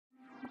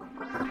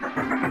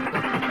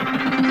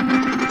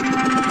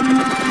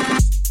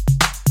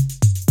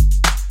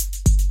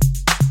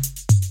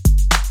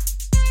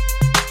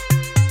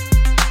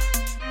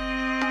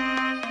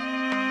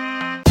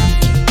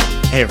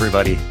Hey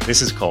everybody,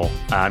 this is Cole.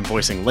 I'm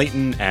voicing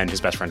Leighton and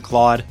his best friend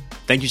Claude.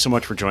 Thank you so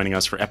much for joining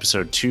us for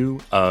episode 2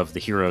 of The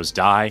Heroes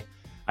Die.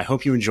 I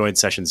hope you enjoyed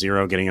session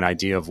 0, getting an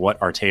idea of what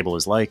our table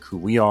is like, who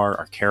we are,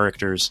 our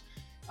characters.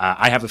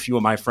 I have a few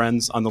of my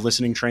friends on the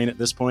listening train at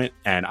this point,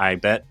 and I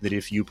bet that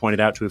if you pointed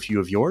out to a few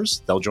of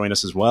yours, they'll join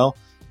us as well.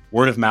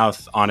 Word of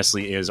mouth,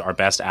 honestly, is our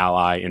best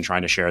ally in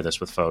trying to share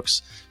this with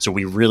folks. So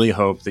we really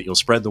hope that you'll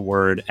spread the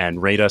word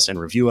and rate us and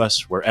review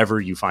us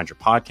wherever you find your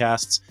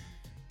podcasts.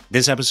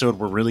 This episode,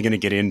 we're really going to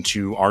get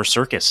into our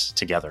circus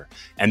together.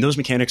 And those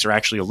mechanics are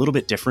actually a little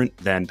bit different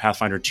than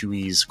Pathfinder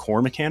 2e's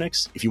core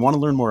mechanics. If you want to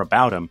learn more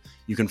about them,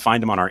 you can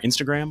find them on our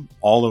Instagram.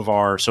 All of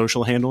our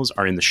social handles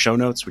are in the show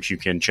notes, which you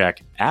can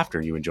check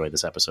after you enjoy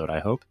this episode, I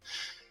hope.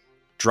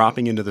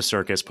 Dropping into the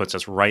circus puts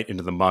us right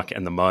into the muck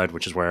and the mud,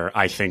 which is where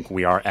I think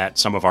we are at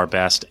some of our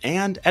best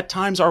and at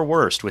times our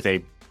worst, with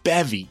a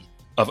bevy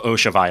of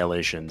OSHA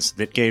violations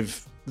that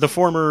gave the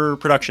former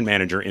production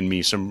manager in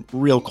me some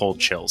real cold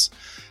chills.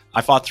 I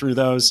fought through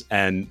those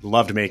and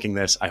loved making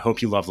this. I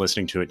hope you love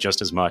listening to it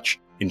just as much.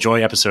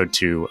 Enjoy episode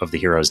 2 of The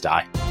Heroes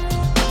Die.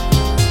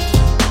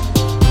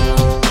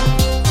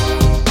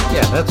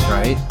 Yeah, that's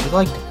right. We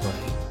like to play.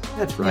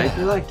 That's right. Yeah.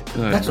 We like to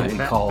play. That's what we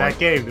call that it.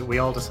 game that we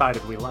all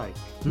decided we liked.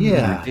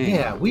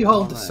 Yeah, we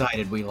all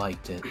decided we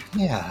liked it.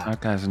 Yeah. Our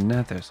guys in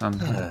Nether,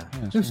 something. Yeah.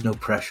 There's no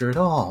pressure at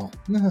all.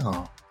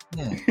 No.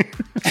 Yeah.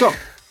 So,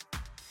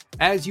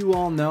 as you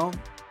all know,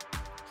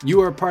 you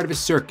are part of a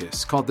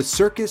circus called the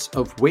Circus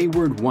of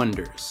Wayward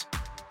Wonders.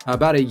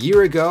 About a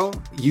year ago,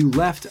 you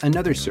left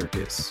another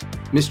circus,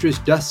 Mistress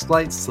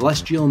Dusklight's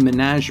Celestial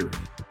Menagerie.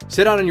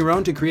 Set out on your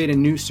own to create a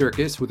new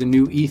circus with a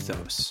new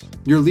ethos.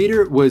 Your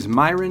leader was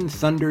Myron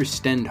Thunder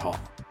Stendhal,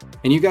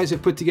 and you guys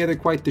have put together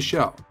quite the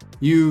show.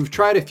 You've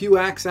tried a few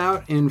acts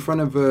out in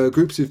front of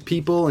groups of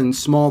people in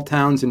small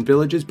towns and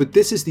villages, but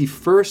this is the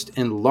first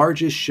and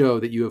largest show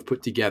that you have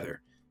put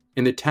together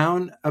in the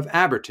town of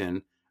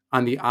Abberton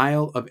on the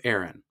Isle of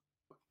Arran.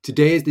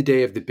 Today is the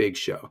day of the big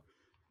show.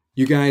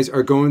 You guys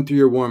are going through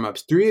your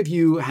warm-ups. 3 of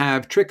you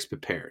have tricks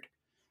prepared.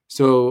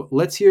 So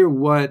let's hear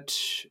what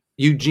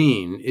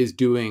Eugene is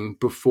doing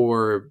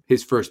before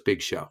his first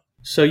big show.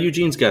 So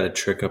Eugene's got a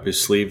trick up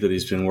his sleeve that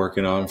he's been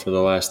working on for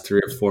the last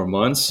 3 or 4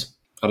 months.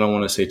 I don't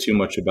want to say too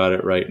much about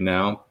it right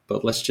now,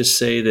 but let's just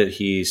say that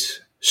he's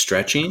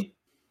stretching,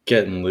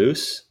 getting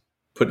loose,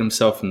 putting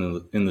himself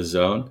in the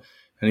zone,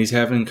 and he's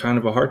having kind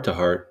of a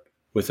heart-to-heart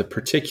with a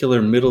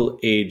particular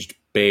middle-aged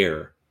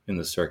bear in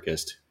the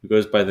circus who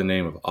goes by the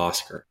name of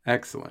Oscar.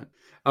 Excellent.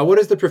 What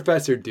is the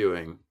professor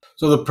doing?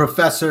 So the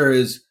professor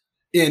is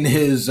in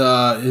his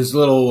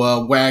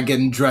little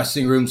wagon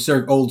dressing room,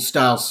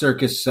 old-style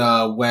circus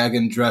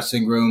wagon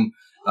dressing room,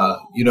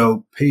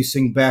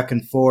 pacing back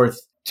and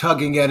forth,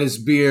 tugging at his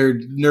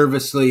beard,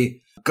 nervously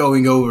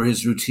going over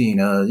his routine.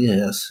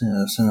 Yes,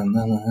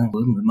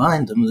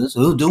 remind them of this.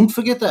 Oh, don't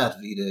forget that,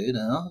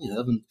 Vida. You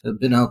haven't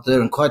been out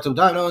there in quite some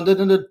time. And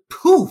then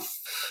poof!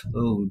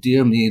 Oh,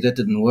 dear me, that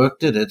didn't work,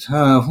 did it?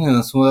 Oh,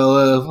 yes,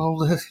 well,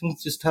 we'll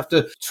just have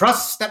to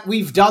trust that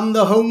we've done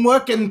the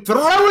homework and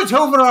throw it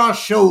over our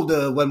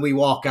shoulder when we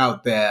walk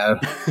out there.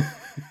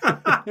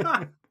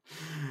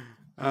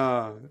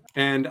 And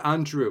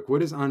Andruk,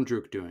 what is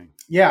Andruk doing?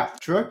 Yeah,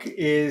 Druk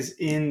is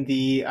in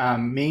the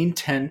main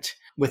tent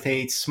with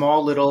a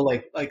small little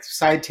like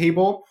side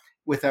table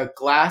with a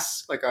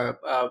glass, like a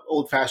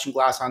old-fashioned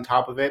glass on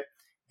top of it.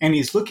 And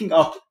he's looking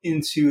up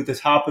into the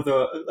top of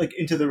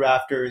into the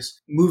rafters,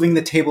 moving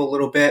the table a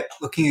little bit,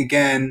 looking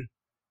again,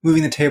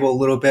 moving the table a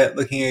little bit,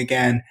 looking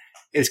again.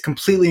 It's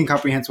completely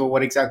incomprehensible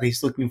what exactly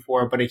he's looking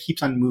for, but it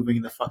keeps on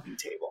moving the fucking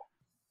table,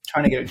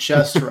 trying to get it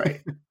just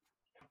right.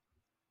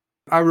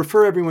 I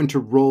refer everyone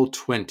to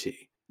Roll20.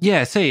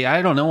 Yeah, say,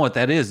 I don't know what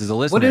that is as a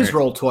listener. What is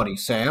Roll20,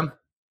 Sam?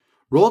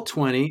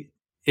 Roll20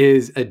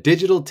 is a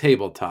digital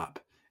tabletop.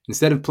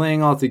 Instead of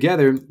playing all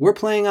together, we're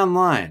playing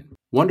online.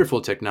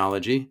 Wonderful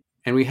technology.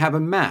 And we have a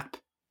map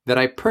that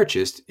I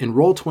purchased in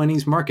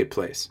Roll20's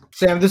marketplace.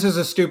 Sam, this is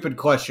a stupid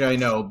question, I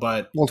know,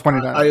 but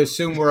Roll20.net. I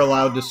assume we're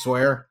allowed to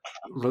swear.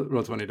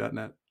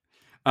 Roll20.net.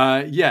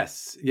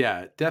 Yes,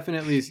 yeah,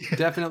 definitely.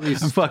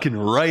 I'm fucking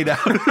right out.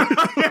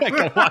 I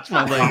gotta watch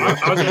my language.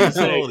 I was going to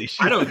say, Holy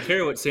shit. I don't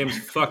care what Sam's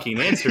fucking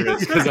answer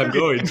is because I'm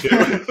going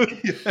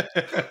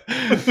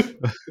to.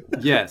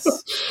 Yes,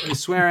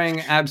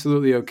 swearing,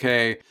 absolutely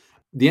okay.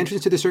 The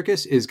entrance to the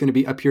circus is going to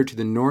be up here to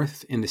the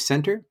north in the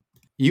center.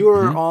 You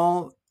are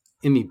all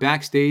in the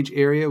backstage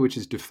area, which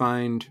is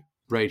defined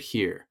right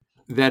here.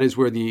 That is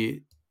where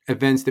the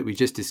events that we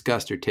just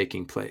discussed are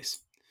taking place.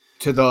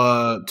 To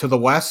the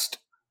west?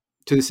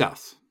 To the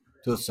south.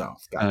 To the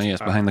south. Oh, yes,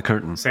 behind the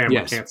curtain. Sam,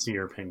 Yes. we can't see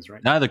your pings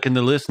right now. Neither can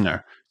the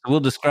listener. So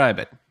we'll describe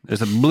it.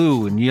 There's a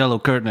blue and yellow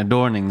curtain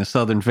adorning the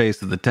southern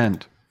face of the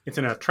tent. It's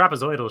in a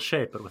trapezoidal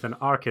shape, but with an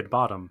arched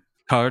bottom.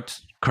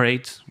 Carts,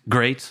 crates,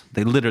 grates,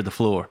 they litter the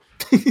floor.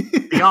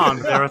 Beyond,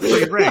 there are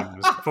 3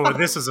 rings, for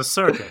this is a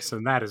circus,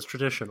 and that is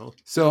traditional.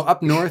 So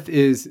up north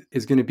is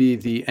going to be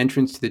the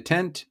entrance to the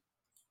tent.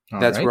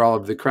 That's where all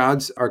of the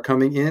crowds are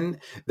coming in.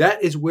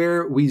 That is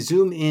where we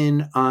zoom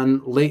in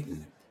on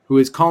Leighton, who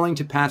is calling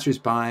to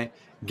passersby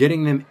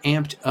getting them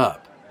amped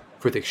up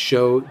for the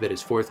show that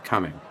is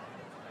forthcoming.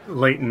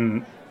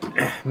 Leighton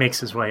makes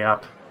his way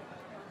up.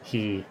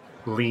 He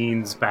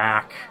leans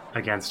back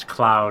against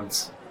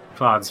Cloud's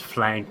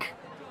flank.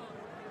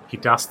 He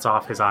dusts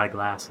off his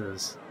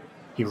eyeglasses.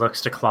 He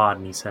looks to Claude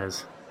and he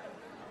says,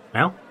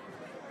 "Well,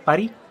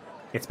 buddy,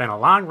 it's been a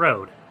long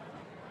road.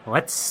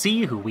 Let's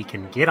see who we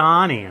can get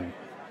on in."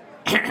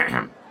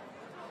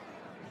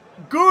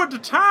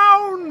 "Good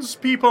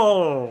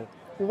townspeople!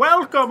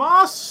 Welcome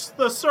us,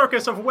 the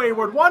Circus of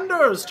Wayward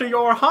Wonders, to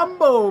your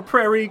humble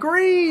Prairie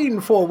Green,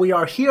 for we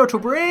are here to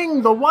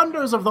bring the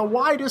wonders of the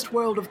widest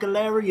world of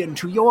Galarian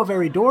to your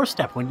very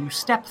doorstep. When you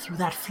step through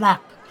that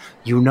flap,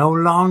 you no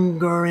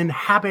longer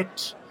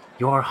inhabit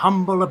your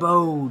humble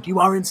abode.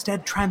 You are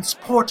instead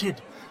transported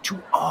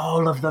to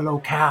all of the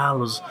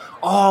locales,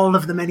 all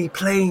of the many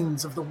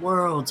planes of the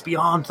worlds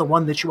beyond the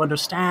one that you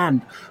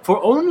understand,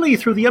 for only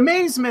through the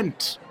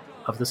amazement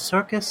of the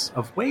Circus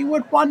of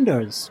Wayward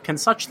Wonders can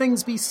such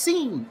things be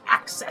seen,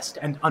 accessed,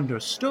 and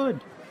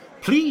understood.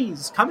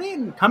 Please, come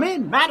in,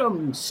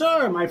 madam,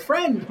 sir, my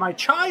friend, my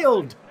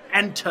child.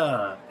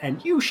 Enter,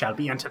 and you shall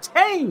be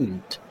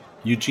entertained."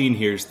 Eugene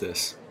hears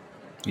this.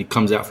 He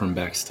comes out from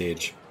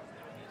backstage,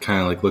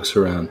 kind of like looks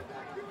around,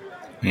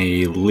 and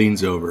he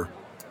leans over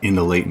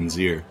into Leighton's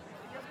ear.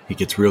 He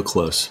gets real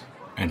close,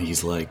 and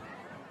he's like,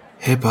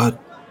 "Hey, bud,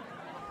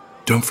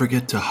 don't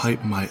forget to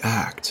hype my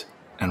act."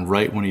 And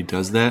right when he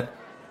does that,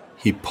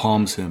 he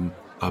palms him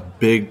a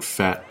big,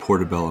 fat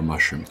portobello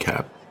mushroom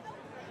cap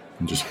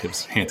and just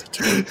hands it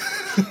to him.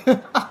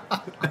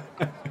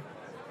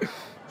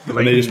 And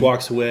then he just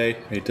walks away,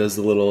 and he does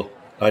the little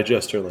eye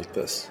gesture like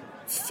this.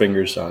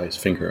 Finger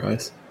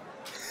eyes.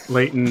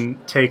 Leighton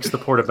takes the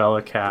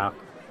portobello cap,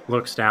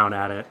 looks down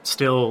at it,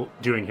 still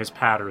doing his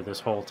patter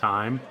this whole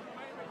time,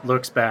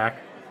 looks back,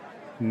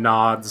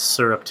 nods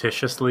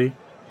surreptitiously,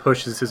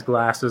 pushes his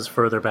glasses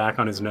further back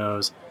on his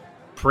nose,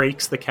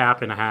 breaks the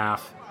cap in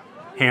half,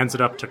 hands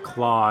it up to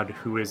Claude,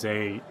 who is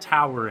a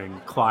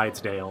towering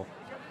Clydesdale.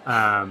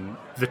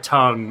 The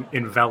tongue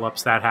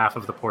envelops that half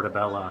of the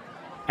portobello,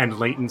 and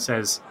Leighton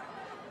says,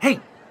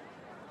 "Hey,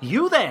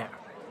 you there,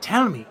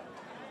 tell me,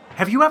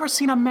 have you ever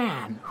seen a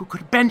man who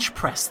could bench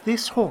press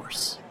this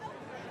horse?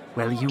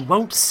 Well, you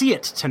won't see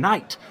it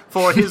tonight,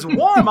 for his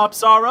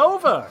warm-ups are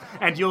over,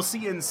 and you'll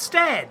see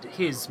instead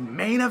his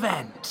main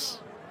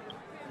event."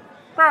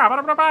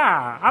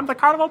 "I'm the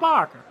carnival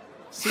barker.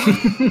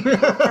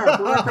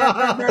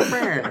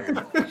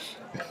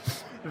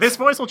 This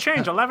voice will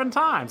change 11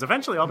 times.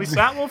 Eventually, I'll be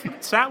Waldorf, and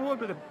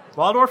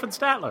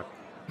Statler."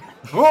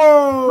 Look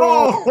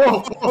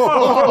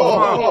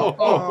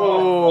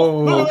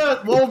at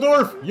that,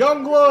 Waldorf,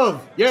 young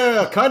glove.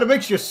 Yeah, kind of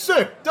makes you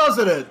sick,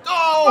 doesn't it?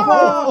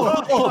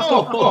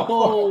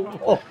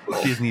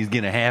 Disney's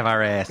gonna have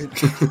our ass.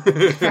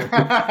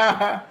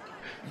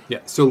 Yeah,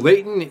 so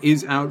Leighton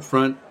is out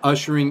front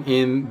ushering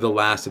in the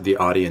last of the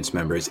audience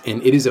members,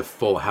 and it is a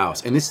full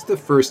house. And this is the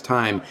first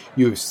time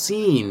you've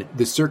seen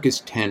the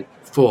circus tent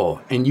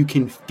full, and you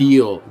can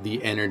feel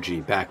the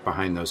energy back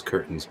behind those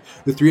curtains.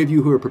 The three of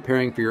you who are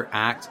preparing for your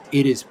act,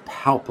 it is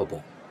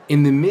palpable.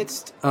 In the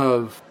midst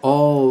of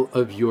all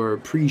of your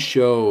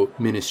pre-show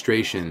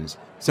ministrations,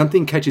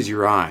 something catches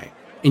your eye,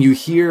 and you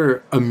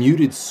hear a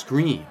muted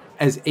scream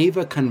as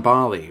Ava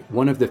Kanbali,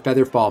 one of the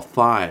Featherfall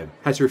Five,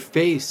 has her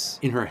face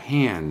in her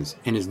hands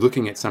and is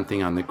looking at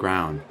something on the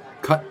ground.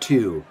 Cut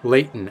to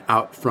Leighton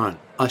out front,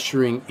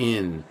 ushering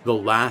in the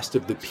last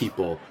of the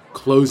people,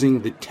 closing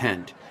the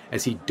tent.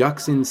 As he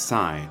ducks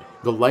inside,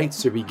 the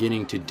lights are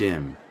beginning to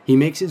dim. He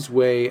makes his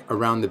way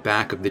around the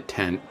back of the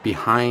tent,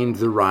 behind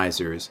the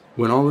risers,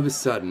 when all of a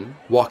sudden,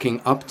 walking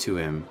up to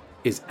him,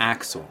 is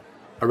Axel,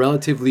 a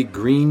relatively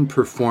green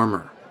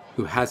performer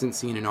who hasn't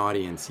seen an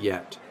audience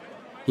yet.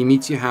 He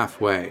meets you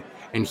halfway,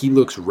 and he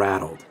looks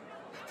rattled.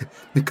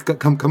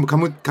 Come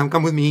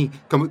with me.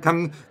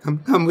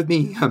 Come with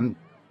me.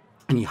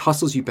 And he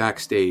hustles you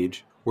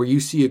backstage, where you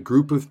see a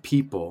group of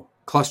people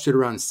clustered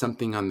around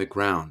something on the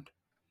ground.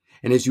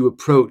 And as you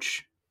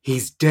approach,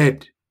 "He's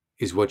dead,"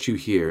 is what you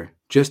hear,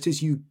 just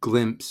as you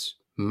glimpse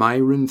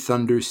Myron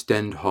Thunder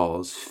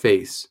Stendhal's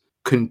face,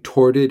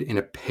 contorted in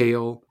a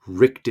pale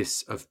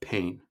rictus of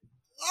pain.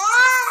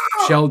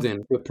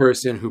 Sheldon, the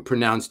person who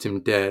pronounced him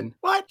dead.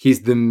 What?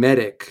 He's the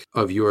medic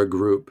of your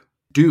group.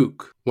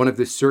 Duke, one of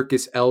the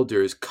circus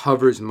elders,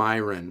 covers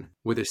Myron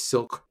with a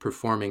silk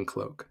performing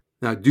cloak.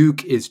 Now,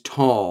 Duke is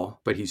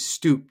tall, but he's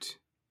stooped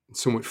and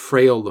somewhat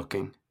frail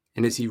looking.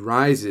 And as he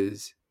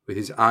rises, with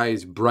his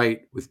eyes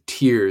bright with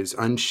tears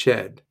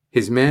unshed,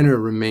 his manner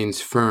remains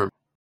firm.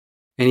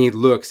 And he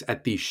looks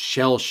at the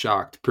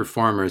shell-shocked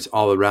performers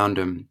all around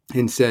him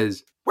and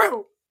says,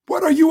 "Well,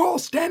 what are you all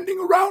standing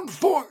around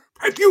for?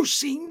 Have you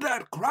seen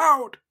that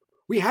crowd?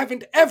 We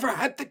haven't ever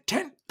had the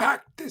tent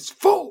packed this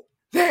full.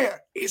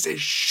 There is a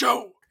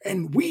show,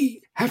 and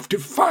we have to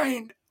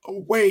find a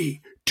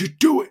way to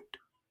do it.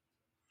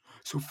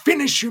 So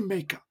finish your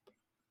makeup,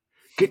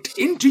 get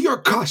into your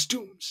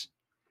costumes,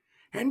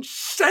 and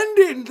send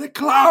in the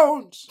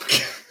clowns."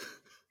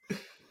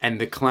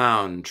 And the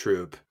clown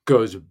troupe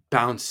goes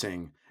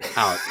bouncing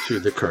out through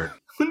the curtain.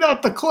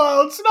 Not the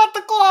clowns! Not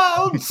the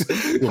clowns!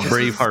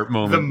 Braveheart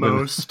moment. The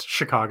most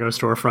Chicago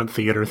storefront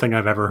theater thing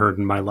I've ever heard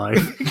in my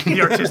life.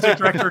 The artistic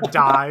director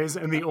dies,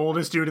 and the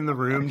oldest dude in the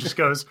room just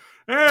goes,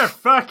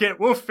 fuck it,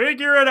 we'll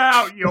figure it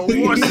out, you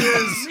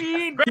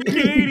wusses. Back in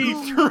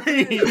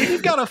 83.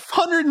 You've got a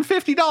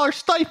 $150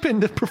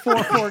 stipend to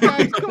perform for,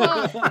 guys. Come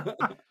on.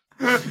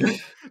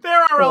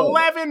 There are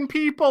 11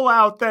 people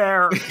out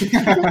there.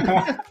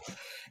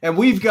 And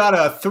we've got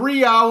a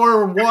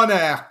 3-hour one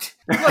act.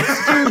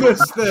 Let's do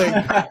this thing.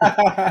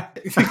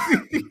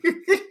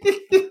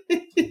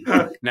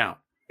 Now,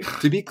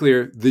 to be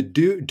clear, the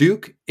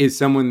Duke is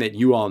someone that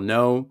you all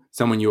know,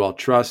 someone you all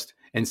trust,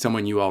 and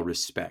someone you all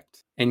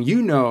respect. And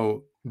you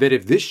know that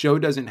if this show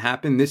doesn't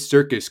happen, this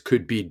circus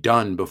could be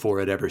done before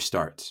it ever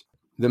starts.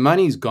 The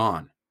money's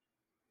gone.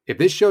 If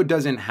this show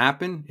doesn't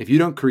happen, if you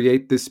don't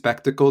create this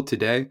spectacle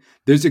today,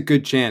 there's a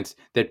good chance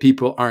that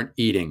people aren't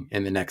eating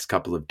in the next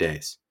couple of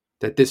days,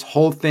 that this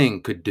whole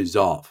thing could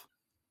dissolve.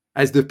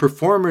 As the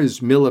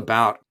performers mill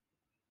about,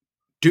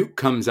 Duke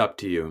comes up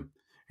to you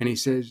and he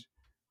says,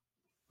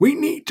 "We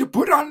need to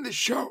put on the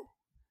show.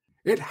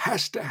 It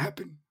has to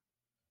happen."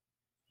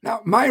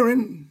 Now,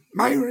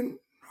 Myron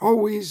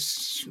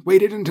always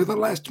waited until the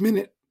last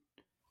minute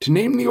to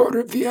name the order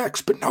of the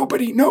acts, but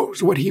nobody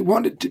knows what he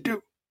wanted to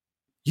do.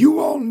 You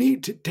all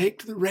need to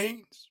take the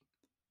reins.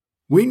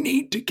 We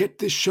need to get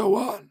this show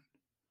on.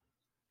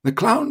 The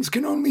clowns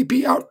can only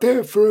be out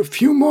there for a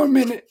few more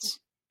minutes.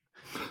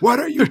 What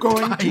are you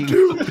going to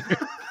do?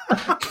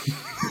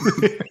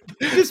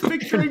 Just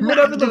picturing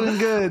whatever Doing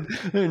good.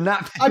 They're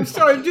not. I'm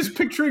sorry, I'm just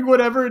picturing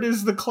whatever it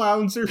is the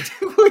clowns are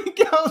doing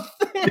out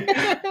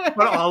there.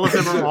 But all of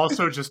them are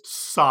also just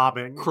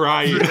sobbing.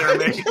 Crying. Through their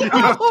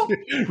makeup.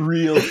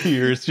 Real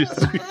tears. Just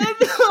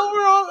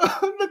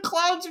The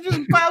clowns are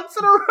just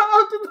bouncing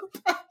around in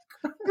the back.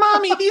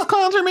 Mommy, these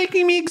clowns are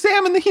making me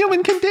examine the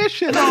human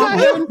condition. I'm not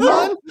having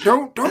fun.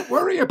 Don't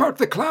worry about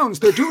the clowns.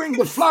 They're doing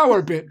the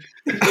flower bit.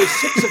 There's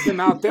 6 of them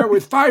out there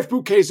with 5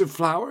 bouquets of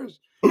flowers,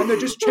 and they're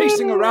just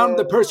chasing around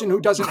the person who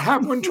doesn't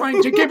have one,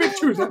 trying to give it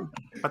to them.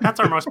 But that's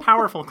our most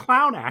powerful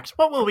clown act.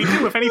 What will we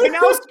do if anything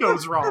else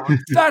goes wrong?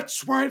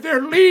 That's why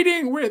they're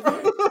leading with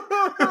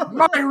it.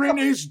 Myron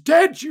is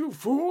dead, you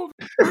fool.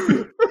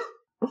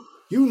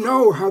 You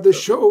know how the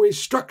show is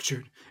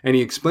structured. And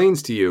he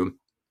explains to you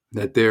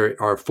that there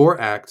are 4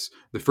 acts.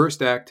 The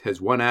first act has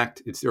 1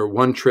 act, or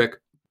 1 trick.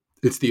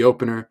 It's the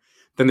opener.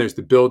 Then there's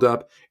the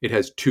build-up. It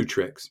has 2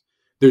 tricks.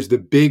 There's the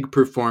big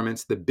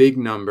performance, the big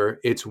number.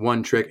 It's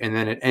 1 trick. And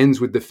then it ends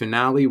with the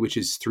finale, which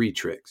is 3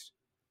 tricks.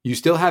 You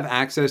still have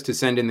access to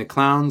send in the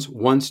clowns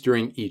once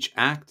during each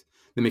act.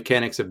 The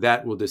mechanics of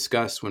that we'll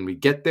discuss when we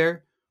get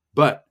there.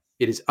 But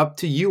it is up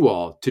to you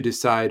all to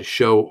decide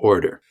show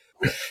order.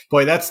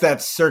 Boy, that's that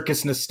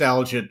circus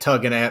nostalgia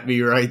tugging at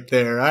me right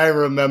there. I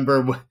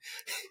remember.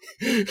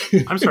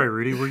 I'm sorry,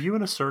 Rudy, were you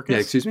in a circus? Yeah,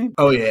 excuse me?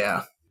 Oh,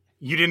 yeah.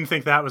 You didn't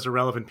think that was a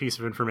relevant piece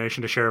of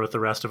information to share with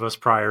the rest of us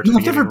prior to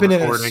I've never been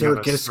in a recording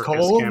of circus,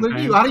 Cole. Are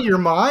you out of your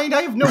mind?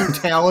 I have no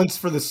talents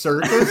for the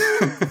circus.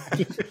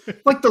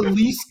 Like the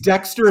least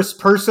dexterous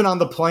person on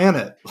the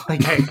planet.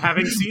 Like, Hey,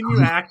 having seen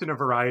you act in a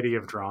variety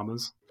of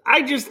dramas,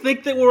 I just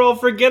think that we're all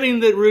forgetting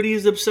that Rudy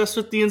is obsessed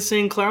with the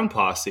Insane Clown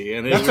Posse.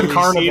 And that's a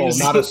carnival,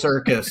 not a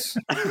circus.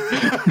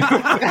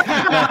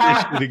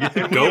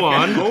 Go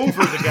on.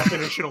 over the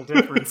definitional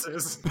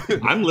differences.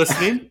 I'm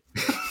listening.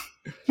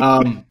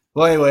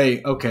 Well,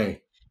 anyway,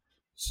 okay.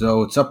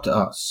 So it's up to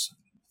us.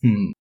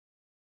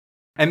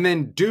 And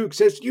then Duke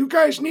says, "You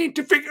guys need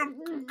to figure..."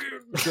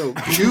 So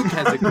Duke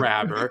has a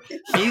grabber.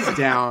 He's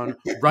down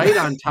right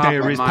on top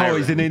There of is Myron.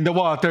 poison in the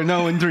water.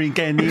 No one drink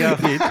any of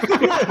it.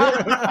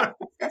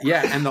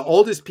 Yeah, and the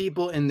oldest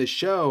people in the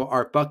show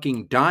are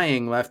fucking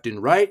dying left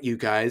and right, you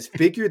guys.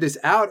 Figure this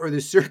out or the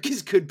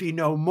circus could be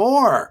no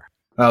more.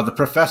 The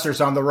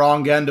professor's on the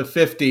wrong end of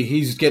 50.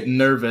 He's getting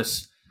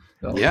nervous.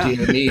 Oh, Yeah.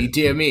 Dear me,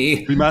 dear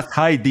me. We must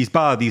hide these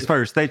bodies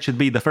first. That should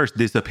be the first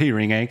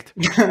disappearing act.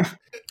 All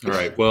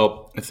right.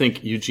 Well, I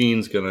think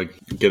Eugene's going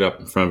to get up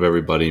in front of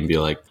everybody and be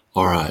like,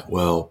 all right,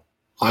 well,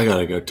 I got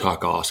to go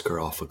talk Oscar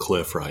off a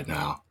cliff right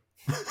now.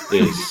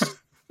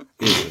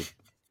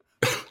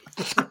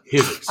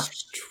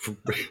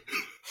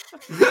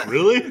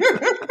 Really?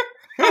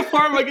 How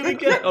far am I going to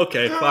get?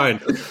 Okay, fine.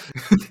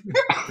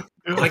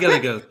 I got to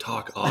go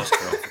talk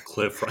Oscar off a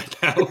cliff right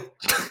now.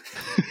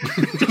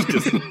 Just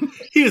 'cause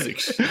he is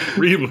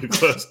extremely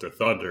close to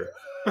thunder.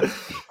 But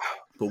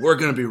we're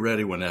going to be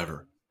ready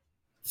whenever.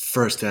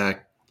 First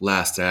act,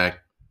 last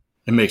act,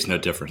 it makes no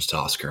difference to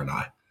Oscar and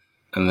I.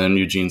 And then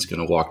Eugene's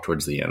going to walk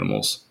towards the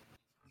animals.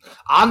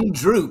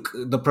 Andruk,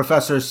 the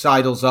professor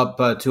sidles up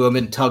to him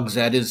and tugs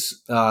at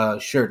his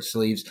shirt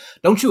sleeves.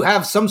 Don't you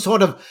have some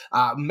sort of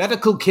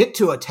medical kit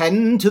to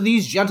attend to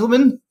these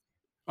gentlemen?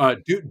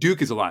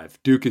 Duke is alive.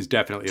 Duke is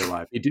definitely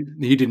alive. He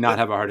did not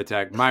have a heart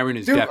attack. Myron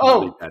is Duke,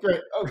 definitely dead.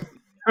 great. Okay.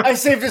 I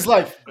saved his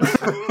life.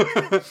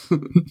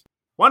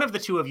 One of the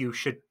two of you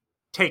should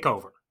take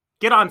over.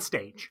 Get on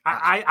stage.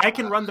 I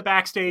can run the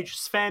backstage.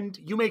 Sven,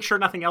 you make sure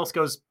nothing else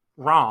goes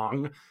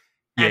wrong.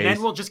 And Yes.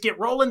 then we'll just get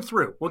rolling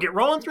through. We'll get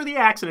rolling through the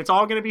acts, and it's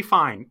all going to be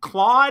fine.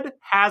 Claude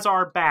has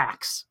our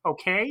backs,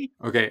 okay?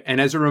 Okay, and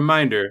as a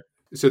reminder,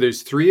 so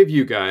there's 3 of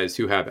you guys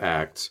who have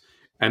acts,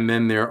 and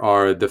then there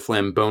are the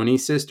Flamboni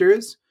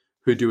sisters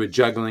who do a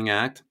juggling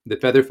act, the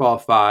Featherfall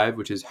 5,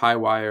 which is high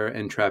wire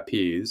and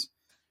trapeze.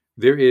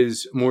 There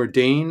is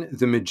Mordain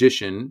the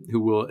magician who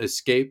will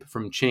escape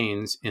from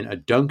chains in a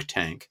dunk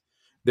tank.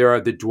 There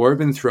are the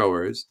dwarven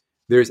throwers.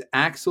 There's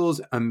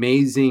Axel's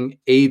amazing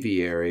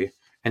aviary,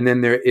 and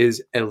then there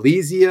is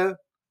Elysia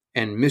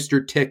and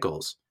Mr.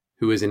 Tickles,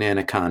 who is an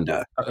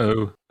anaconda.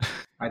 Uh-oh.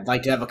 I'd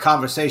like to have a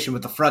conversation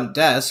with the front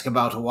desk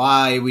about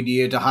why we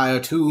need to hire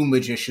 2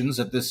 magicians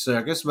at this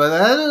circus,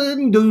 but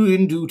in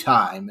due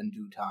time.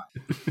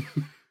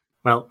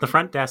 Well, the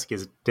front desk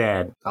is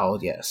dead. Oh,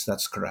 yes,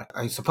 that's correct.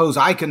 I suppose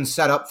I can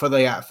set up for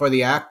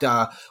the act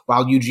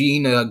while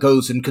Eugene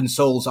goes and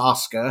consoles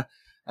Oscar,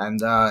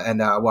 and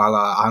while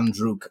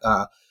Andrew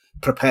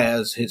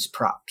prepares his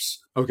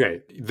props.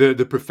 Okay,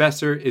 the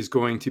professor is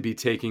going to be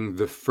taking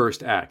the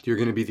first act. You're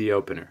going to be the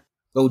opener.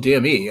 Oh,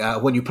 dear me,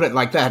 when you put it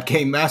like that,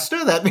 Game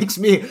Master, that makes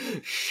me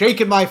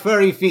shake in my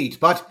furry feet.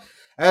 But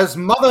as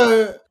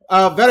Mother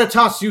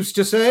Veritas used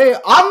to say,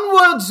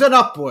 onwards and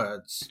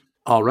upwards.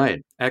 All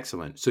right,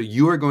 excellent. So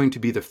you are going to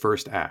be the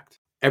first act.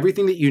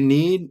 Everything that you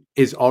need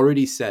is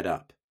already set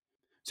up.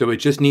 So it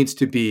just needs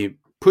to be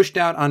pushed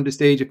out onto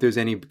stage if there's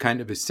any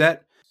kind of a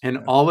set, and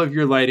all of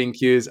your lighting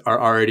cues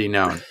are already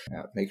known.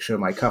 Make sure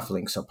my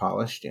cufflinks are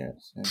polished,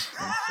 yes.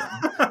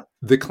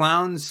 The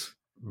clowns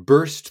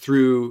burst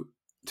through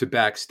to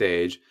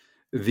backstage.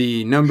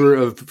 The number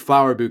of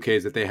flower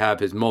bouquets that they have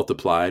has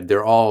multiplied.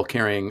 They're all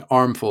carrying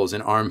armfuls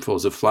and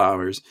armfuls of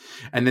flowers.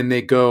 And then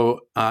they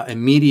go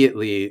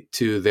immediately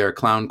to their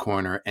clown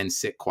corner and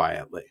sit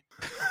quietly.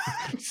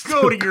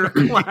 Go to your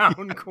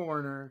clown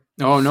corner.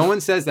 Oh, no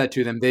one says that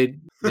to them. They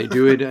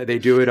do it. They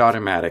do it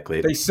automatically.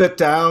 They sit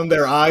down,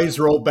 their eyes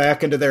roll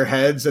back into their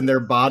heads, and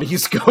their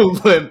bodies go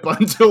limp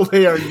until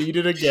they are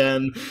needed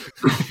again.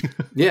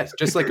 Yes,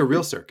 just like a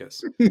real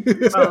circus.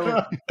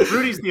 So,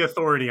 Rudy's the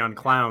authority on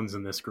clowns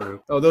in this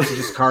group. Oh, those are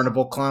just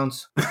carnival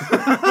clowns.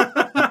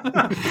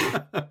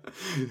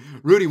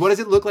 Rudy, what does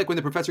it look like when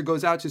the professor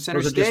goes out to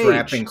center Those stage? are just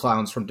rapping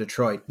clowns from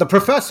Detroit. The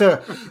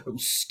professor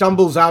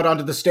stumbles out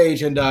onto the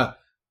stage, and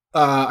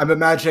I'm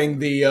imagining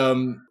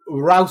the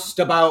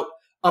roustabout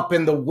up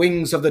in the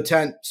wings of the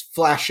tent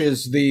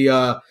flashes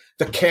the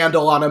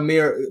candle on a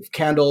mirror,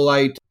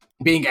 candlelight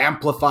being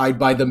amplified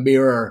by the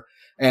mirror,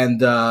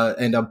 and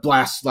a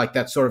blast like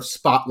that sort of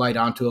spotlight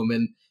onto him,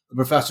 and the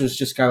professor's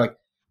just kind of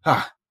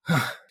like,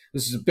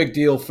 this is a big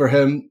deal for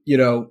him, you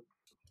know.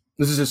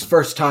 This is his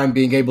first time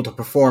being able to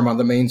perform on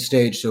the main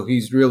stage, so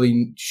he's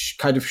really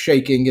kind of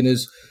shaking in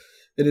his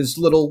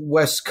little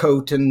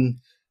waistcoat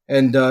and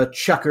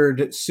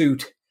checkered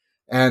suit,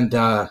 and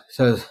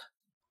says,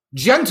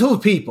 "Gentle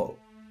people,"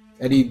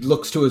 and he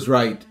looks to his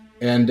right,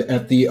 and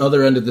at the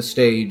other end of the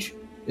stage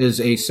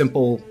is a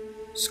simple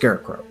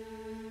scarecrow.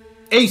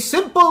 A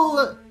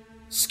simple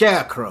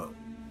scarecrow.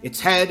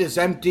 Its head is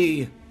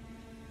empty.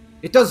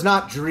 It does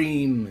not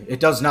dream. It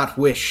does not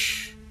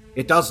wish.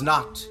 It does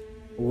not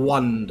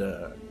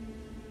wonder.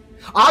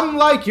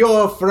 Unlike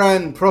your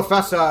friend,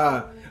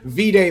 Professor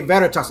Vide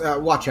Veritas...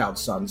 watch out,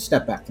 son.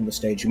 Step back from the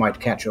stage. You might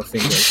catch your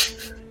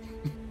fingers.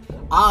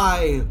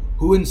 I,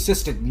 who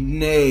insisted,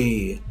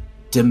 nay,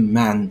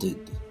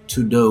 demanded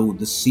to know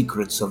the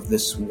secrets of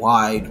this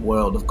wide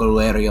world of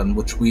Galarian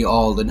which we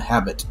all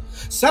inhabit,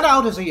 set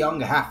out as a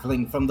young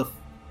halfling from the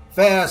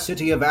fair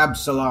city of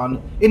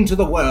Absalon into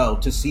the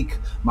world to seek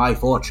my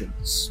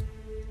fortunes.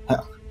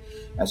 Well,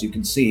 as you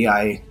can see,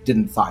 I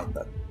didn't find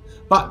them.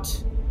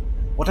 But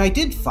what I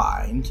did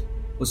find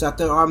was that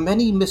there are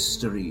many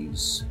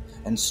mysteries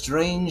and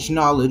strange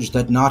knowledge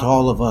that not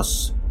all of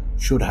us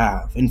should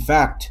have. In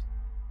fact,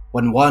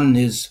 when one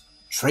is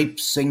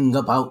traipsing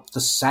about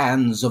the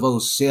sands of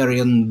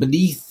Osirian,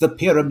 beneath the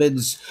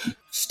pyramids,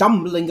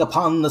 stumbling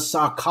upon the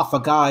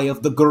sarcophagi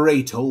of the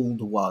great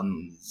old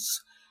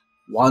ones,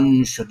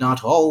 one should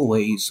not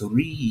always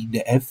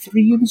read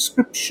every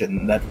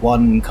inscription that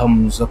one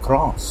comes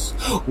across.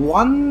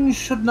 One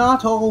should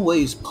not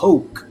always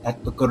poke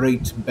at the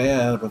great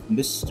bear of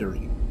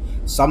mystery.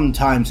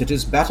 Sometimes it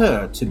is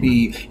better to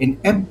be an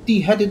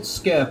empty-headed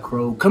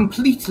scarecrow,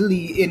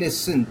 completely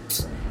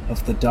innocent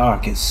of the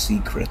darkest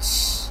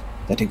secrets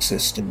that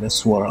exist in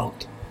this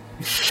world.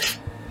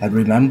 And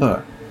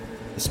remember,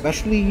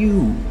 especially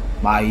you,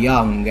 my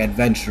young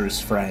adventurous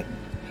friend,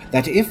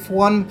 that if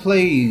one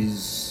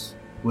plays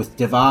with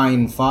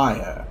divine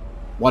fire,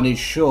 one is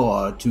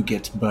sure to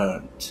get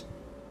burnt.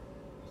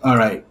 All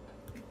right.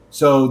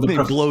 So the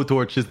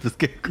blowtorches the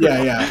scarecrow.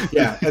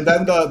 Yeah. And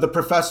then the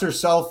professor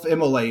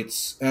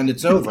self-immolates, and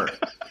it's over.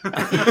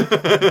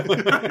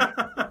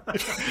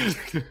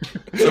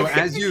 So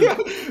as you...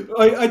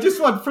 I just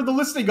want, for the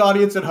listening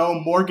audience at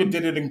home, Morgan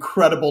did an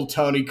incredible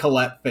Tony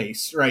Collette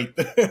face right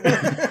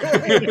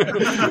there.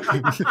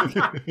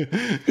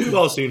 We've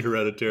all seen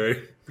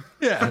Hereditary.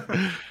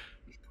 Yeah.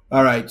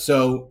 All right,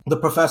 so the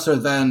professor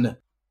then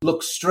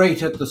looks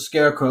straight at the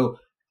scarecrow,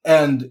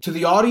 And to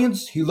the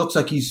audience, he looks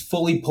like he's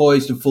fully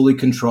poised and fully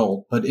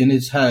controlled. But in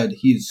his head,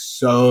 he's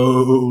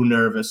so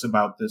nervous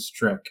about this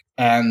trick.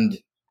 And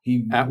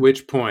At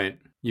which point,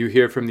 you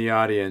hear from the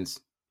audience,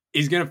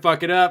 he's going to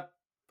fuck it up.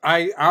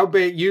 I'll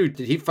bet you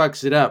that he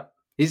fucks it up.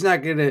 He's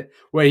not going to...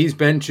 Wait, he's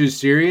been to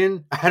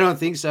Syrian? I don't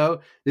think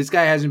so. This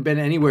guy hasn't been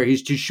anywhere.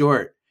 He's too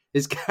short.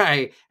 This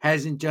guy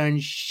hasn't done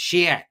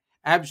shit.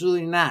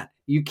 Absolutely not.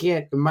 You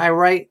can't. Am I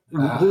right?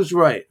 Who's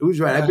right?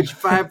 I bet you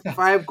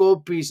five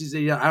gold pieces.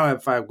 I don't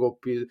have 5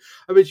 gold pieces.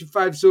 I bet you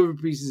 5 silver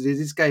pieces.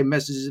 This guy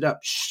messes it up.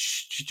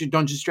 Shh,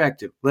 don't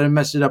distract him. Let him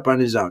mess it up on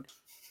his own.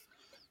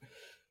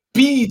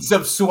 Beads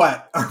of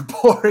sweat are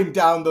pouring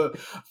down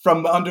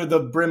from under the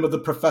brim of the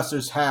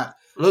professor's hat.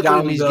 Look at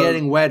him. He's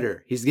getting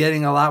wetter. He's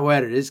getting a lot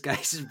wetter. He's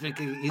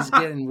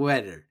getting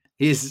wetter.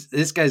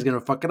 This guy's going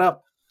to fuck it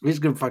up. He's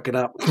going to fuck it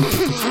up.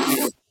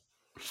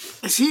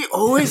 Is he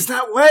always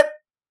that wet?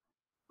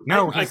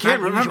 No, I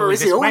can't remember.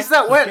 Is he always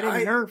that wet? He's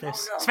getting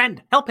nervous.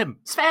 Sven, help him.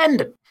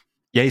 Sven!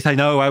 Yes, I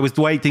know. I was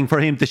waiting for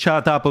him to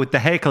shut up with the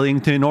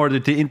heckling in order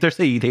to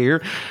intercede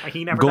here.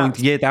 He never going does.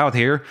 to get out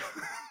here.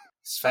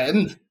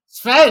 Sven,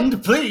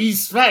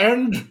 please,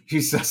 Sven.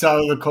 He says out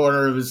of the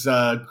corner of his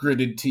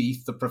gritted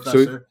teeth, the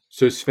professor.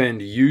 So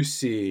Sven, you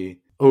see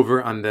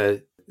over on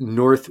the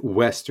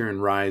northwestern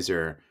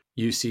riser,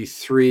 you see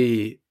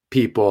 3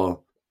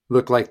 people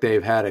look like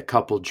they've had a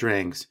couple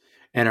drinks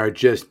and are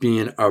just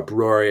being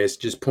uproarious,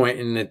 just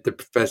pointing at the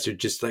professor,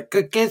 just like,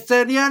 get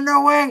that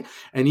way.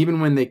 And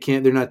even when they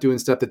can't, they're not doing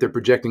stuff that they're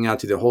projecting out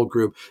to the whole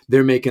group.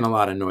 They're making a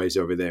lot of noise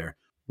over there.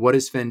 What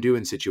does Sven do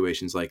in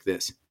situations like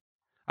this?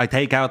 I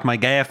take out my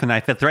gaff and I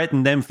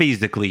threaten them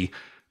physically.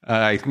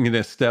 I'm going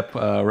to step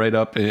right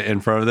up in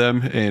front of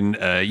them and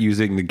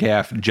using the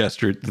gaff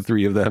gesture at the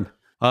 3 of them.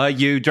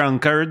 You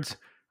drunkards,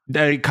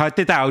 cut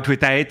it out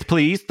with that,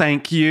 please.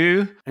 Thank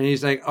you. And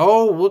he's like,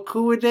 oh, look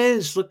who it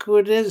is.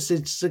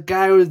 It's the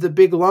guy with the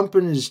big lump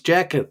in his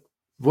jacket.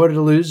 What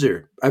a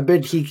loser. I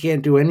bet he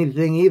can't do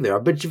anything either. I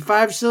bet you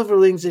 5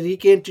 silverlings that he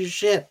can't do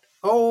shit.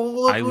 Oh,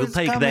 look, I will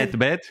take that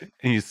bet.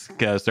 And he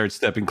starts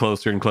stepping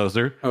closer and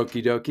closer.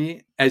 Okie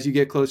dokie. As you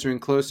get closer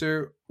and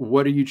closer,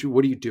 what are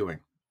you doing?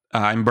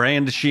 I'm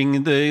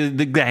brandishing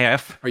the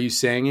gaff. Are you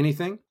saying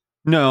anything?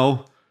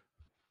 No.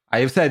 I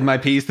have said my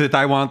piece that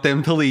I want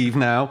them to leave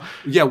now.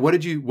 Yeah, what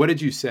did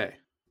you say?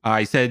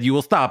 I said you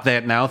will stop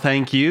that now,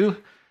 thank you.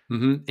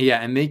 Mm-hmm. Yeah,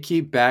 and they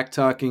keep back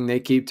talking. They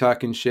keep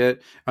talking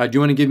shit. Do you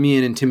want to give me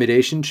an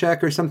intimidation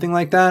check or something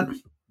like that?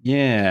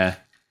 Yeah.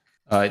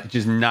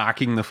 Just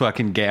knocking the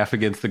fucking gaff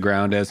against the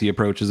ground as he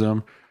approaches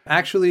them.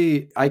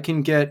 Actually, I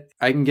can get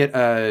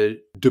a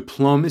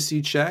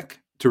diplomacy check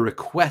to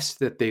request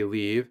that they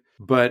leave,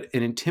 but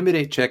an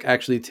intimidate check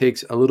actually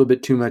takes a little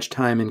bit too much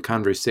time in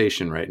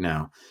conversation right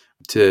now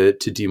to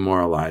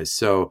demoralize.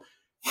 So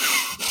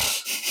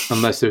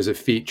unless there's a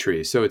feat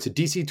tree. So it's a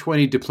DC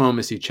 20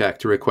 diplomacy check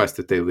to request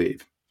that they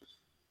leave.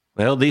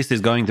 Well, this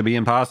is going to be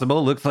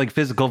impossible. Looks like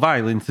physical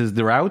violence is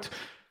the route.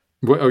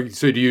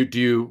 So do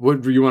you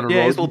what do you want to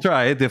roll? Yes, we'll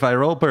try it if I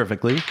roll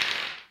perfectly.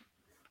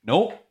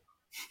 Nope.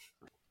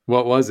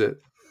 What was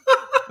it?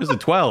 It was a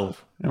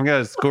 12. I've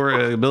got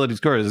a ability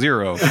score of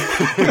 0.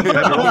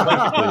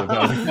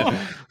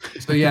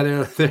 So yeah,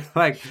 they're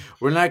like,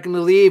 we're not going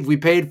to leave. We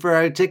paid for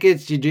our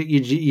tickets. You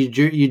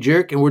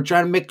jerk, and we're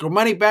trying to make our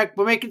money back.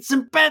 We're making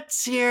some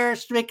bets here,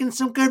 making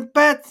some good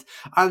bets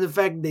on the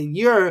fact that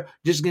you're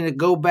just going to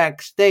go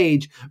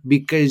backstage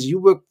because you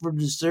work for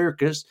the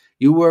circus.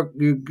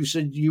 You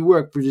said you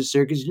work for the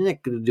circus. You're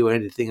not going to do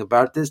anything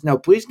about this. Now,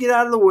 please get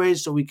out of the way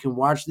so we can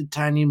watch the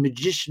tiny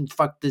magician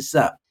fuck this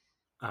up.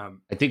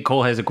 I think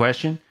Cole has a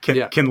question.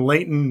 Can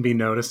Leighton be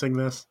noticing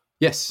this?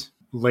 Yes.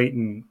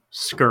 Leighton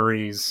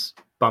scurries,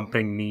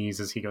 bumping knees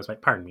as he goes by.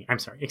 Pardon me. I'm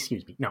sorry.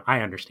 Excuse me. No, I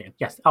understand.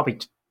 Yes,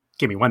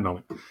 give me one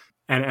moment.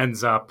 And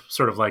ends up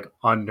sort of like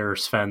under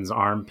Sven's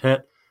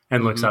armpit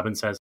and looks up and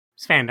says,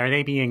 Sven, are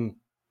they being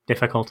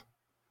difficult?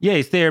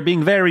 Yes, they're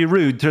being very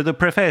rude to the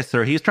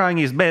professor. He's trying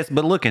his best,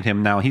 but look at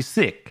him now. He's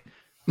sick.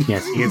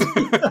 Yes, he is.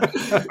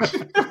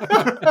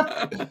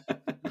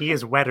 He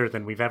is wetter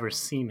than we've ever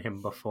seen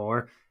him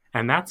before.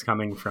 And that's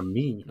coming from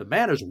me. The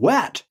man is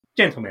wet.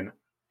 Gentlemen,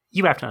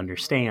 you have to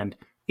understand,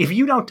 if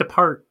you don't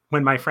depart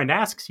when my friend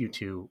asks you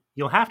to,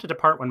 you'll have to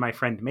depart when my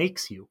friend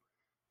makes you.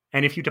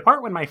 And if you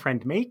depart when my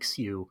friend makes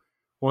you,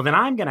 well, then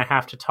I'm going to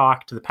have to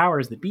talk to the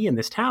powers that be in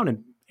this town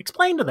and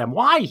explain to them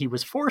why he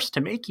was forced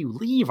to make you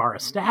leave our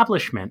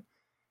establishment.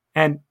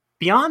 And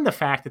beyond the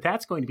fact that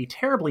that's going to be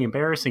terribly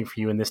embarrassing for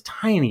you in this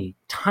tiny,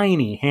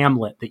 tiny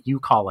hamlet that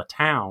you call a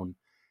town,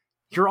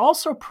 you're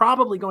also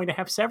probably going to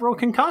have several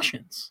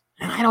concussions.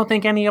 And I don't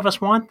think any of us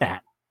want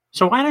that.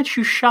 So why don't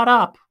you shut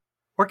up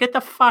or get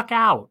the fuck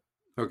out?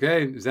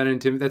 Okay, is that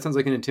that sounds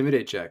like an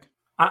intimidate check.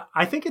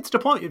 I think it's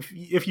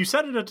if you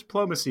said it at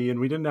diplomacy and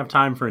we didn't have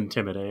time for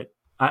intimidate,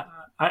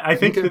 I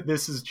think that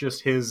this is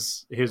just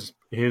his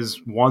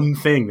one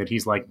thing that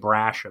he's like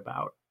brash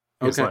about.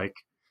 It's like,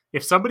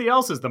 if somebody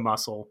else is the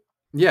muscle.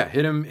 Yeah,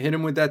 hit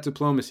him with that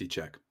diplomacy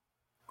check.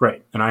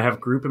 Great. And I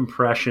have group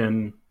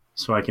impression,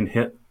 so I can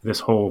hit this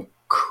whole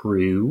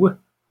crew.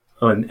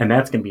 Oh, and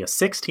that's going to be a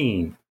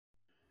 16.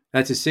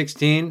 That's a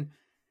 16.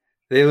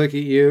 They look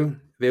at you,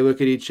 they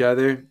look at each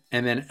other,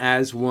 and then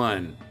as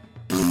one,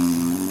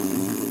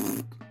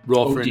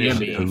 roll for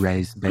initiative.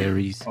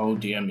 Raspberries. Oh,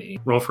 dear me.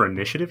 Roll for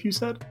initiative, you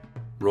said?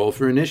 Roll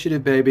for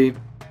initiative, baby.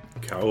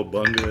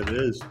 Cowabunga it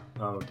is.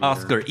 Oh, dear.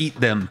 Oscar, eat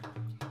them.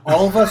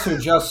 All of us are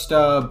just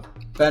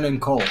Ben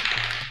and Cole.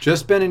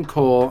 Just Ben and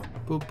Cole.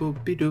 Boop,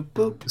 boop, be doop,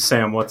 boop.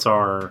 Sam, what's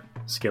our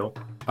skill?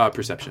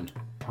 Perception.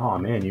 Oh,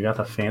 man, you got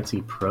the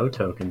fancy pro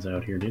tokens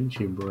out here, didn't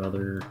you,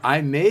 brother?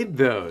 I made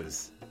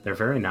those. They're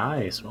very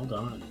nice. Well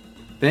done.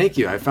 Thank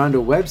you. I found a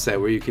website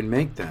where you can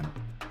make them.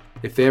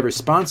 If they ever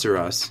sponsor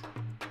us,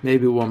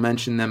 maybe we'll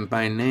mention them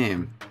by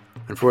name.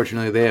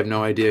 Unfortunately, they have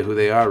no idea who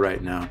they are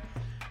right now.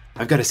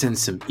 I've got to send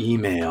some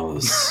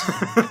emails.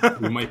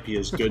 We might be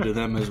as good to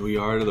them as we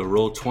are to the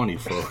Roll20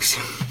 folks.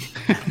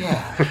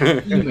 Yeah,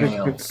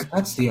 emails.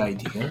 That's the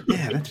idea.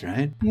 Yeah, that's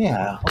right.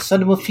 Yeah, I'll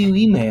send them a few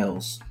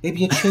emails.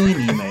 Maybe a chain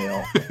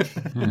email.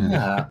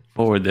 Yeah,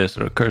 Forward this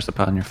or a curse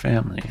upon your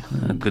family.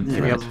 Good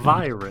Maybe a threat.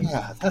 virus.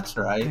 yeah, that's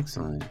right.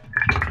 Excellent.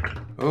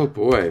 Oh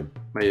boy,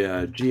 my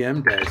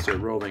GM dice are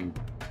rolling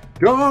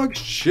dog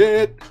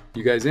shit.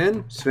 You guys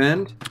in?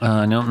 Sven?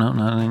 No,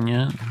 not in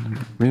yet.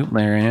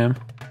 There I am.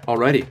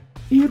 Alrighty.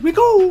 Here we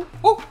go.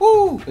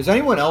 Woo-hoo! Is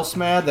anyone else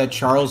mad that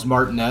Charles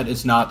Martinet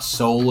is not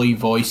solely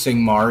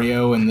voicing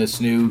Mario in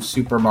this new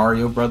Super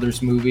Mario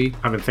Brothers movie?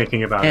 I've been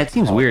thinking about Yeah, it. it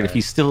seems all weird day. if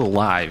he's still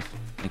alive.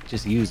 Like,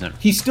 just use him.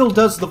 He still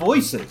does the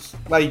voices.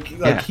 Like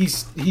Yeah.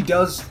 he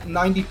does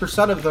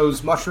 90% of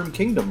those Mushroom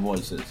Kingdom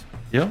voices.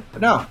 Yep.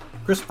 But no,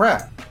 Chris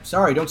Pratt.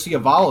 Sorry, don't see a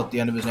vowel at the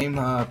end of his name.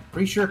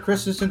 Pretty sure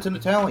Chris isn't an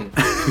Italian.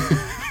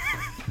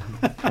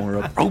 Or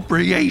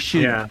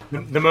appropriation. Yeah,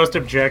 the most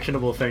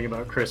objectionable thing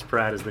about Chris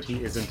Pratt is that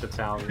he isn't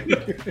Italian.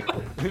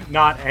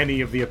 Not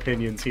any of the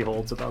opinions he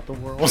holds about the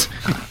world.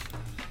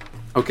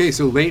 Okay,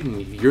 so Leighton,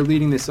 you're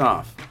leading this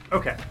off.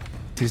 Okay.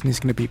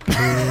 Disney's gonna be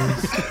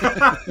pissed.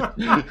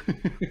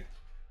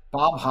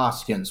 Bob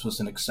Hoskins was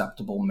an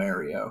acceptable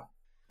Mario.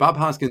 Bob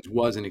Hoskins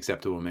was an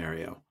acceptable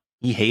Mario.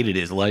 He hated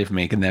his life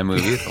making that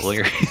movie. It's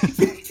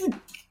hilarious.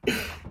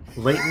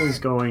 Leighton is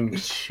going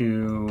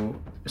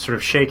to sort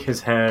of shake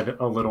his head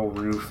a little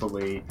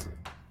ruefully,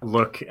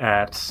 look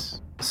at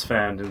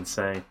Sven and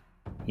say,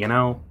 you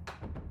know,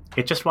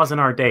 it just wasn't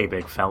our day,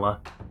 big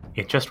fella.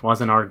 It just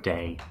wasn't our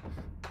day.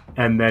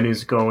 And then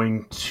is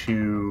going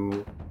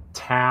to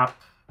tap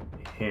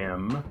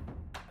him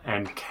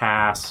and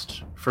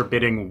cast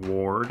Forbidding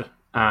Ward.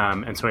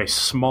 And so a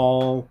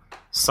small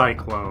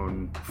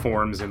cyclone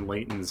forms in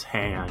Leighton's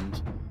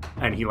hand,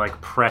 and he like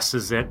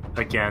presses it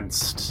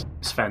against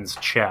Sven's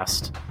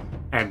chest,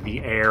 and the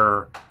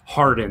air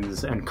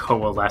hardens and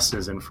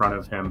coalesces in front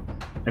of him.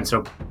 And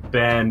so,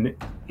 Ben,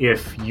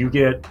 if you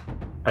get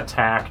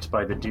attacked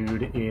by the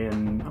dude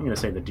in, I'm going to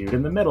say the dude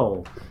in the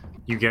middle,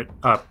 you get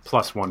a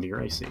 +1 to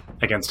your AC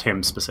against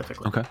him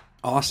specifically. Okay.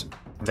 Awesome.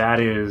 That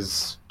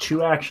is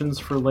 2 actions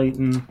for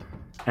Leighton,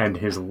 and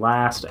his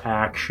last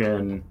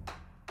action,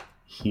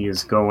 he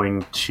is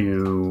going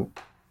to...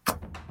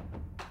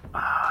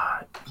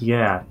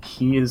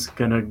 he is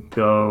going to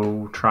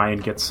go try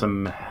and get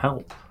some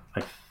help.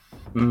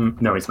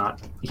 No, he's not.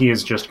 He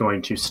is just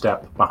going to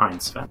step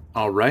behind Sven.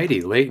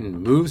 Alrighty,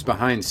 Leighton moves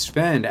behind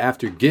Sven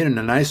after getting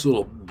a nice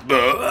little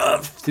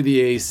buff to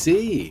the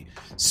AC.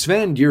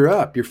 Sven, you're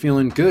up. You're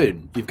feeling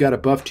good. You've got a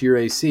buff to your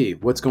AC.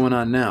 What's going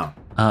on now?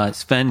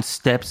 Sven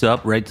steps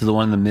up right to the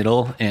one in the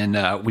middle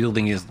and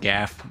wielding his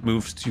gaff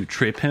moves to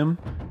trip him.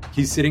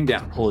 He's sitting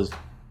down. Pull his...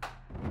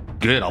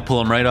 Good, I'll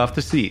pull him right off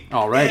the seat.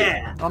 Alrighty.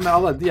 Yeah. I'm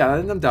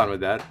down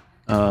with that.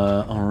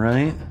 All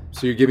right.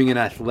 So you're giving an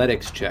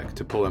athletics check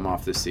to pull him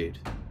off the seat.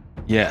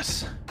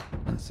 Yes.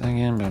 1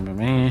 second.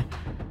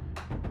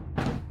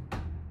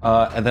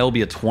 That'll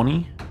be a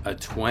 20. A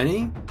 20?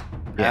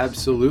 Yes.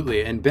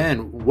 Absolutely. And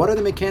Ben, what are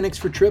the mechanics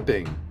for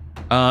tripping?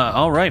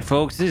 All right,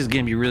 folks. This is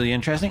going to be really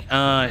interesting.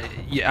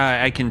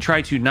 I can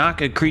try to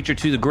knock a creature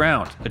to the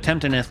ground.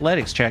 Attempt an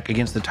athletics check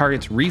against the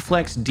target's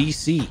reflex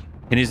DC.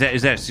 And is that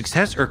a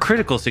success or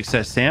critical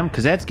success, Sam?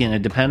 Because that's going to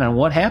depend on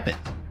what happens.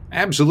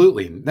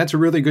 Absolutely. That's a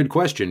really good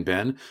question,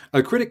 Ben.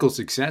 A critical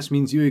success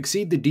means you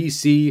exceed the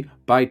DC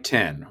by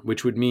 10,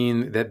 which would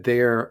mean that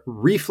their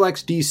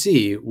reflex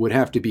DC would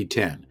have to be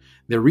 10.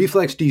 Their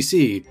reflex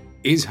DC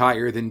is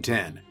higher than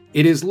 10.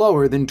 It is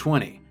lower than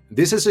 20.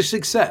 This is a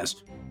success,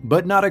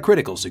 but not a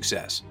critical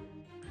success.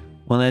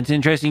 Well, that's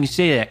interesting you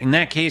say that. In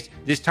that case,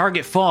 this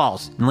target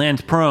falls and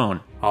lands prone.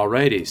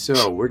 Alrighty,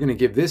 so we're going to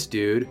give this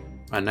dude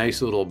a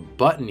nice little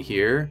button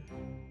here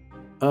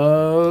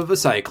of a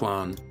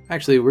cyclone.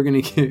 Actually, we're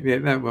going to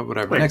give that,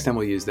 whatever. Next time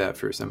we'll use that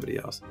for somebody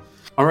else.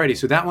 Alrighty,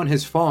 so that one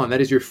has fallen.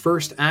 That is your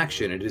first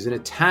action. It is an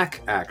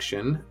attack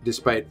action,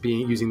 despite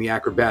using the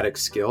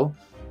acrobatics skill,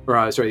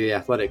 the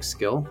athletics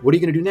skill. What are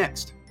you going to do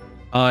next?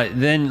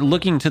 Then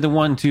looking to the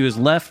one to his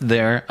left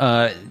there,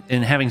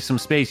 and having some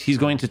space, he's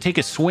going to take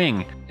a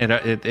swing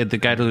at the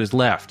guy to his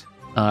left.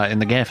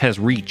 And the gaff has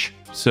reach.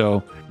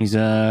 So he's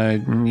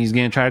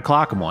gonna try to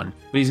clock him one,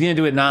 but he's gonna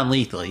do it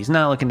non-lethally. He's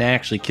not looking to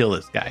actually kill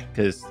this guy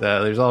because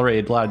there's already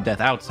a lot of death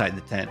outside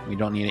the tent. We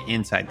don't need it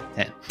inside the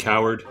tent.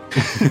 Coward.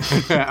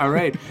 All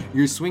right,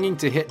 you're swinging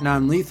to hit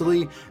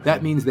non-lethally.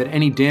 That means that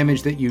any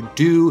damage that you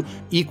do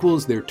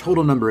equals their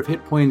total number of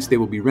hit points. They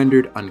will be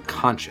rendered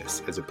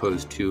unconscious as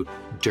opposed to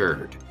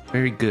dirred.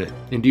 Very good.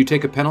 And do you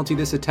take a penalty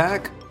this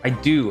attack? I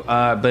do,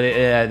 but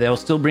they'll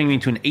still bring me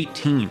to an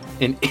 18.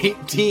 An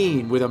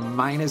 18 with a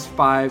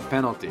 -5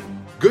 penalty.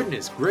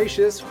 Goodness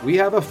gracious, we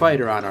have a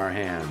fighter on our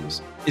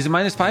hands. Is it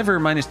 -5 or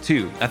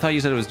 -2? I thought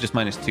you said it was just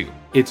 -2.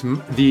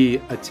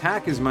 The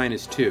attack is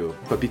 -2,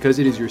 but because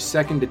it is your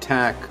second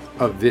attack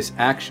of this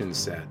action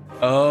set.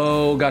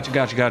 Oh, gotcha.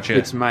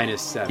 It's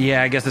 -7.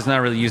 Yeah, I guess it's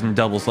not really using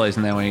double slice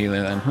in that way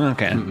either then.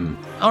 Okay. Mm-mm.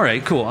 All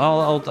right, cool.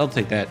 I'll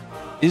take that.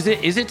 Is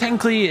it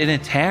technically an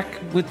attack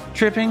with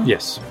tripping?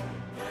 Yes.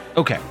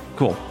 Okay,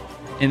 cool.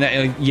 In that,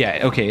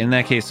 okay. In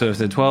that case, so if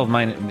it's a 12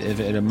 if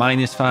it a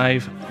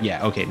 -5,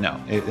 yeah, okay, no,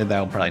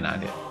 that'll probably not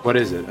hit. What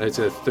is it? It's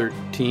a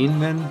 13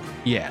 then?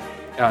 Yeah.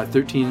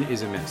 13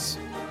 is a miss.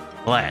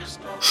 Blast.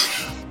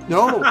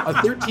 No, a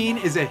 13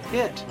 is a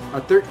hit. A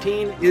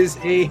 13 is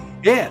a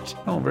hit.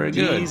 Oh, very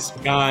good. These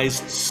guys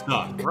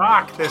suck.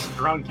 Rock this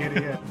drunk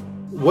idiot.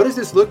 What does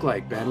this look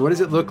like, Ben? What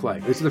does it look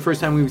like? This is the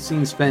first time we've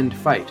seen Sven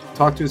fight.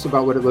 Talk to us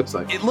about what it looks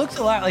like. It looks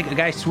a lot like a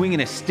guy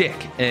swinging a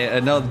stick at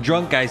another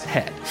drunk guy's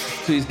head.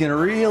 So he's going to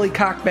really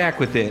cock back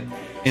with it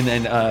and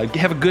then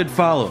have a good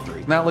follow through.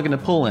 He's not looking to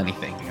pull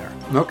anything here.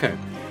 Okay.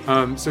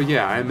 So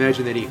yeah, I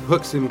imagine that he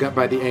hooks him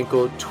by the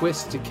ankle,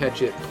 twists to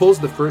catch it, pulls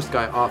the first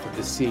guy off of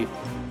the seat,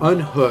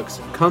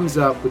 unhooks, comes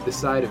up with the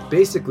side of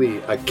basically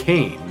a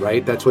cane,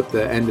 right? That's what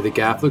the end of the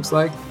gaff looks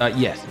like?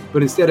 Yes.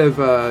 But instead of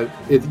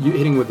you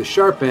hitting with the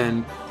sharp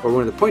end or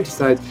one of the pointy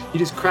sides, he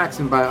just cracks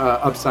him by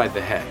upside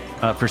the head.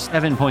 For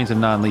 7 points of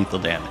non-lethal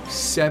damage.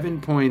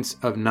 7 points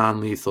of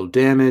non-lethal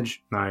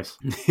damage. Nice.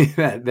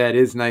 That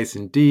is nice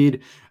indeed.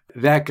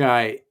 That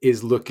guy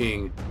is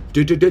looking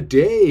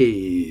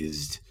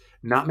dazed.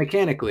 Not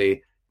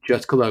mechanically,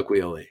 just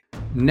colloquially.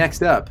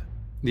 Next up,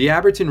 the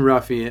Abberton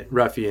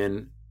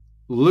ruffian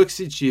looks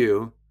at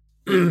you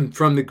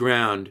from the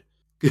ground,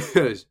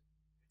 goes,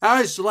 "That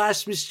was the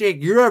last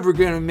mistake you're ever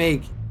going to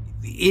make,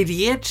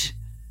 idiot."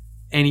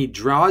 And he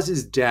draws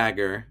his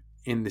dagger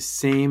in the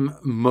same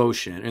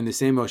motion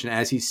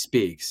as he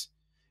speaks,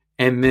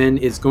 and then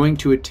is going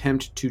to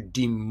attempt to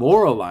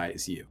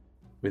demoralize you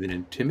with an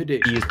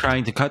intimidation. He is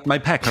trying to cut my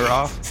pecker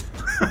off.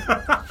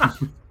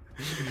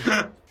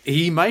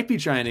 He might be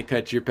trying to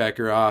cut your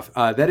pecker off.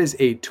 That is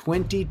a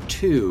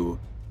 22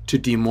 to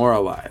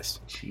demoralize.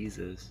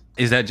 Jesus.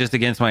 Is that just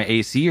against my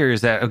AC, or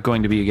is that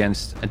going to be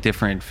against a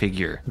different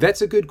figure?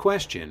 That's a good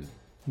question.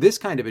 This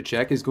kind of a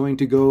check is going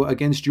to go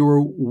against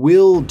your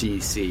will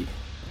DC,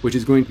 which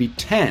is going to be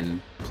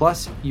 10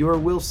 plus your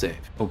will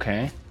save.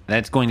 Okay.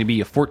 That's going to be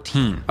a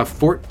 14. A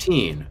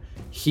 14.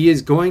 He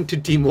is going to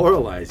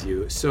demoralize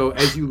you. So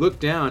as you look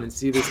down and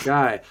see this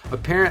guy,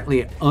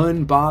 apparently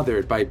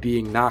unbothered by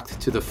being knocked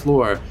to the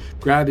floor,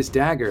 grab his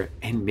dagger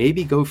and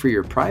maybe go for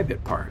your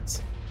private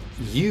parts,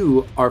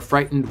 you are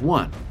frightened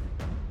 1,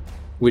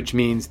 which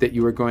means that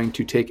you are going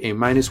to take a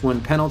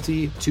 -1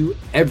 penalty to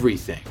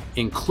everything,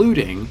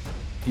 including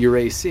your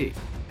AC.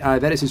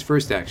 That is his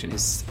first action.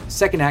 His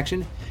second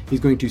action, he's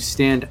going to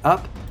stand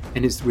up,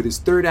 and with his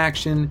third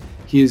action,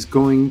 he is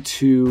going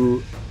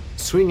to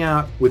swing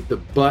out with the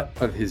butt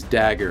of his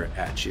dagger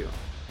at you.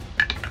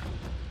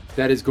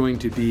 That is going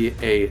to be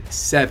a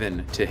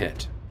 7 to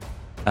hit.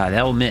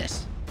 That will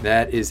miss.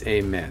 That is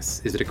a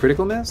miss. Is it a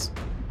critical miss?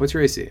 What's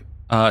your AC?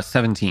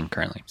 17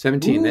 currently.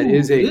 17. Ooh, that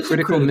is it a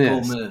critical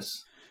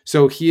miss.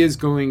 So he is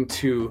going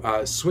to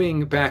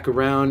swing back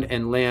around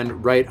and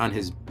land right on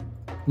his...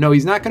 No,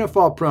 he's not going to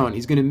fall prone.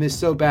 He's going to miss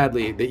so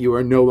badly that you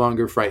are no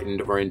longer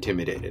frightened or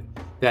intimidated.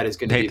 That is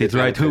going to be That's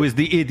right. Who is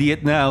the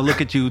idiot now?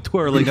 Look at you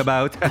twirling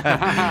about.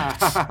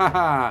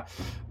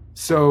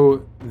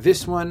 So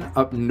this one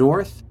up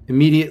north,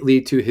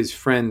 immediately to his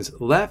friend's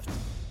left,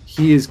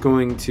 he is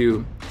going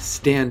to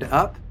stand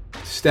up,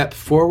 step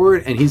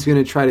forward, and he's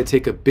going to try to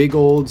take a big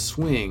old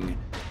swing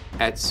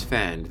at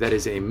Sven. That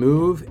is a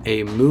move,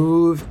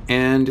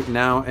 and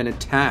now an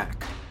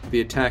attack. The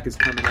attack is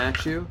coming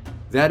at you.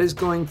 That's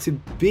going to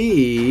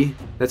be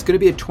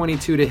a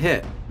 22 to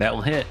hit. That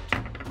will hit.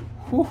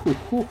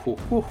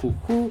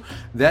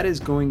 That is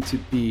going to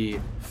be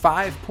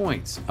 5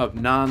 points of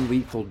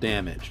non-lethal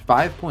damage.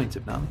 5 points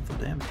of non-lethal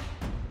damage.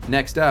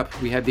 Next up,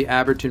 we have the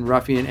Abberton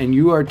ruffian, and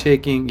you are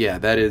taking... Yeah,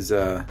 that is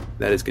going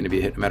to be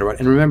a hit no matter what.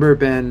 And remember,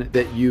 Ben,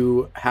 that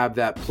you have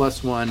that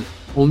 +1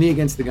 only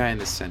against the guy in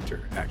the center,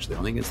 actually.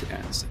 Only against the guy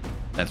in the center.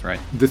 That's right.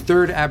 The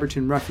third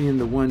Abberton ruffian,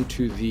 the one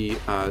to the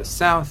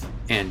south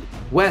and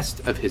west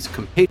of his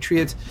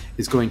compatriots,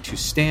 is going to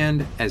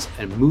stand as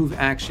a move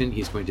action.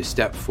 He's going to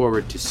step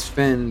forward to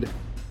Sven.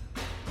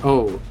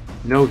 Oh,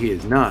 no, he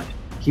is not.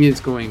 He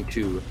is going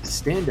to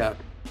stand up,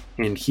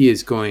 and he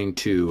is going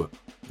to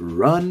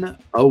run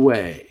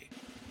away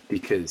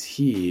because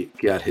he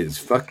got his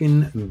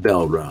fucking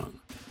bell rung.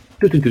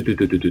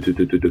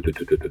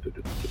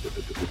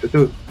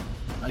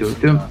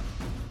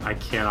 I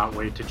cannot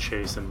wait to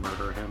chase and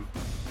murder him.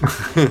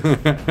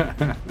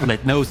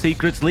 Let no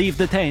secrets leave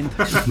the tent.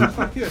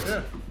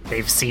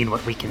 They've seen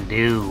what we can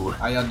do.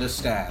 I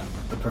understand.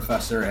 The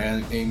professor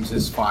aims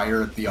his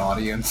fire at the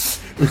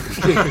audience.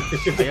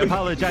 I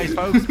apologize,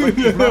 folks, but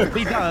it must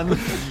be done.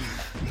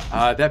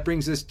 That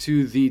brings us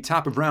to the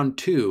top of round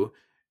 2.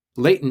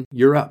 Leighton,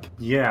 you're up.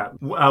 Yeah.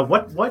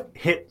 What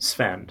hit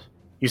Sven?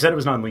 You said it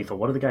was non-lethal.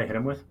 What did the guy hit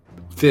him with?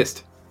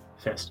 Fist.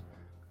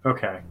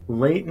 Okay.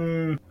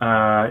 Leighton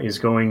is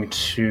going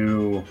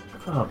to...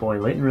 Oh boy,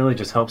 Leighton really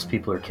just helps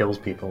people or kills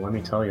people. Let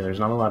me tell you, there's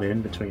not a lot of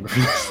in-between for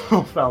this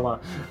little fella.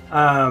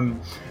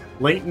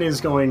 Leighton is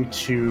going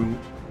to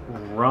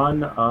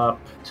run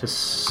up to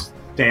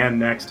stand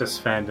next to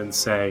Sven and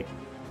say,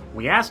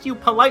 "We asked you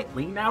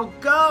politely, now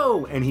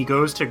go!" And he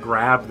goes to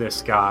grab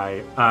this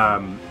guy,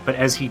 but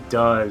as he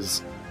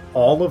does,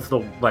 all of the,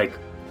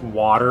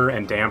 water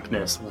and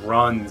dampness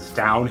runs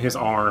down his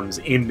arms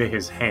into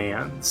his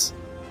hands,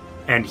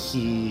 and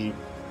he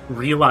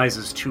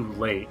realizes too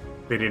late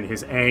that in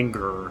his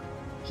anger,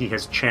 he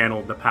has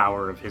channeled the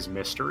power of his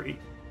mystery.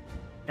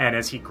 And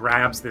as he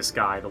grabs this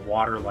guy, the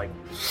water,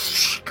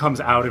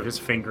 comes out of his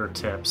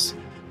fingertips,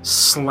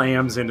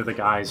 slams into the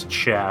guy's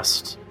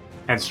chest,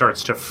 and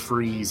starts to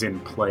freeze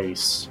in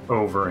place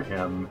over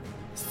him.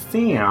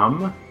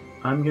 Sam,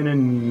 I'm gonna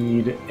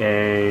need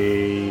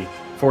a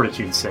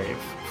fortitude save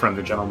from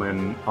the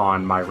gentleman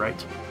on my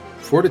right.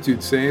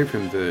 Fortitude save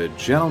from the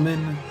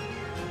gentleman.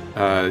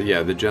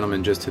 The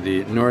gentleman just to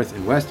the north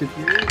and west of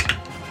you.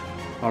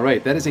 All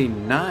right, that is a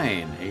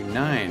 9. A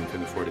 9 for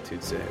the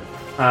fortitude save.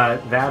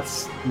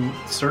 That's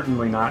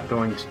certainly not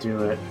going to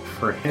do it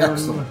for him.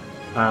 Excellent.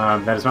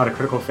 That is not a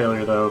critical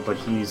failure, though, but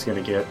he's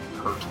going to get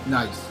hurt.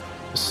 Nice.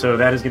 So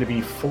that is going to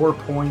be 4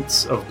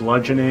 points of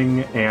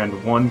bludgeoning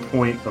and 1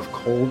 point of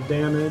cold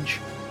damage.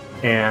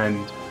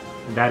 And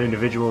that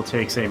individual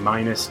takes a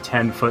minus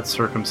 10-foot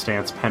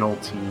circumstance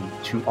penalty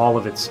to all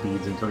of its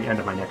speeds until the end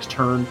of my next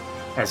turn,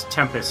 as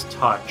Tempest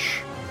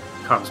Touch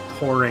comes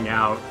pouring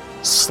out,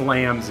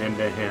 slams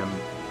into him,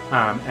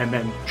 and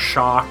then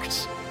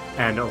shocked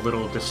and a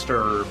little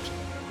disturbed,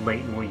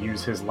 Leighton will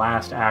use his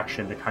last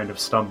action to kind of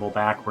stumble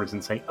backwards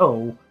and say,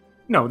 "Oh,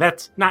 no,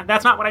 that's not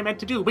what I meant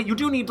to do, but you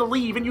do need to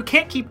leave, and you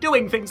can't keep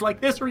doing things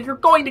like this or you're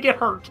going to get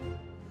hurt."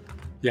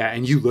 Yeah,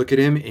 and you look at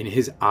him, and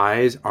his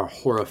eyes are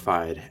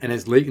horrified. And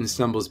as Leighton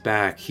stumbles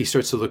back, he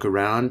starts to look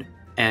around,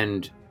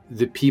 and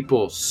the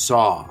people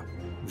saw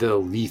the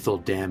lethal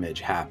damage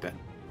happen.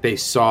 They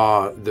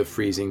saw the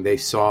freezing. They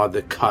saw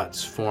the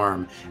cuts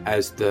form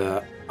as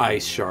the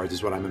ice shards,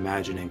 is what I'm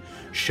imagining,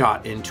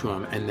 shot into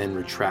him and then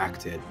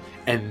retracted.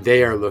 And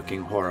they are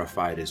looking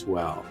horrified as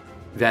well.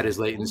 That is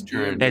Leighton's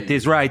turn. That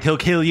is right. He'll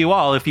kill you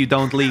all if you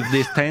don't leave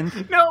this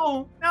tent.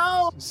 No!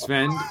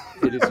 Sven,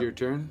 it is your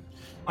turn.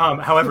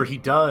 However, he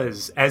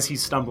does, as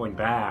he's stumbling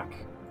back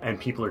and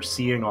people are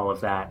seeing all of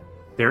that,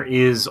 there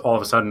is all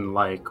of a sudden,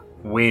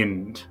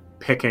 wind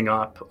picking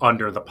up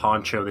under the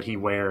poncho that he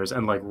wears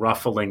and,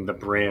 ruffling the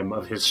brim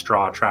of his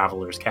straw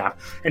traveler's cap.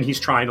 And he's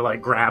trying to,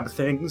 grab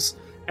things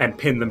and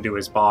pin them to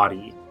his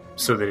body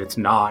so that it's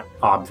not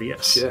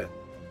obvious. Shit.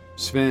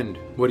 Sven,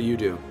 what do you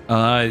do?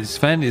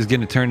 Sven is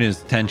going to turn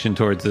his attention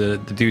towards the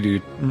dude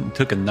who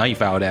took a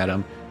knife out at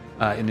him.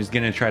 And is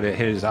going to try to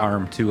hit his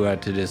arm to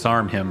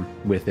disarm him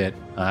with it.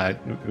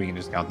 We can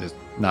just count this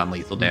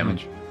non-lethal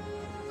damage.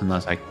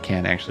 Unless I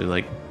can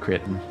actually,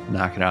 crit and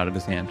knock it out of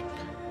his hand.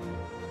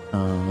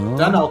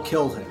 Then I'll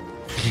kill him.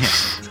 Yeah.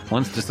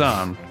 Once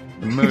disarmed,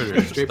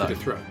 murder. Straight for the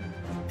throat.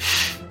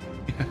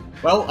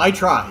 Well, I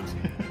tried.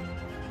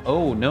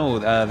 Oh, no.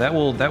 That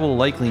will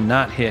likely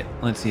not hit.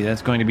 Let's see.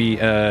 That's going to be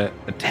a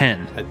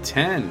 10. A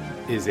 10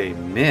 is a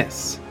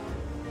miss.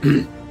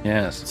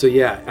 Yes. So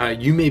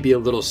you may be a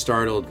little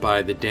startled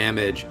by the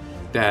damage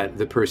that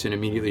the person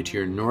immediately to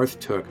your north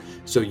took.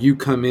 So you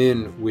come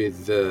in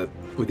with the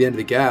end of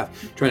the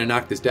gaff, trying to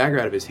knock this dagger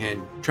out of his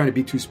hand, trying to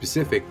be too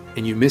specific,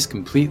 and you miss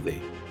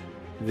completely.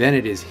 Then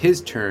it is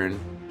his turn.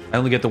 I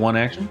only get the one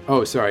action?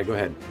 Oh, sorry. Go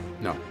ahead.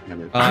 No.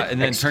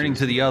 And then turning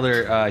to the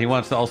other, he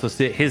wants to also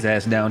sit his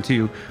ass down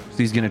too, so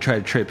he's going to try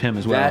to trip him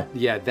as well.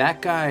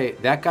 That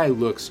guy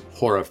looks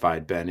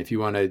horrified, Ben. If you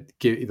want to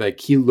give,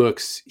 he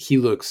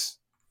looks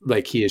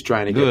like he is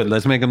trying to Good.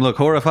 Let's make him look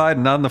horrified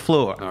and not on the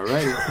floor. All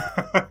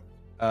right.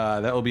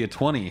 That will be a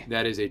 20.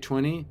 That is a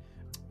 20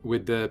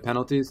 with the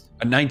penalties.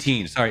 A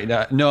 19. Sorry.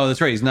 No, that's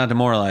right. He's not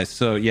demoralized.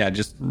 So yeah,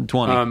 just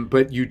 20.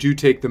 But you do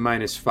take the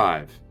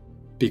 -5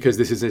 because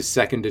this is his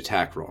second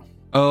attack roll.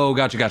 Oh,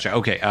 gotcha.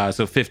 Okay.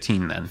 So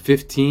 15 then.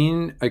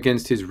 15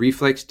 against his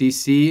reflex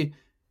DC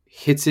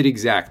hits it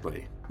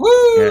exactly.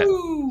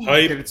 Woo!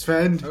 Yeah. Get it,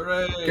 Sven.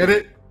 Hooray! Get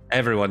it?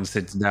 Everyone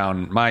sits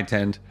down. My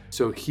tent.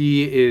 So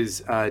he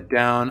is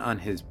down on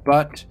his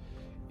butt.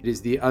 It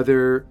is the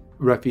other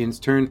ruffian's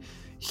turn.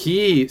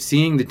 He,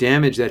 seeing the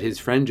damage that his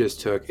friend just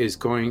took, is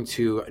going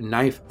to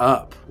knife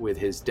up with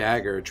his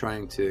dagger,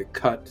 trying to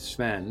cut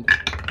Sven.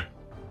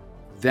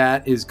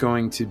 That is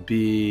going to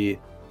be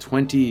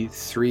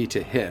 23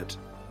 to hit.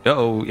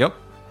 Uh-oh, yep.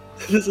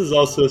 This is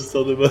also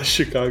still the most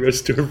Chicago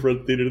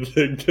storefront theater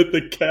thing. Get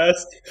the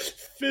cast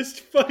fist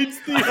fights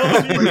the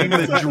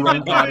audience. The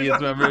drunk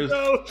audience members.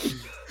 No.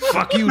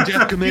 Fuck you,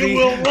 Death Committee. You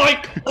will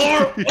like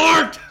our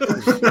art.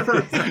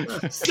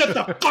 Sit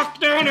the fuck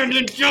down and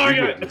enjoy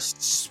it.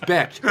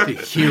 Respect the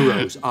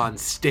heroes on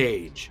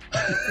stage.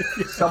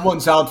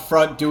 Someone's out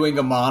front doing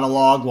a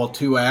monologue while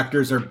two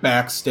actors are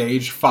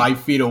backstage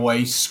 5 feet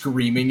away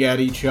screaming at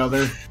each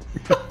other.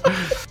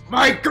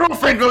 My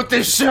girlfriend wrote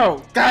this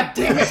show. God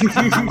damn it.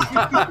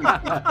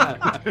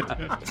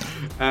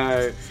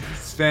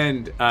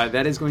 Sven,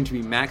 that is going to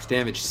be max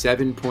damage,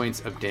 7 points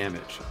of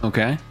damage.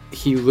 Okay.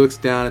 He looks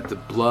down at the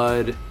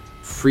blood,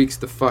 freaks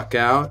the fuck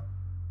out,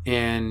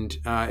 and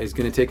is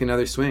going to take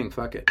another swing.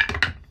 Fuck it.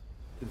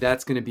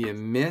 That's going to be a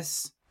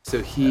miss. So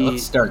he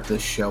Let's start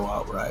this show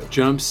out right.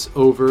 jumps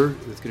over.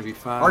 That's going to be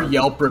 5. Our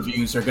Yelp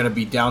reviews are going to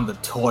be down the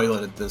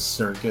toilet at this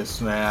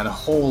circus, man.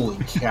 Holy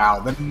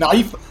cow. The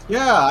knife.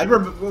 Yeah, I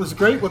remember it was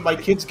great when my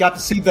kids got to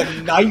see the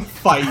knife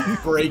fight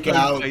break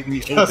out Fight in the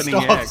just opening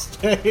off act.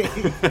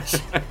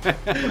 stage.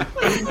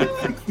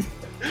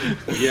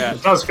 Yeah.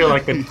 It does feel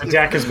like the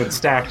deck has been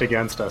stacked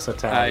against us at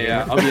times.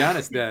 Yeah, I'll be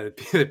honest,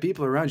 the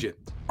people around you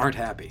aren't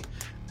happy.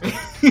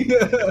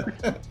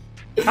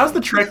 How's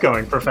the trick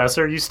going,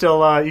 Professor? You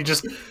still you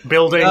just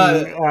building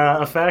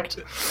effect?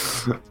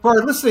 For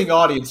our listening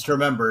audience to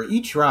remember,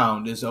 each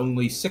round is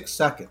only 6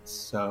 seconds,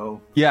 so...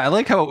 Yeah, I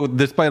like how,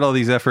 despite all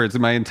these efforts,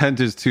 my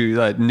intent is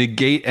to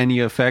negate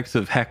any effects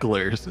of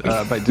hecklers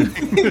by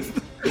doing this.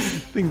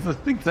 Think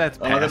that's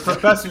the past.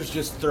 professor's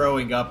just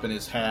throwing up in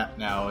his hat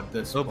now at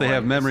this Hope point. they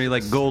have memory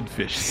like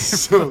goldfish.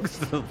 So-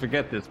 Don't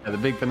forget this by the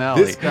big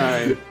finale.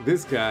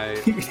 This guy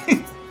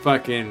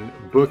fucking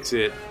books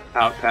it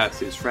out past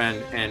his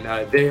friend, and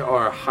they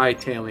are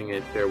hightailing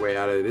it their way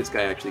out of it. This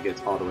guy actually gets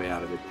all the way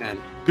out of it. And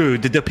Good.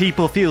 Did the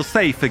people feel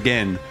safe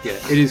again? yeah,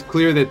 it is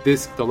clear that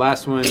the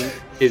last one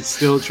is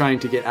still trying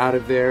to get out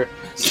of there.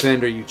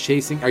 Sven, are you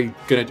chasing? Are you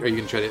gonna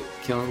try to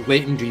kill him?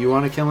 Leighton, do you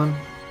want to kill him?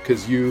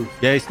 Because you...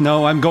 Yes,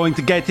 no, I'm going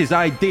to get his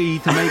ID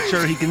to make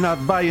sure he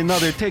cannot buy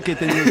another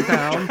ticket in this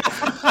town.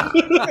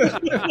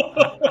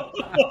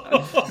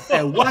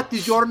 And what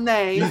is your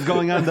name? He's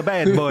going on the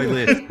bad boy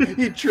list.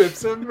 He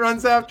trips him,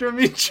 runs after him,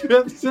 he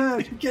trips him,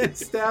 he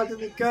gets stabbed in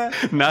the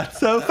gut. Not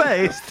so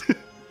fast.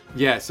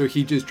 Yeah, so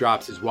he just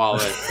drops his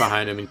wallet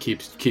behind him and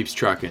keeps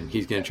trucking.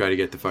 He's gonna try to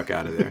get the fuck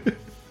out of there.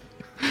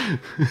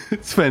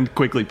 Sven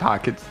quickly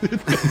pockets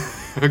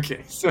it.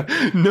 Okay, so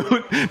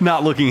No,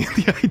 not looking at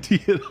the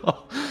ID at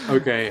all.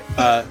 okay,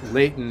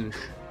 Leighton,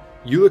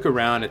 you look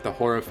around at the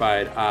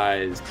horrified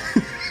eyes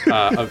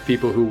of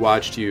people who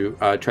watched you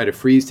try to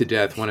freeze to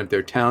death one of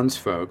their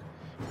townsfolk.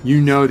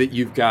 You know that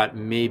you've got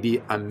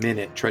maybe a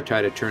minute to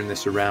try to turn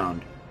this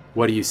around.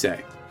 What do you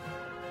say?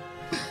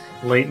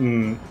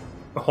 Leighton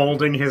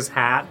holding his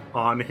hat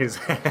on his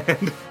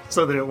head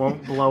so that it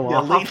won't blow Yeah,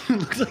 off. Leighton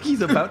looks like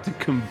he's about to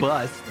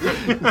combust.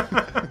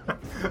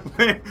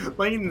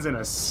 Leighton's in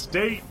a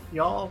state,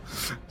 y'all.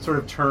 Sort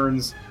of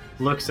turns,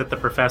 looks at the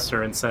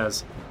professor and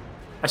says,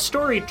 "A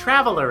storied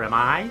traveler am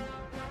I,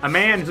 a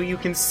man who you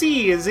can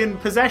see is in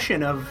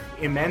possession of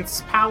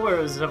immense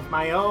powers of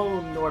my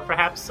own or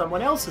perhaps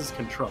someone else's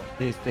control.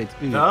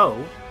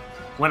 Though,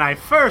 when I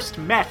first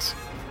met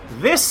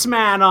this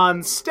man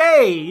on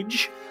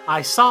stage,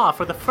 I saw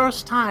for the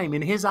first time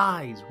in his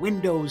eyes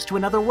windows to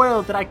another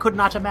world that I could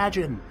not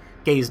imagine.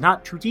 Gaze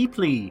not too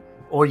deeply,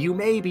 or you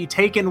may be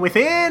taken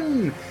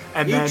within."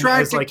 And You then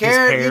tried as, to like,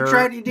 care. his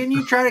hair... Didn't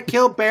you try to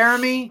kill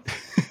Baramy?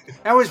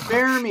 That was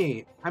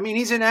Baramy. I mean,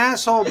 he's an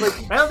asshole,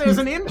 but Well, there's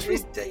an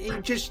interest.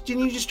 didn't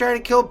you just try to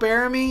kill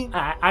Baramy?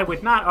 I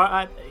would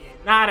not.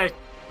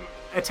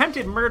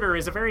 Attempted murder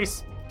is a very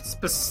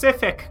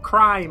specific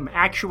crime,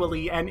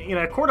 actually, and in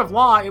a court of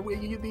law,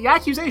 the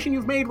accusation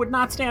you've made would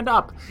not stand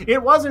up.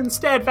 It was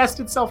instead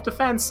vested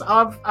self-defense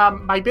of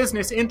my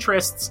business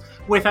interests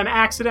with an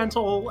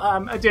accidental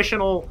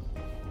additional.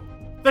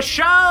 The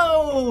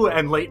show!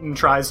 And Leighton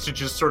tries to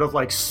just sort of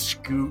like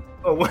scoot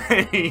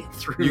away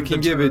through. You can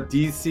give a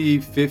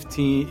DC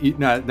 15.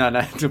 Not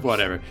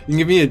whatever. You can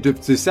give me a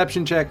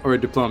deception check or a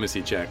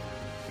diplomacy check.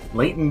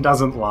 Leighton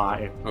doesn't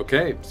lie.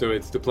 Okay, so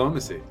it's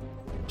diplomacy.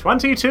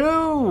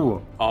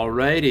 22!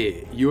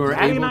 Alrighty, you are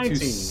Natty able 19.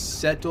 to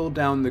settle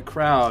down the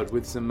crowd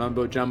with some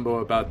mumbo jumbo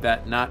about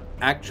that not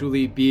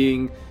actually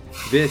being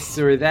this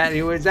or that.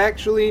 It was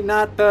actually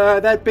not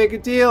that big a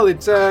deal.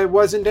 It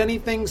wasn't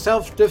anything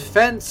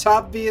self-defense,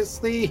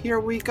 obviously. Here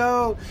we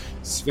go.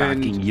 Fucking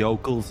Sven,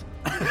 yokels.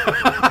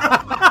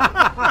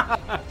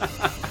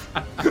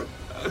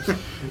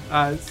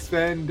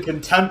 Sven,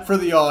 Contempt for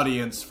the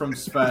audience from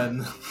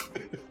Sven.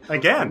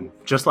 Again,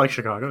 just like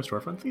Chicago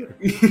Storefront Theater.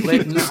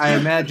 Leighton, I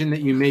imagine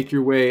that you make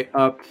your way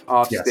up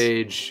off Yes.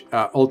 stage,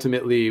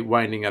 ultimately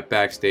winding up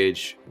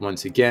backstage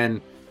once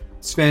again.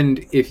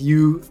 Sven, if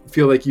you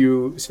feel like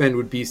Sven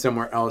would be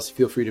somewhere else,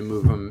 feel free to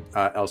move him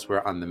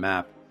elsewhere on the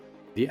map.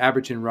 The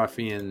Abberton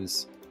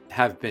ruffians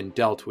have been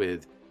dealt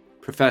with.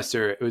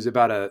 Professor, it was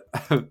about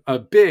a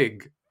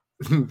big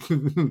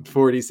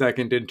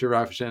 40-second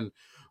interruption,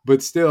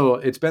 but still,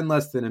 it's been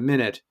less than a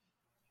minute.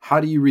 How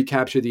do you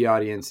recapture the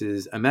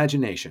audience's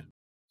imagination?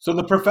 So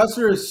the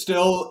professor is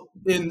still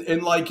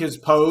in like his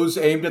pose,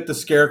 aimed at the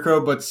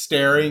scarecrow, but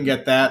staring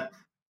at that,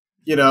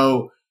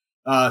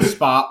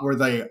 spot where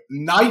the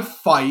knife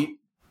fight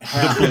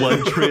The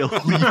blood trail.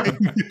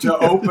 to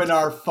open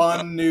our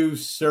fun new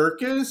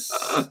circus.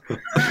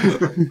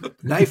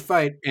 Knife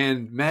fight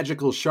and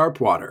magical sharp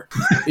water.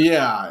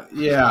 Yeah.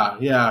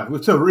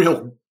 It's a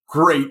real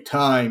great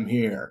time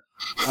here.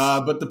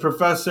 But the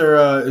professor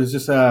is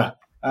just, yes,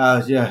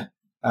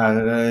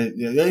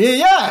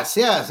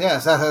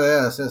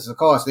 of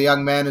course, the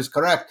young man is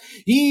correct.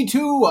 He,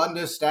 too,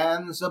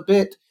 understands a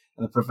bit.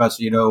 And the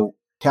professor,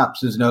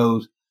 taps his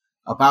nose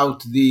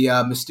about the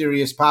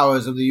mysterious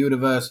powers of the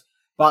universe.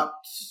 But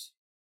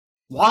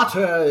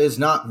water is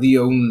not the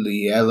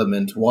only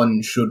element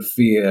one should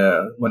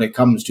fear when it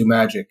comes to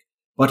magic,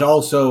 but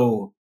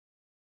also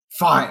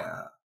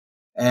fire.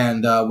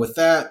 And with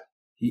that,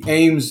 he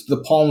aims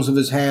the palms of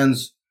his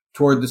hands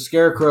toward the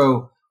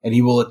scarecrow, and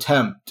he will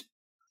attempt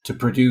to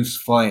produce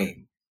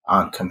flame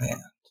on command.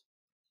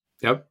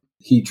 Yep.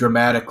 He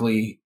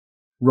dramatically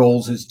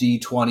rolls his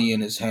D20 in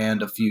his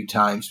hand a few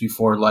times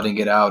before letting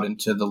it out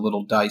into the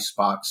little dice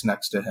box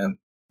next to him.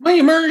 My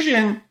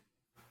immersion.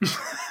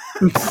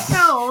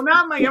 No,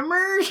 not my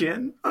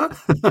immersion.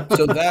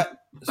 So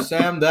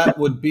that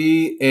would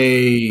be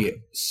a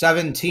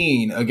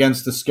 17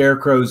 against the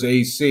Scarecrow's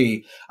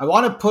AC. I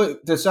want to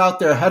put this out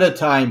there ahead of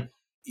time.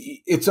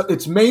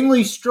 It's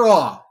mainly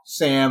straw,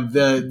 Sam.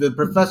 The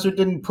professor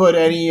didn't put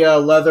any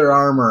leather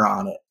armor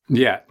on it.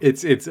 Yeah,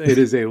 it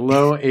is a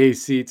low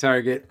AC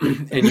target,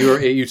 and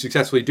you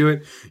successfully do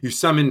it. You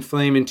summon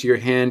flame into your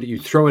hand. You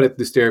throw it at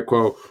the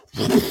Scarecrow.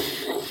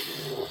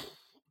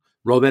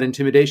 Roll that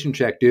intimidation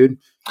check, dude.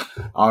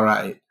 All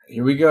right,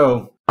 here we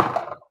go.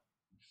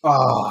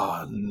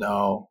 Oh,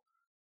 no.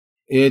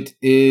 It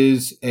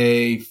is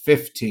a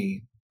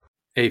 15.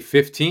 A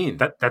 15.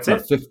 That's A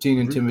it. 15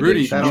 Rudy,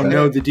 intimidation. you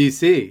know the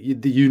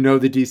DC. You know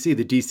the DC.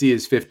 The DC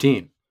is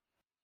 15.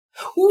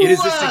 It is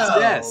a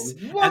success.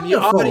 Wonderful. And the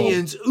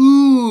audience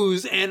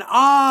oohs and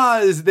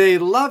ahs. They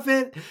love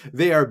it.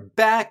 They are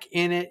back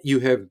in it. You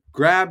have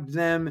grabbed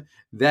them.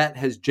 That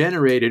has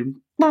generated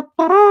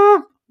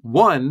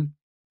 1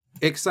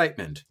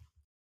 excitement.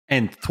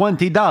 And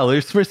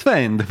 $20 for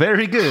spend.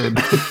 Very good.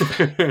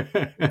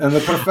 And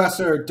the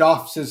professor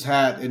doffs his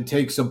hat and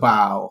takes a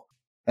bow.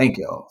 Thank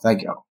you.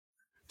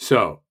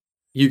 So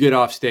you get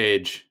off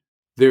stage.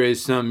 There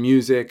is some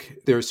music.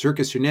 There are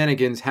circus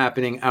shenanigans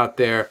happening out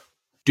there.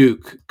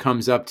 Duke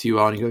comes up to you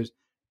all and he goes,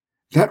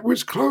 That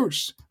was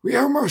close. We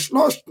almost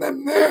lost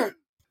them there.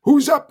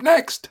 Who's up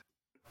next?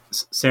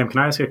 Sam, can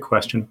I ask you a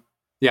question?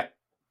 yeah.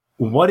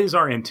 What is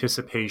our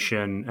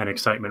anticipation and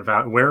excitement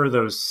value? Where are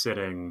those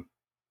sitting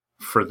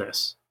for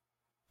this?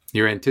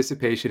 Your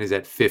anticipation is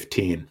at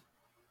 15.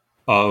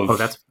 Oh,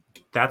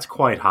 that's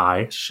quite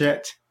high.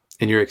 Shit.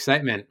 And your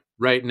excitement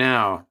right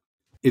now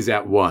is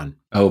at 1.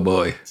 Oh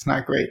boy. It's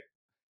not great.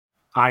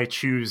 I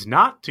choose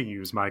not to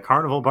use my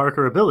Carnival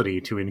Barker ability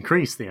to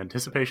increase the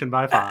anticipation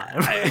by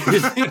 5.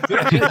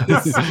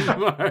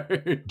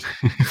 Smart.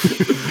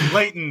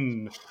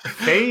 Leighton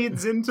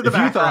fades into the If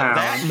you thought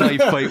background. that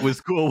knife fight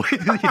was cool, wait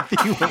till you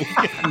see what we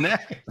get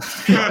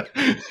next.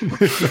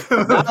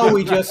 Now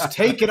we just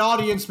take an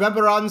audience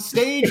member on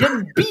stage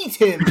and beat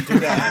him to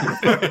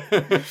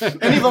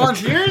death. Any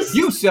volunteers?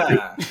 You,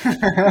 sir.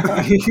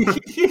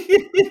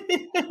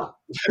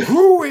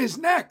 Who is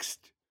next?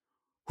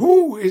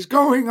 Who is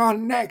going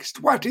on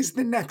next? What is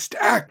the next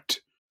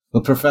act? The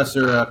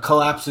professor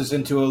collapses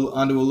onto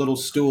a little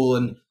stool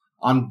and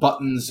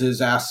unbuttons his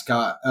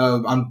ascot,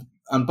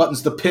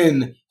 unbuttons the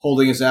pin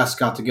holding his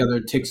ascot together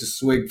and takes a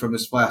swig from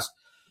his flask.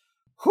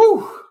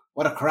 Whew!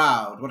 What a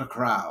crowd! What a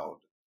crowd!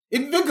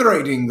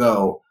 Invigorating,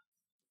 though.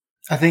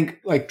 I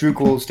think Druk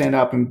will stand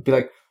up and be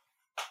like,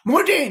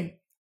 Mordain,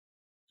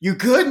 you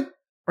good?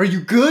 Are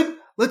you good?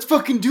 Let's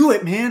fucking do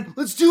it, man.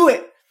 Let's do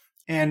it.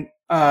 And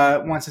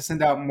wants to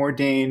send out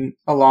Mordain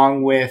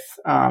along with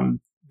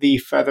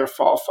the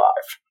Featherfall 5.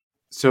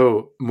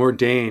 So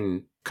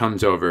Mordain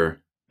comes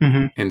over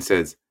and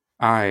says,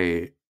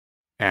 I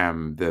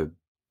am the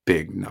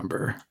big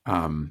number.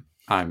 I'm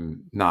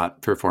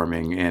not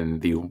performing in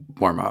the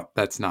warm-up.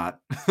 That's not...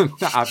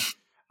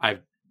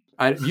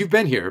 You've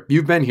been here.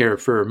 You've been here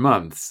for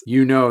months.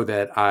 You know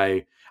that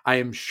I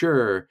am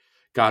sure,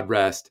 God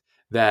rest,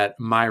 that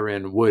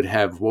Myron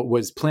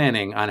was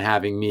planning on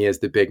having me as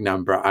the big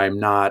number. I'm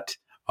not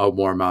a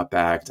warm-up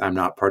act. I'm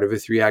not part of a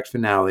 3-act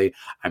finale.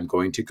 I'm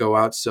going to go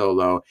out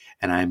solo,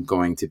 and I'm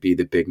going to be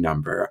the big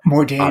number.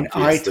 Mordain,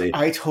 Obviously.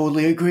 I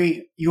totally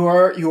agree. You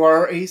are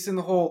our ace in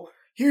the hole.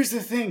 Here's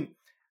the thing.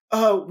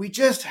 We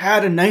just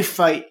had a knife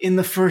fight in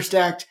the first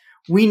act.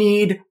 We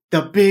need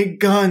the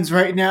big guns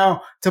right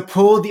now to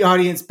pull the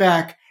audience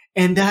back,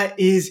 and that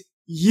is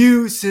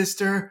you,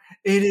 sister.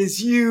 It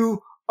is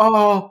you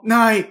all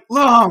night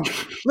long.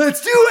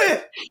 Let's do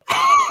it.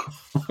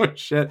 Oh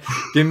shit!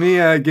 Give me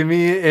a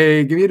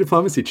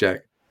diplomacy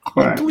check.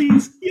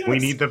 Please. Yes, We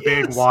need the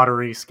big,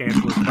 watery,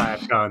 scantily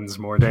clad guns,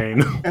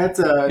 Mordain. That's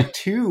a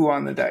 2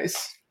 on the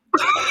dice.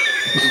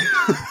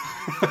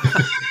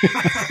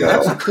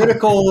 That's a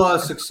critical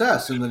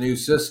success in the new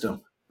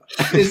system.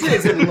 Is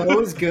it low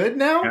is good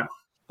now? Yeah.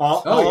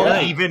 All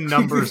yeah. even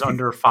numbers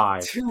under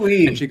 5.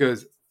 And she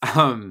goes,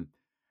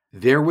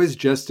 there was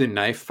just a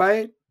knife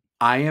fight.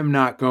 I am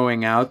not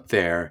going out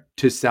there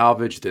to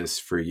salvage this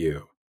for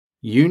you.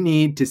 You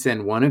need to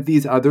send one of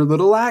these other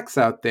little acts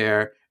out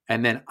there,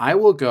 and then I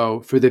will go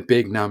for the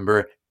big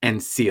number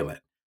and seal it.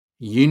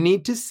 You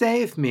need to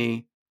save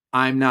me.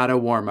 I'm not a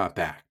warm-up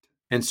act.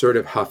 And sort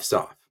of huffs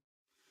off.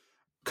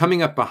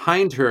 Coming up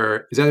behind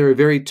her is either a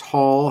very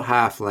tall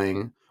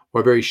halfling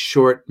or a very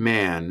short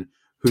man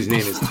whose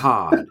name is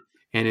Todd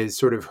and is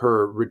sort of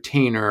her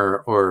retainer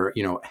or,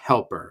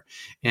 helper.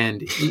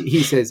 And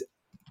he says,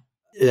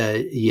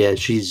 yeah,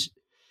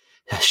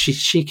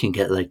 she can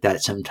get like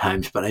that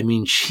sometimes, but I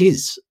mean,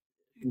 she's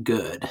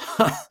good.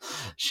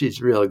 She's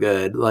real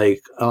good.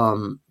 Like,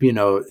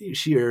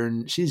 she's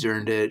earned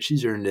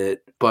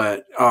it.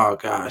 But, oh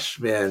gosh,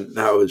 man,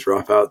 that was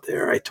rough out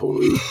there.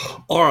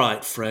 All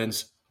right,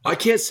 friends. I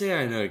can't say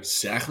I know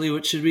exactly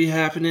what should be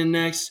happening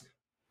next,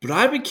 but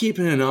I've been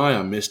keeping an eye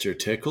on Mr.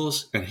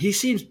 Tickles, and he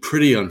seems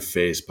pretty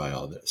unfazed by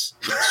all this.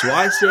 So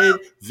I say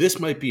this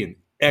might be an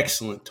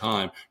excellent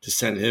time to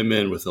send him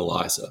in with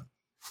Eliza.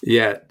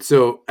 Yeah.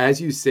 So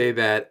as you say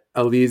that,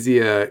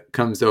 Elysia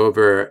comes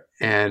over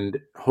and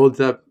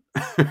holds up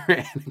her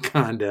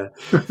anaconda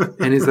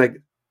and is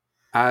like,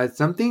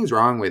 something's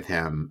wrong with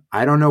him.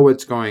 I don't know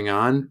what's going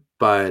on,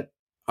 but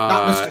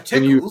Not Mr.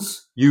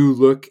 Tickles. You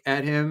look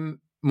at him,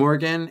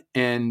 Morgan,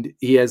 and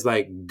he has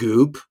like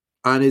goop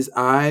on his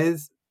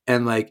eyes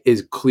and like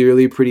is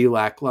clearly pretty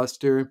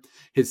lackluster.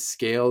 His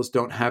scales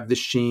don't have the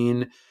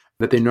sheen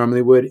that they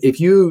normally would. If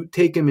you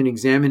take him and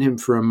examine him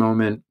for a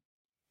moment,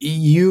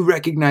 you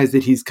recognize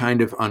that he's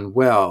kind of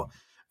unwell.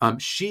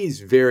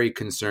 She's very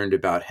concerned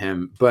about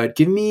him, but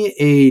give me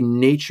a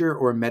nature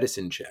or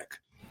medicine check.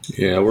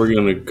 Yeah, we're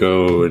going to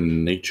go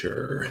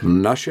nature.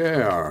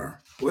 Nasher.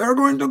 We're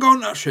going to go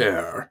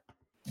Nasher.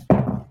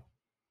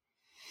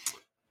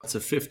 That's a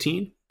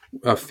 15.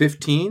 A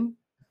 15?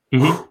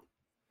 Mm-hmm.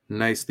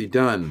 Nicely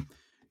done.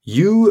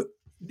 You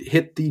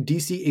hit the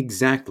DC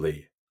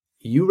exactly.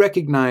 You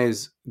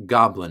recognize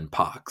goblin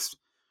pox,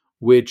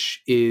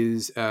 which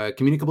is a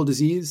communicable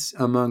disease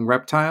among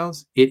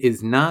reptiles. It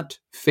is not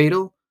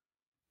fatal.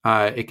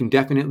 It can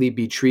definitely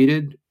be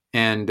treated,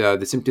 and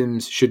the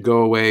symptoms should go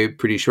away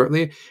pretty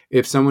shortly.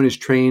 If someone is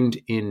trained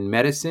in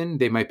medicine,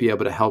 they might be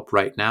able to help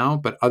right now,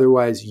 but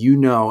otherwise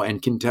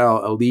and can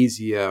tell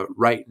Elysia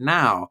right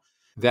now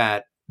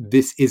that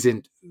this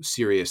isn't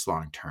serious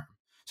long term.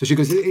 So she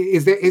goes,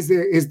 is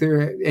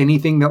there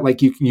anything that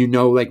like you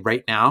know like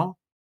right now?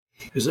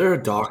 Is there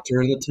a doctor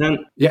in the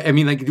tent? Yeah, I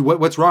mean, like,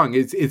 what's wrong?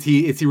 Is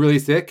he really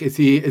sick? Is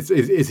he? He's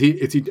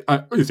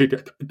got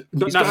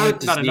a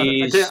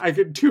disease. I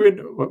get two in.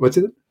 What's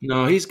it?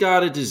 No, he's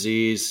got a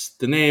disease,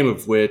 the name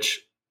of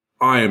which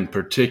I am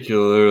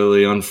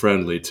particularly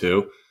unfriendly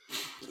to.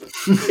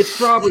 It's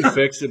probably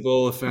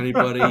fixable if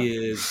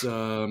anybody is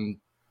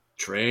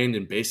trained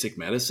in basic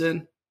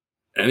medicine.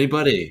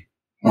 Anybody?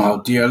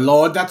 Oh, dear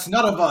Lord, that's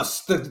none of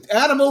us. The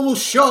animal will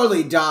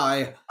surely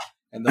die.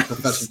 And the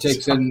professor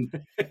takes in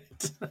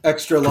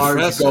extra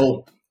large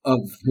gulp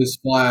of his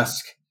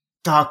flask.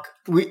 Doc,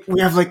 we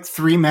have like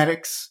 3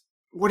 medics.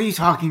 What are you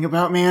talking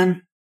about,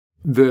 man?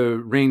 The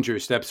ranger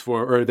steps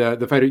forward, or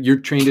the fighter. You're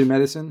trained in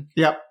medicine?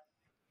 Yep.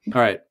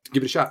 All right,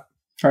 give it a shot.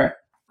 All right.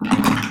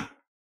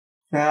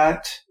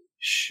 That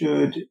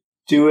should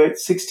do it.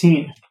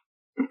 16.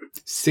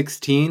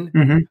 16?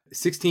 Mm-hmm.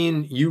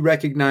 16, you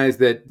recognize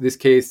that this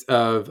case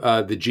of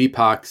the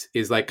G-Pox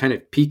is like kind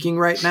of peaking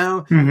right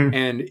now,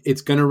 and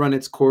it's going to run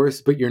its course,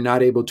 but you're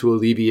not able to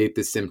alleviate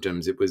the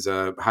symptoms. It was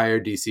a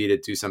higher DC to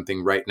do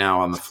something right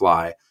now on the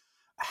fly.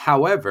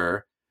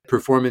 However,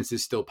 performance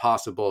is still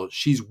possible.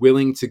 She's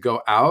willing to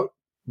go out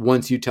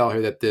once you tell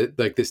her that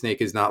the snake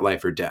is not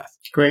life or death.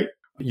 Great.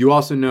 You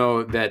also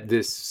know that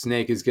this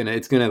snake is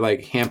gonna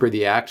like hamper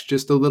the act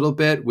just a little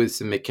bit with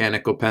some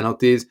mechanical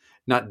penalties.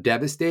 Not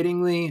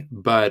devastatingly,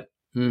 but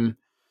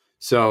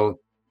so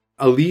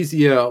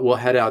Elysia will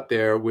head out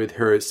there with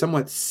her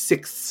somewhat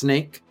sick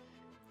snake,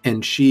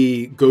 and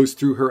she goes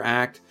through her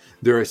act.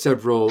 There are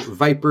several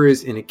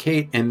vipers in a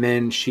cate, and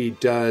then she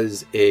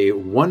does a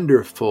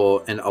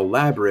wonderful and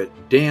elaborate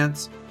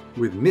dance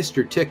with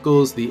Mr.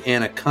 Tickles, the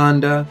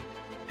anaconda.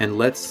 And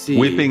let's see.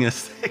 Whipping a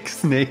sick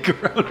snake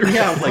around her.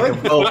 Yeah, like a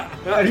boat.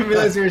 I didn't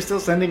realize we were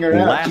still sending her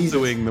out.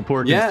 Lassoing the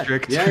poor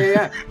constrictor.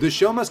 Yeah. The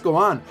show must go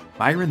on.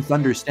 Byron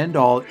Thunder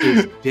Stendhal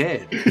is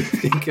dead. You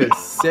think a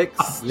sick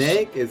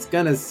snake is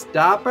going to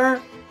stop her?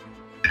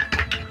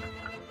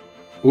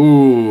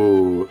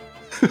 Ooh.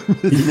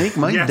 The snake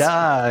might Yes,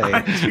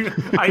 die.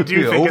 I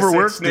do think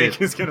overworked a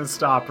snake is going to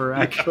stop her,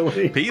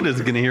 actually. Peter's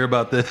going to hear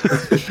about this.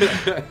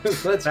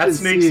 Let's That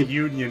just snake's see.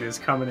 union is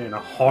coming in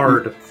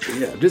hard.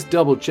 Yeah, just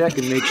double check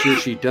and make sure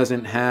she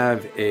doesn't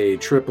have a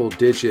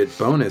triple-digit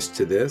bonus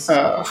to this.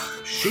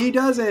 She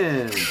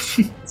doesn't.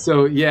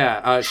 So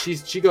yeah,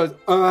 she goes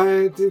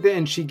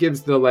and she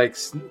gives the like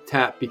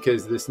tap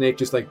because the snake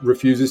just like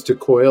refuses to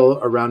coil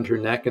around her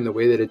neck in the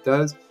way that it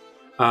does,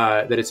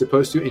 that it's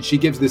supposed to, and she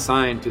gives the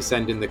sign to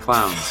send in the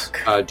clowns.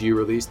 Do you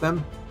release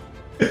them?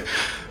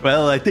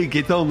 Well, I think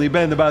it's only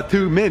been about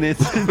 2 minutes.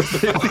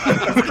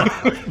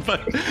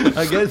 But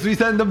I guess we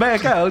send them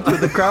back out. So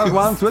the crowd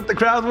wants what the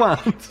crowd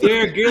wants.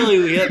 They're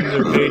really getting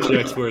their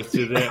paychecks worth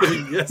today.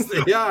 Yes,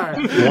 they are.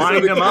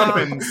 Wind them up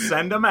and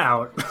send them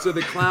out. So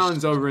the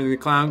clowns over in the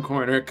clown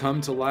corner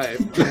come to life,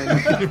 and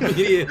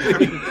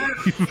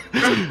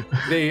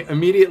they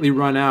immediately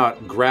run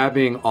out,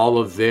 grabbing all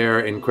of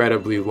their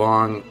incredibly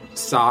long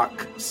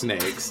sock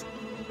snakes,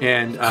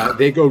 and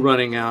they go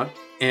running out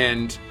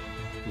and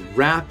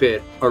wrap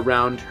it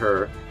around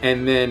her,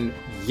 and then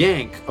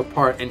yank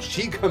apart, and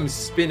she comes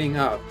spinning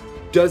up,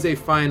 does a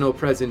final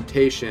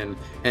presentation,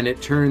 and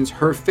it turns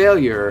her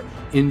failure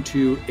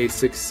into a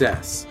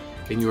success,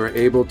 and you are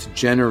able to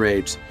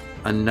generate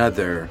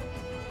another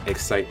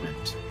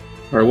excitement.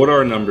 All right, what are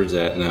our numbers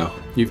at now?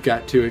 You've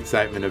got 2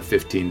 excitement of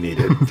 15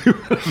 needed.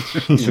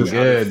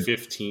 Good.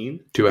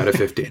 15? 2 out of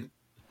 15.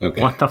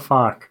 Okay. What the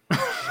fuck?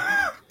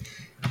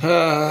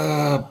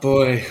 Ah,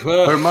 boy.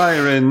 Well, Or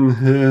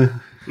Myron.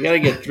 you got to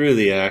get through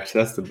the act.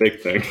 That's the big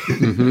thing.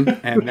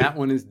 And that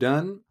one is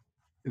done.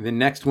 The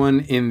next one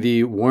in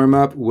the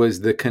warm-up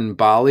was the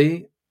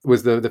Kanbali,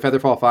 was the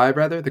Featherfall 5,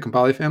 rather, the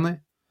Kanbali family.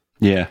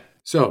 Yeah.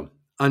 So,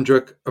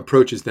 Andruk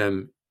approaches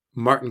them.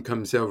 Martin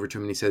comes over to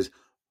him and he says,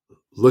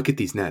 "Look at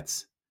these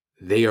nets.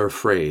 They are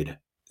frayed.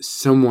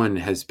 Someone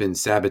has been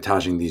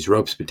sabotaging these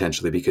ropes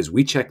potentially, because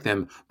we checked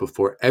them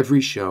before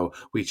every show.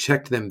 We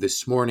checked them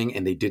this morning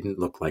and they didn't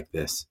look like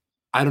this.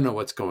 I don't know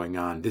what's going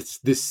on. This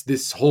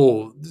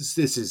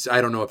is, I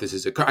don't know if this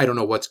is I don't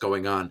know what's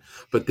going on,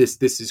 but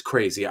this is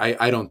crazy.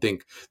 I don't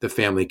think the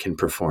family can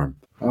perform."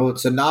 Oh,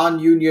 it's a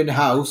non-union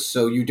house,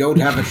 so you don't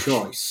have a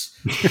choice.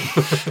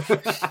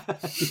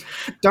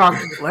 Doc,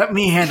 let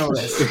me handle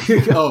this.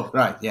 Oh,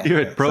 right, yeah.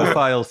 You're at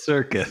Profile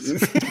Circus.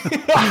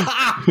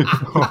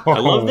 I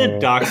love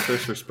that Doc's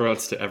first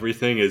response to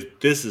everything is,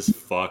 "This is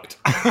fucked."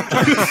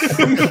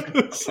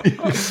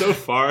 So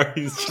far,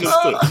 he's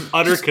just an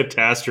utter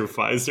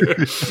catastrophizer.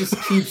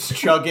 Just keeps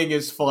chugging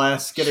his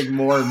flask, getting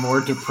more and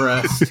more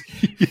depressed.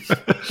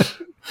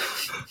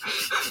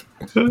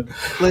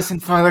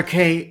 Listen, Father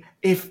K,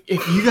 if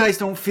you guys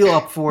don't feel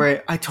up for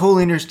it, I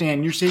totally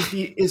understand. Your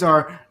safety is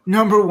our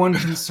number one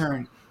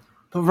concern.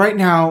 But right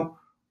now,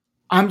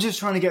 I'm just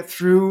trying to get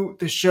through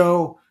the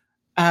show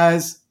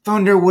as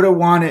Thunder would have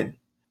wanted.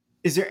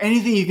 Is there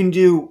anything you can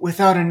do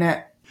without a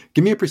net?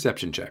 Give me a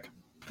perception check.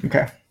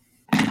 Okay.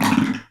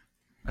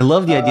 I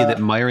love the idea that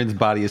Myron's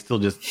body is still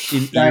just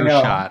in I know.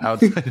 earshot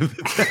outside of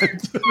the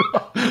tent.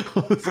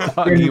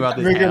 Talking about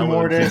this rigor hallowed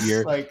mortis,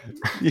 figure. like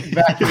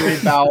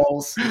evacuated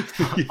bowels.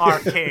 Our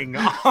king.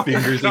 Oh,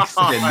 Fingers God.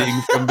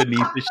 extending from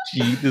beneath the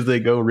sheet as they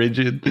go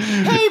rigid.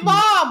 Hey,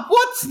 Mom,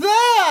 what's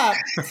that?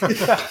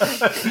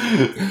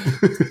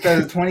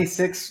 Does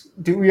 26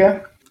 do ya?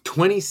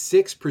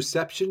 26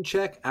 perception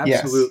check?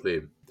 Absolutely.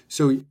 Yes.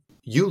 So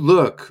you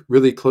look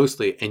really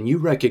closely and you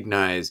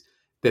recognize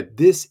that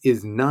this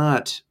is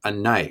not a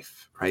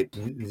knife, right?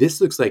 This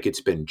looks like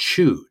it's been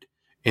chewed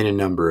in a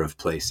number of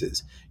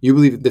places. You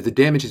believe that the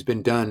damage has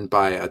been done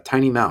by a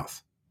tiny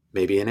mouth,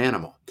 maybe an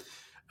animal.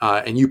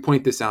 And you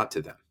point this out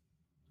to them.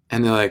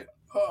 And they're like,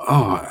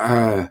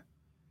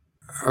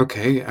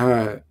 okay.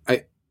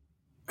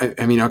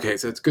 I mean, okay,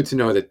 so it's good to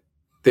know that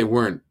they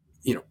weren't,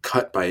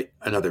 cut by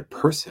another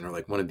person or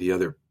like one of the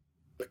other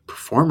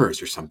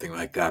performers or something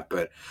like that.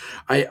 But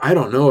I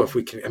don't know if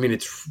we can. I mean,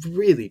 it's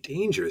really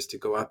dangerous to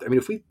go out there.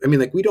 I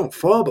mean, we don't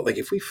fall, but like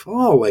if we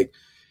fall,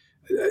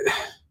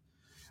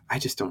 I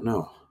just don't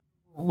know.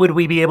 Would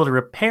we be able to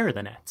repair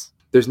the nets?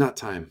 There's not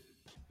time.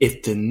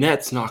 If the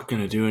net's not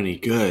going to do any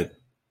good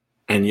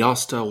and y'all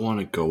still want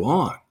to go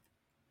on,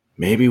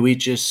 maybe we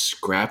just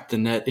scrap the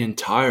net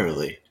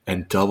entirely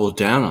and double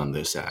down on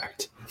this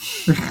act.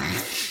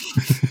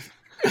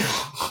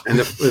 And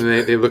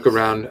they look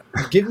around.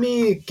 Give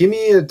me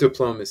a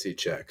diplomacy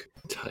check.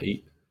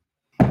 Tight.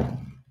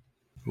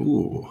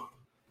 Ooh,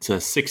 it's a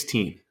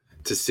 16.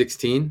 It's a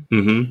 16.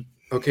 Mm-hmm.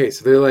 Okay,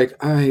 so they're like,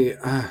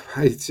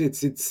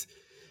 it's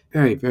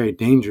very, very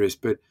dangerous,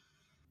 but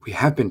we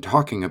have been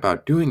talking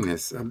about doing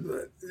this.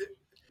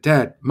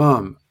 Dad,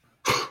 Mom,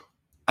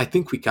 I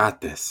think we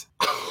got this.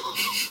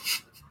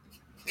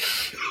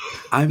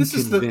 I'm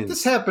convinced.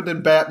 This happened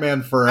in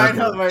Batman Forever. I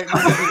know, right?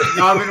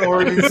 Robin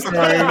origin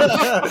story.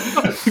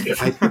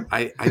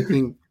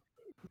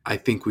 I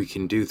think we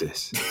can do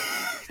this.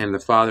 And the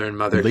father and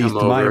mother At least come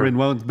over. Myron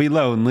won't be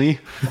lonely.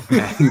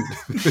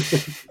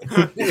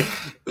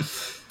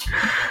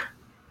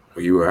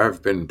 You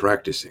have been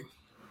practicing,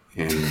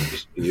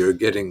 and you're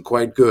getting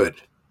quite good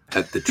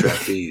at the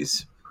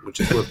trapeze, which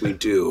is what we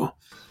do.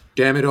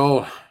 Damn it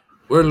all,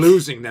 we're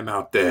losing them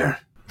out there.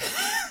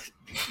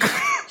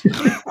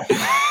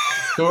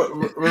 So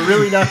we're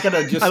really not going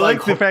to just I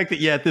like the fact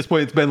that, at this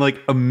point, it's been like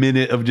a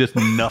minute of just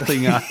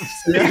nothing on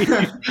stage.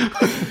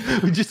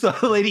 We just saw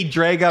a lady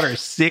drag out her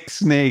sick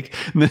snake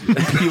and then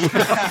peel it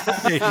off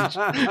stage.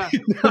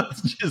 Now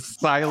it's just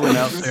silent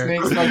out there.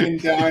 Snake's fucking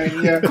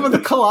dying, yeah. Well, the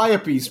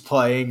Calliope's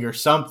playing or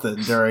something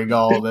during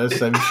all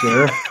this, I'm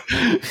sure.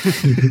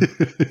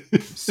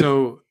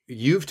 So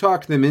you've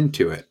talked them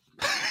into it.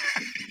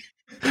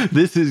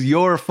 This is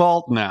your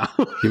fault now.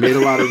 You made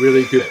a lot of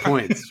really good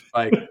points.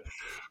 Like,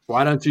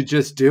 why don't you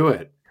just do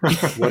it?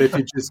 What if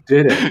you just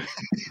did it?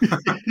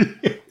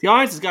 The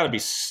audience has got to be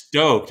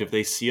stoked if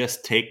they see us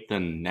take the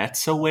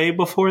nets away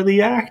before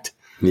the act.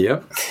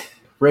 Yep.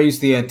 Raise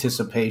the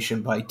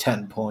anticipation by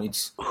 10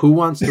 points. Who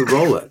wants to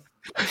roll it?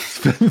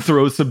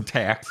 Throw some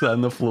tacks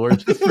on the floor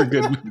just for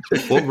good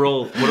measure.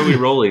 What are we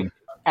rolling?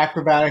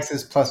 Acrobatics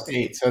is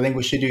 +8, so I think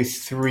we should do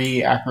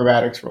 3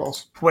 acrobatics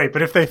rolls. Wait,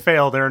 but if they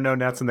fail, there are no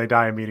nets and they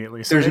die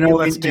immediately. So There's maybe no.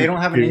 let's They don't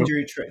have an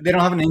injury trait. They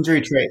don't have an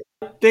injury trait.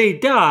 They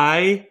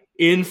die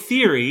in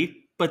theory,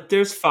 but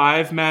there's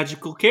 5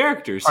 magical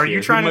characters. Are here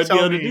you trying who to might be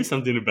tell able me to do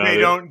something about they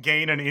it? don't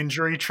gain an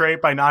injury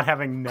trait by not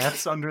having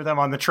nets under them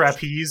on the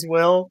trapeze,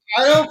 Will?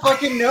 I don't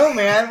fucking know,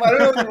 man. I don't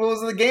know what the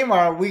rules of the game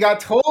are. We got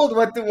told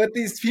what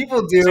these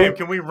people do. Sam,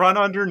 can we run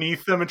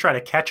underneath them and try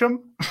to catch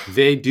them?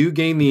 They do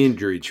gain the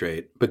injury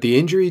trait, but the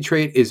injury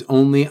trait is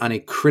only on a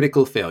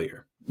critical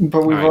failure.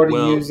 But we've All right,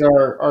 already used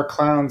our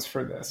clowns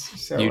for this.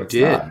 So You it's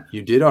did. not-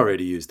 You did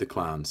already use the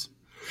clowns.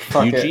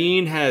 Fuck it.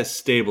 Eugene has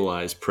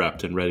stabilized,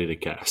 prepped, and ready to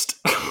cast.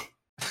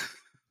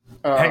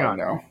 Hang on.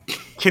 No.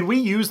 Can we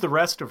use the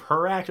rest of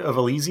of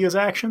Elysia's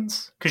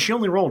actions? Because she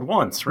only rolled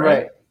once, right?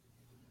 Right.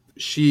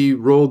 She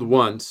rolled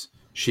once.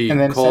 She And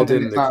then called sent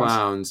in in the the clowns.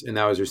 clowns, and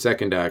that was her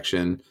second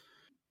action.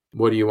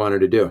 What do you want her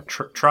to do?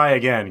 Try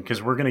again,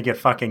 because we're going to get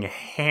fucking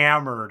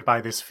hammered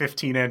by this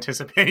 15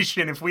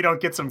 anticipation if we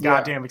don't get some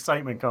goddamn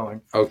excitement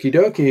going. Okie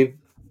dokie.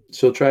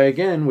 She'll try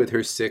again with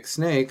her sixth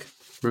snake.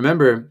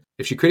 Remember,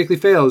 if she critically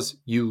fails,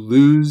 you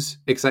lose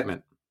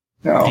excitement.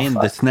 No. And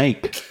the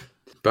snake.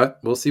 But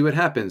we'll see what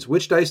happens.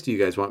 Which dice do you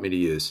guys want me to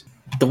use?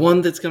 The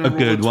one that's going to A roll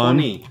good a one.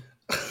 20.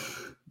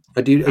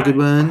 A good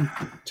one?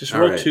 Just All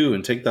roll right. 2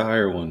 and take the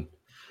higher one.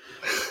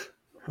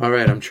 All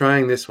right, I'm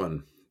trying this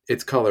one.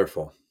 It's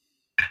colorful.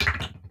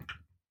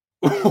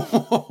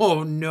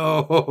 Oh,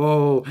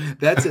 no.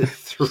 That's a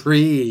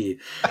 3.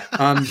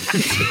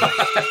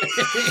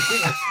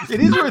 It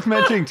is worth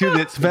mentioning, too,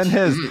 that Sven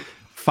has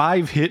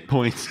 5 hit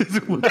points.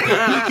 Sven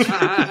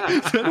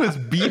was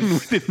beaten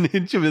within an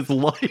inch of his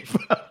life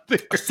out there.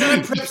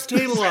 Prep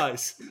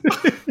stabilize.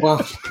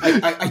 Well,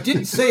 I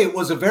didn't say it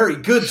was a very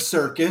good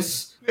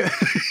circus.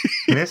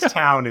 This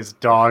town is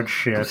dog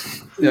shit.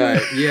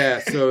 Yeah,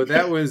 so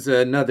that was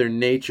another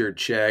nature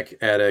check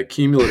at a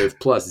cumulative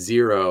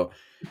 +0.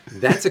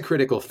 That's a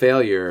critical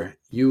failure.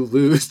 You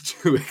lose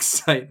 2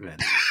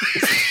 excitement.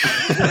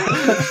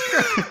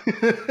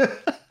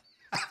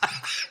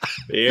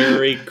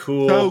 Very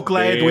cool. So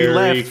glad we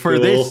left for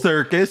this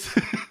circus.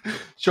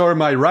 Sure,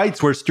 my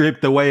rights were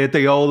stripped away at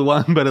the old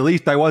one, but at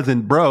least I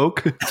wasn't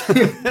broke.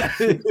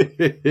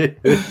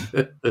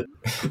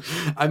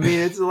 I mean,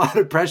 it's a lot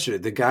of pressure.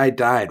 The guy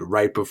died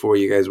right before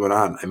you guys went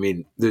on. I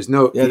mean, there's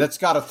no... Yeah, that's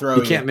got to throw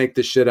You can't make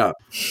this shit up.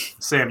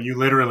 Sam, you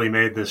literally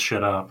made this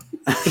shit up.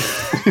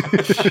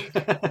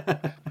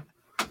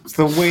 It's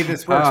the way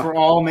this works. We're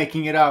all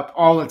making it up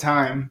all the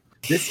time.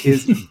 This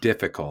is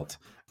difficult.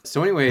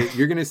 So anyway,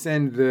 you're going to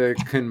send the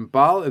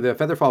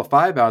Featherfall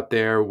 5 out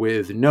there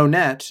with no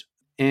net,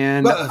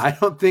 and I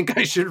don't think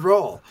I should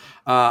roll.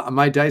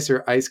 My dice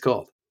are ice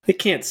cold. They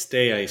can't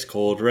stay ice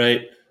cold,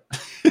 right?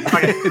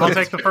 Okay, I'll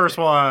take the first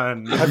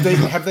one.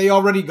 Have they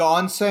already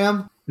gone,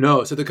 Sam?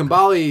 No, so the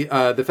Kambali,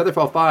 the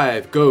Featherfall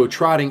 5, go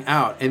trotting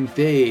out, and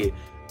they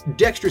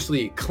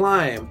dexterously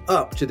climb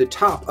up to the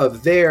top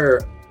of their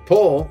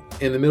pole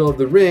in the middle of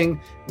the ring.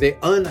 They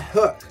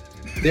unhook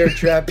their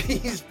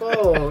trapeze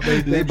pole.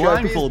 They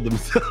blindfold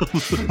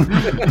themselves.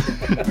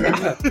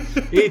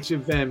 Each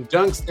of them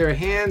dunks their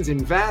hands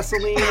in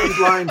Vaseline and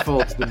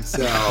blindfolds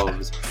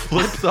themselves.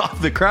 Flips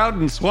off the crowd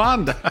and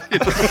swan dive.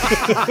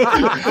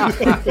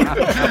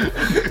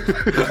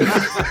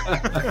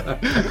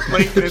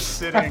 Clayton is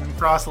sitting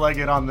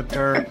cross-legged on the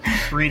dirt,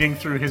 reading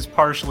through his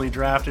partially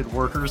drafted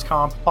workers'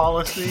 comp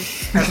policy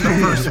as the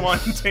first one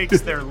takes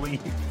their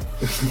leave.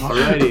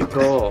 Alrighty,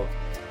 cool.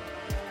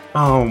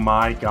 Oh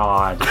my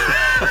god.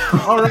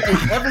 All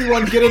right,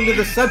 everyone get into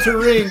the center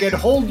ring and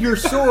hold your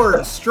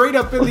swords straight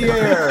up in the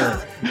air.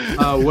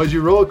 What'd you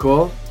roll,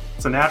 Cole?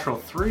 It's a natural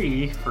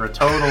 3 for a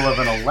total of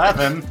an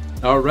 11.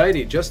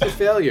 Alrighty, just a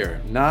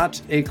failure,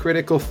 not a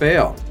critical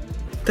fail.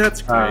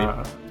 That's great.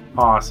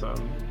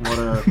 Awesome. What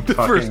a The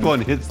first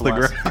one hits the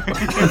ground.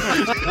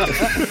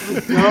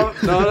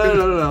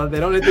 No. They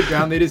don't hit the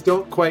ground. They just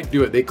don't quite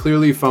do it. They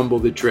clearly fumble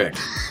the trick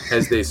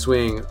as they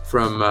swing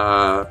from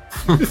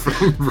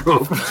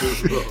rope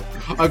to rope.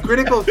 A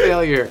critical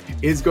failure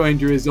is going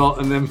to result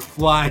in them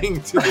flying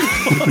up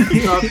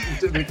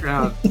to the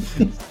ground.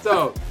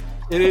 So,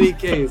 in any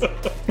case,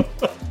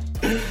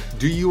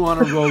 do you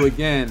want to roll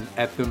again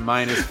at the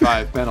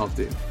 -5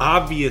 penalty?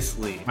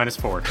 Obviously.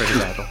 -4. Trick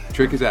is agile.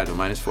 Trick is agile,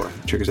 -4.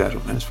 Trick is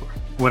agile, -4.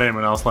 Would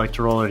anyone else like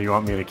to roll, or do you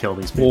want me to kill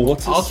these people? Well,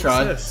 what's I'll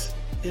try. success?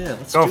 Yeah,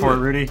 let's Go do for it,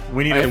 Rudy.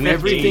 We need a 15.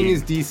 Everything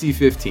is DC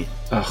 15.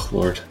 Oh,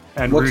 Lord.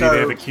 And What's Rudy, they our-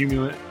 have a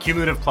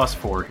cumulative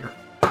 +4 here.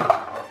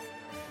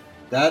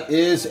 That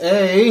is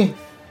a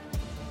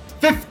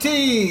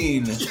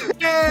 15.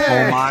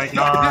 Oh my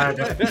god.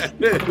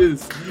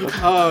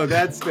 Oh,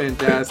 that's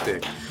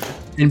fantastic.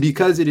 And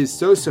because it is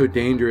so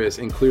dangerous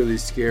and clearly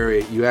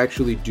scary, you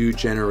actually do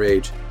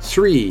generate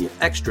 3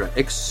 extra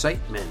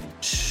excitement.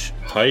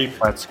 Hype.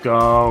 Let's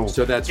go.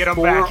 So that's Get 'em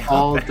 4 back.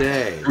 all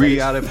day. 3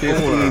 out of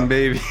 15,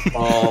 baby.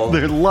 All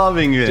They're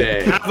loving it.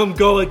 day. Have them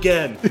go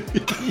again.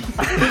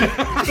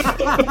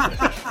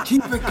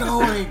 Keep it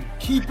going.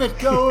 Keep it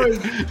going.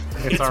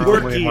 It's our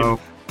working. only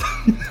hope.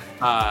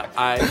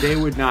 They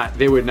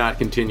would not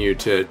continue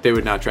to. They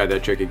would not try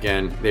that trick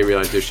again. They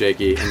realized they're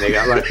shaky, and they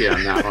got lucky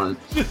on that one.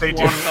 They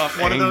do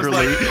one of those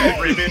like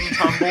ribbon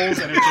tumbles,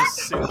 and it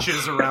just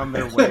cinches around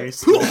their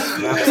waist.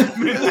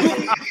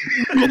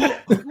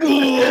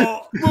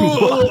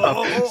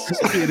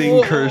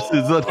 Spitting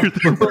curses under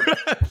their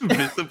breath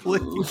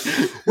visibly.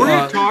 We're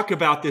going to talk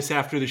about this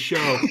after the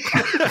show.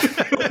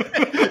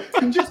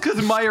 Just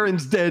because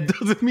Myron's dead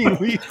doesn't mean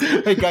we...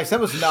 Hey, guys, that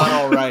was not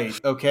all right,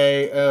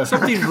 okay?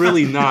 Something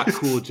really not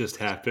cool just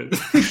happened.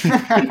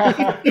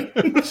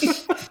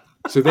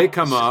 So they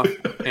come off,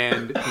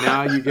 and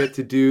now you get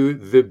to do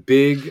the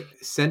big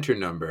center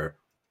number.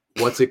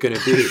 What's it going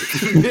to be?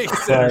 Big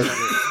center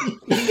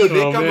number. So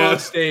they come off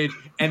stage,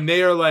 and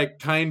they are like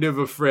kind of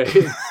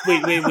afraid.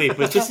 Wait.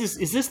 But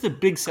is this the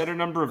big center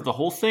number of the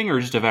whole thing, or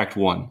just of Act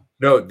 1?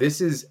 No, this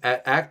is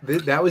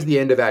that was the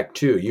end of Act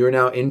 2. You are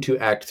now into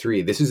Act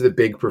 3. This is the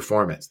big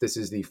performance. This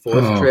is the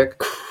fourth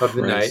trick of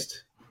the night.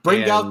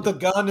 Bring out the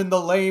gun and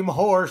the lame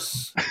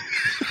horse.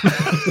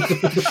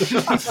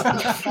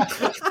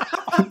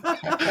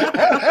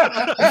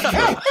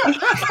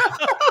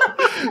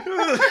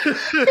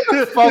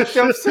 Fucked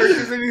up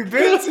circus have you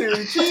been to?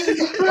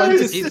 Jesus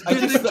Christ.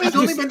 He's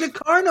only been to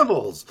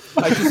carnivals.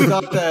 I just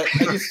thought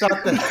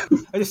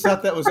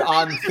that was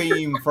on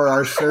theme for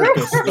our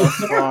circus thus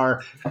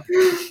far.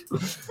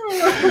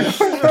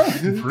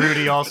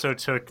 Rudy also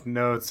took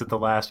notes at the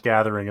last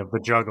gathering of the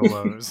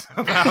Juggalos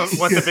about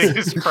what the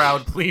biggest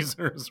crowd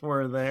pleasers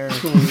were there.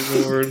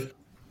 Oh, Lord.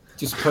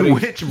 Just putting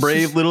Which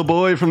brave little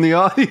boy from the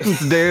audience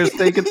dares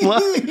take its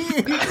life?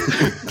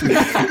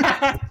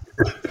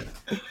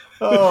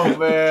 Oh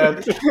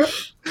man.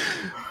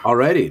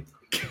 Alrighty.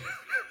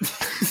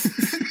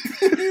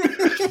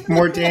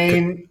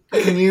 Mordain,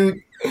 can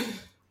you...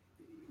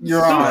 You're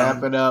Let's on.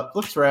 wrap it up.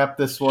 Let's wrap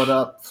this one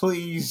up,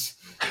 please.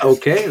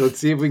 Okay, let's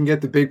see if we can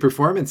get the big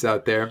performance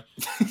out there.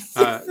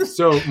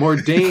 So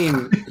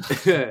Mordain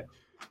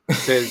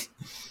says,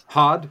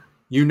 Hod,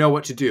 you know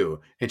what to do.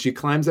 And she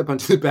climbs up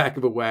onto the back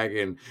of a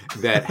wagon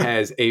that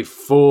has a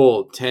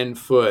full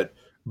 10-foot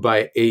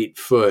by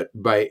 8-foot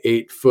by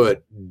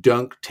 8-foot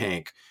dunk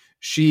tank.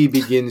 She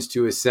begins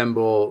to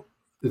assemble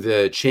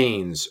the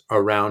chains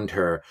around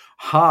her.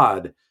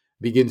 Hod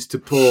begins to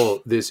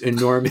pull this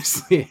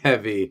enormously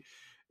heavy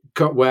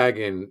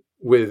wagon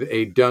with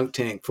a dunk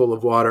tank full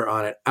of water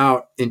on it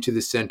out into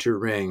the center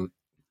ring.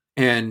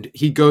 And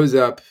he goes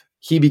up,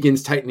 he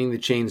begins tightening the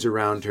chains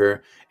around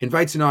her,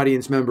 invites an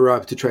audience member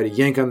up to try to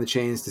yank on the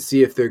chains to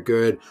see if they're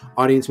good.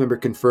 Audience member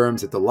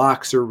confirms that the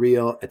locks are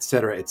real,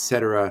 etc.,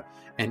 etc.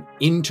 And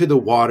into the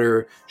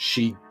water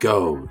she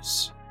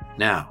goes.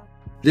 Now,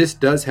 this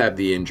does have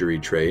the injury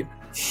trait.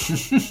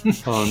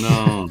 Oh,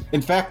 no.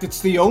 In fact,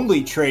 it's the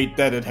only trait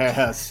that it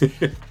has.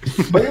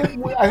 But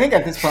I think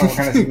at this point we're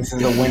kind of seeing this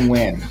as a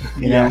win-win.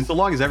 You know? So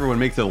long as everyone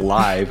makes it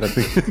alive, I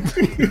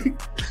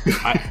think.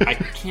 I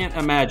can't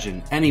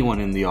imagine anyone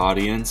in the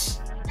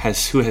audience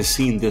who has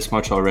seen this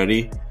much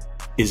already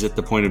is at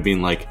the point of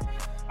being like,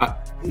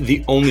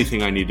 the only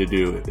thing I need to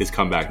do is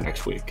come back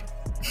next week.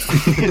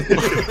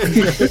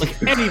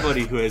 Like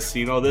anybody who has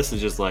seen all this is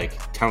just like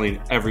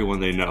telling everyone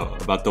they know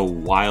about the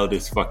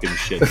wildest fucking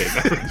shit they've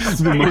ever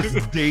seen. The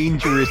most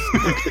dangerous.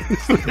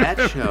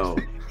 That show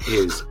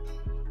is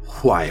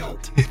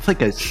wild. It's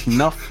like a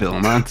snuff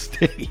film on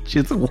stage.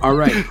 It's wild. All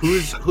right,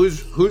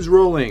 who's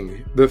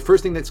rolling? The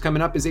first thing that's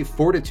coming up is a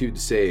fortitude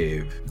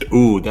save.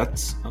 Ooh,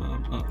 that's.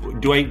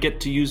 Do I get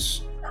to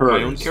use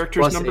my own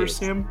character's Plus number, 8.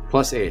 Sam?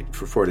 Plus 8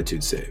 for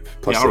fortitude save.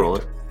 Plus Yeah, I'll 8. roll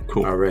it.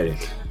 Cool.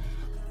 Alrighty.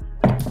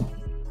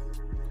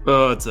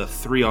 Oh, it's a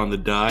 3 on the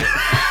die.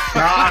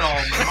 God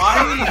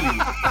almighty!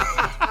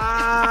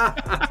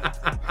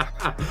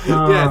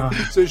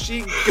 Yes. So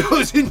she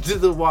goes into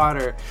the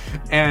water,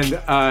 and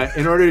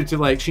in order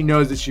to she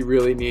knows that she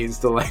really needs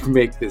to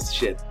make this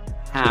shit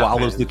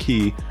swallows the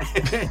key.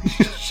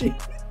 She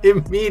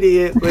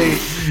immediately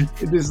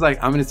just like,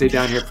 I'm gonna stay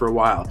down here for a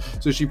while.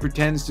 So she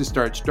pretends to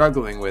start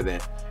struggling with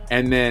it,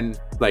 and then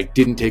like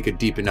didn't take a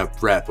deep enough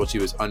breath while she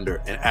was under,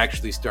 and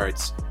actually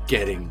starts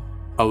getting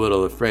a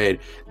little afraid.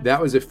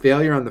 That was a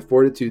failure on the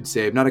fortitude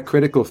save, not a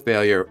critical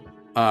failure.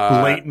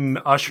 Leighton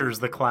ushers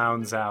the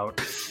clowns out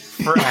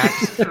for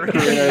Act 3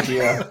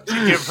 to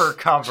give her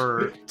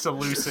cover to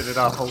loosen it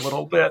up a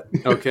little bit.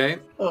 Okay.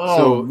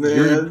 Oh, So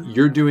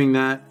you're doing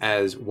that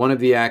as one of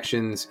the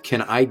actions.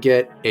 Can I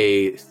get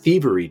a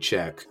thievery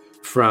check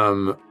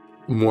from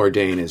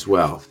Mordain as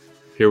well?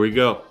 Here we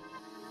go.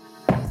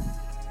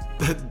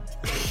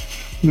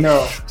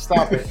 No,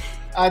 stop it.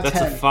 That's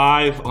 10. a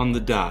 5 on the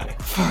die.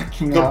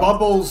 Fucking The hell.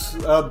 bubbles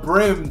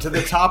brim to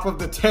the top of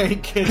the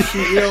tank, and she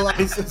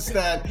realizes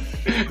that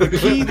the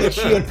key that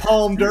she had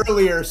palmed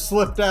earlier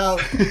slipped out.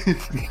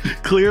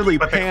 Clearly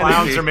But the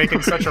clowns are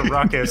making such a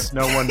ruckus,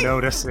 no one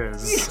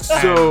notices.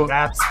 So- And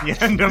that's the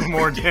end of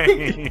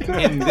Mordain.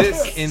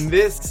 In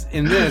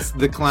this,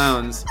 the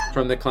clowns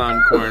from the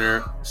clown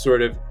corner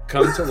sort of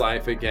come to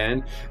life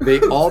again. They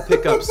all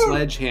pick up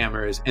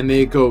sledgehammers and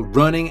they go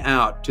running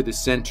out to the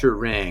center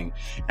ring,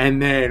 and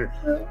then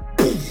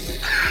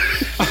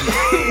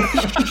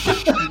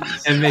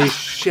and they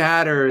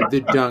shatter the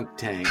dunk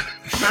tank.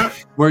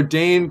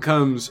 Mordain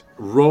comes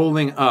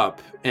rolling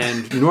up,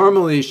 and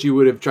normally she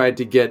would have tried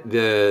to get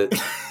the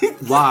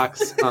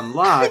locks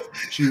unlocked.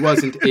 She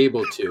wasn't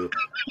able to,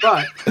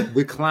 but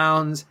the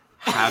clowns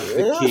have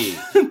the key.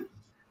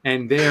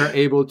 And they are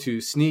able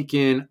to sneak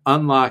in,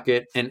 unlock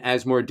it, and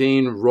as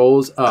Mordain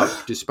rolls up,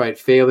 despite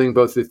failing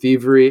both the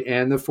thievery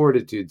and the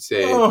fortitude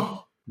save,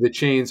 the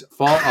chains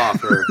fall off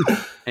her,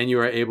 and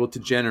you are able to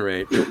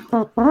generate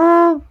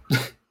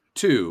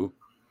 2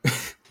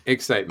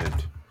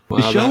 excitement.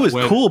 The show was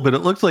cool, but it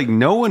looks like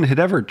no one had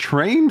ever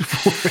trained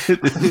for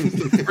it.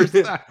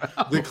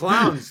 The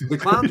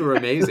clowns were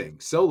amazing,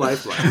 so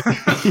lifelike.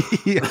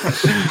 Yeah.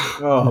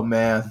 Oh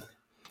man,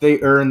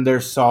 they earned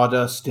their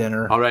sawdust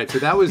dinner. All right, so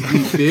that was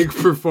the big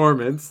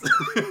performance.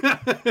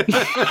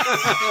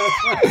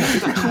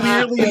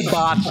 Clearly a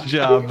botch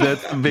job.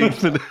 That's the big.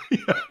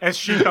 As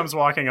she comes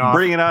walking off,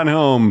 Bring it on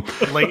home.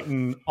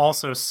 Leighton,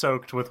 also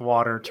soaked with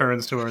water,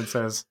 turns to her and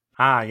says,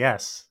 "Ah,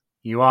 yes,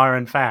 you are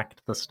in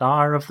fact the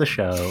star of the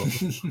show."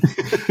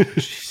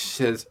 She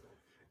says,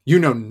 "You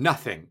know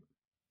nothing,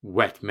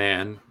 wet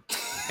man,"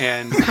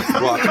 and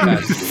walks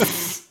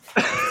past.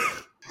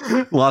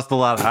 Lost a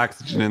lot of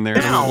oxygen in there.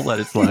 Don't let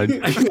it slide.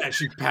 And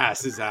she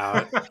passes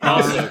out.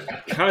 Also,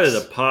 kind of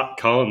the pot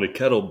calling the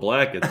kettle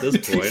black at this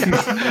point.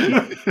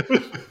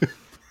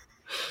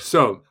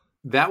 So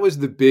that was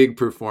the big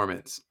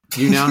performance.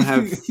 You now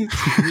have 3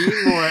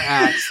 more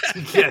acts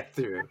to get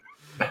through.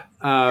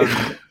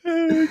 God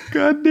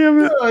damn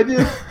it. I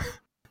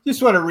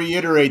just want to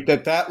reiterate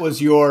that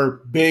was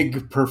your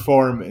big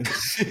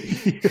performance.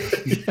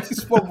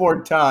 Just one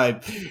more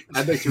time.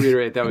 I'd like to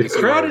reiterate that The was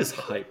crowd your is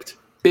hyped.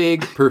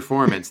 big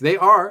performance. They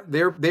are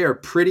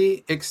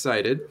pretty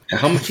excited.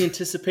 How much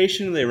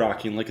anticipation are they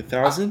rocking? Like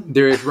 1,000?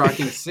 There is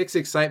rocking 6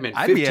 excitement,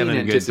 I'd be 15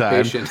 having a good time.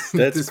 anticipation.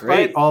 That's Despite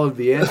great. all of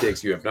the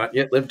antics, you have not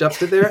yet lived up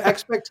to their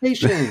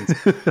expectations.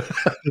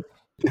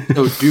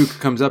 So Duke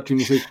comes up to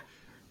you and he says,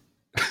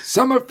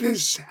 Some of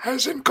this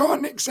hasn't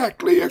gone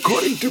exactly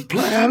according to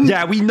plan.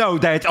 Yeah, we know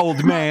that,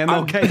 old man.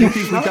 Okay,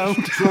 we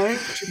don't. Trying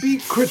to be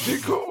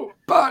critical,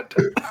 but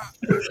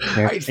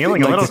I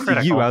Feeling a little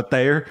critical. You out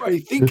there. I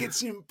think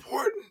it's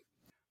important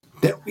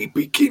that we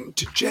begin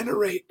to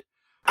generate.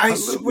 I a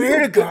little swear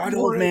to bit God,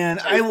 more old man,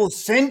 I will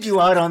send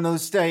you out on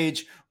those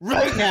stage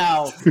right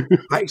now.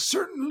 I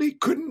certainly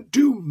couldn't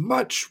do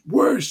much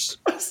worse.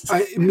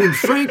 I mean,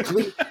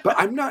 frankly, but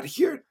I'm not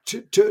here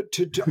to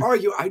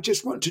argue. I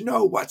just want to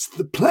know what's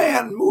the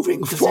plan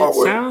moving Does it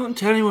forward. sound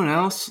to anyone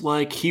else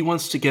like he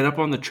wants to get up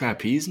on the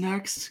trapeze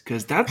next?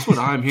 Because that's what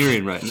I'm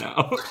hearing right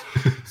now.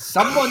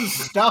 Someone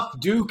stuff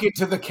Duke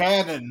into the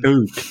cannon.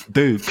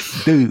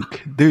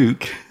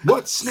 Duke.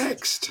 What's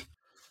next?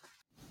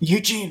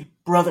 Eugene,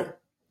 brother,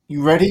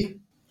 you ready?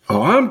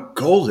 Oh, I'm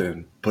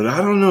golden, but I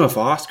don't know if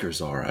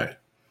Oscar's all right.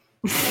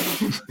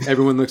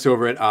 everyone looks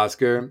over at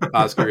Oscar.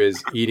 Oscar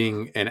is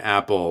eating an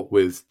apple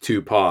with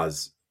 2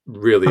 paws,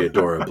 really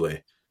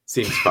adorably.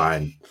 Seems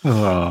fine.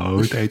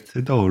 Oh, that's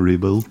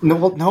adorable. No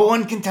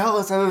one can tell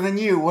us other than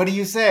you. What do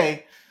you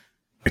say?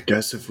 I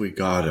guess if we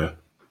gotta.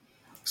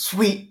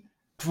 Sweet.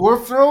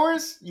 Dwarf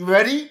throwers, you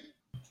ready?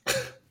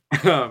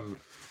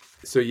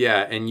 So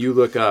yeah, and you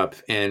look up,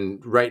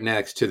 and right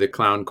next to the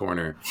clown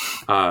corner,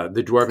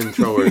 the dwarven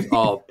throwers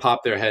all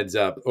pop their heads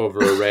up over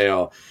a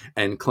rail,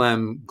 and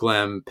Clem,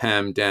 Glem,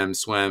 Pem, Dem,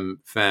 Swem,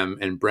 Fem,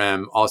 and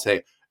Brem all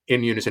say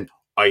in unison,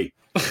 "Aye."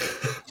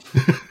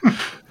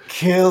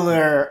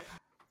 Killer.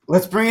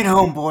 Let's bring it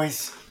home,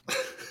 boys.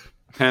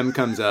 Pem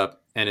comes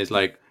up and is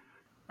like,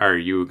 "Are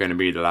you going to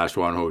be the last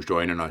one who's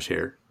joining us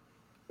here?"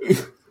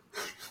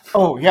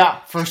 Oh, yeah,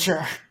 for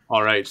sure.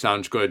 All right,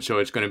 sounds good. So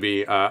it's going to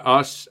be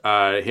us,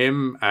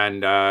 him,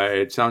 and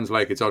it sounds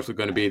like it's also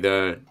going to be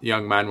the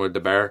young man with the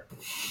bear.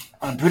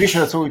 I'm pretty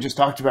sure that's what we just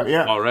talked about.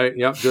 Yeah. All right.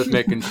 Yep. Just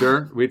making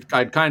sure.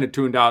 I'd kind of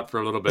tuned out for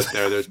a little bit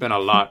there. There's been a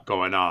lot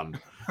going on.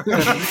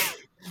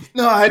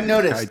 No, I hadn't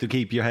noticed. Try to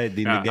keep your head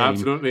in the game.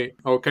 Absolutely.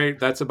 Okay,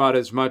 that's about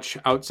as much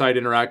outside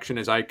interaction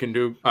as I can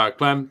do.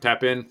 Clem,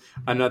 tap in.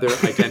 Another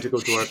identical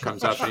dwarf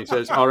comes up and he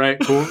says, all right,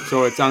 cool.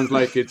 So it sounds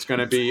like it's going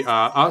to be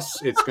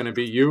us, it's going to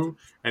be you,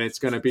 and it's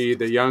going to be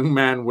the young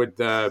man with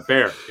the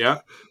bear. Yeah?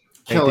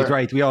 That is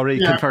right. We already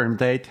confirmed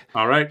that.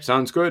 All right,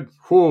 sounds good.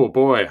 Oh,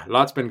 boy.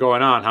 Lots been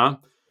going on, huh?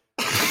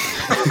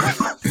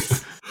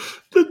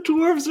 The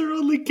dwarves are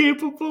only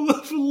capable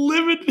of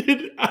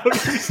limited outer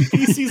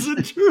species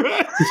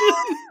interaction.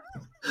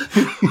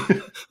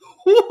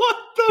 What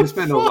the We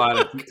spend a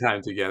lot of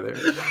time together.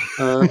 The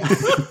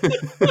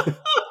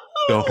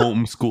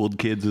homeschooled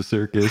kids of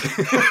Circus.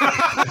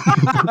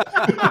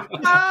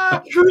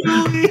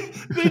 Truly,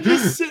 they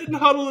just sit and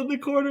huddle in the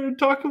corner and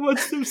talk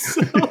amongst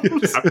themselves.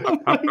 Oh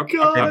my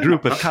god. A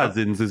group of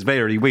cousins is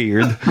very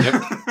weird.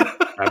 Yep,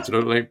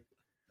 absolutely.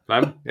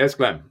 Clem? Yes,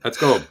 Clem. Let's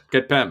go.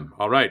 Get Pem.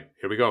 All right,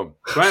 here we go.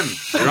 Clem,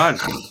 you're on.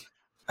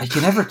 I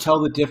can never tell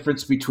the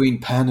difference between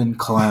Pen and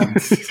Clem.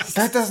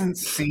 That doesn't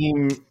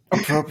seem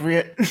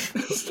appropriate.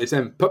 They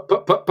send pup,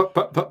 pup, pup, pup,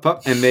 pup, pup,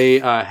 pup, and they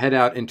head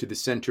out into the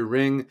center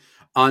ring.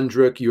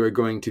 Andruk, you are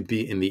going to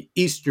be in the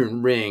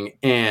eastern ring,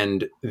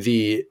 and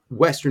the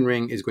western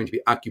ring is going to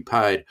be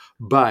occupied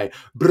by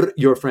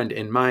your friend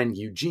and mine,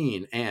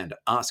 Eugene and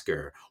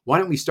Oscar. Why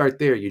don't we start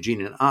there,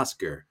 Eugene and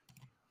Oscar?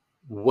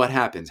 What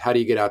happens? How do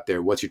you get out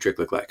there? What's your trick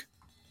look like?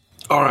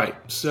 All right,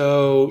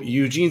 so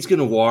Eugene's going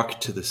to walk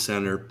to the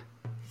center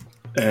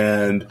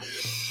and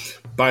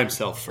by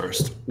himself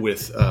first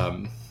with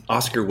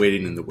Oscar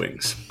waiting in the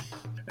wings.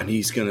 And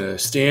he's going to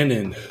stand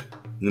in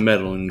the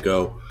middle and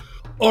go,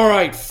 all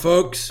right,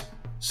 folks,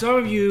 some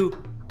of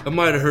you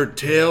might have heard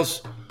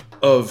tales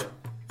of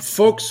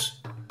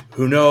folks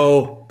who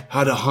know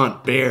how to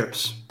hunt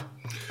bears.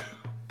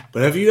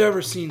 But have you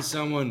ever seen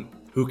someone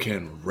who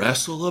can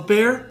wrestle a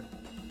bear?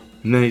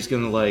 And then he's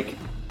going to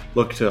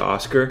look to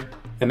Oscar.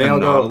 And they all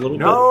go, a little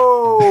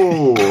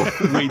no!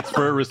 Waits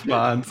for a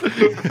response.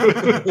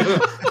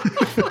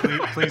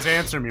 Please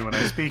answer me when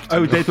I speak to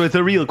Oh, you. that was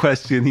a real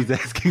question he's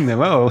asking them.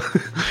 Oh.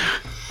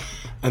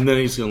 And then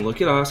he's going to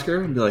look at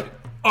Oscar and be like,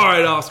 all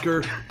right,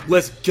 Oscar,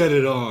 let's get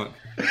it on.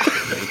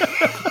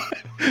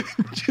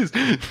 Just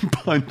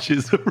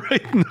punches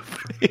right in the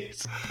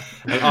face.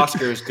 And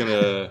Oscar is going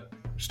to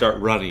start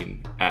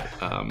running at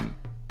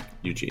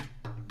Eugene.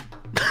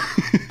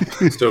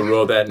 Still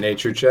roll that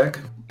nature check.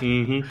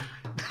 Mm-hmm.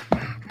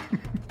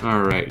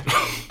 All right.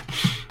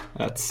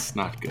 That's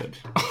not good.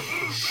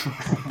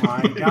 Oh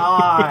my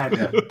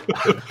god.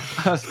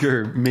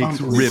 Oscar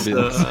makes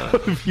ribbons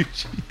of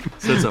Eugene.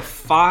 So it's a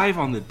 5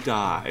 on the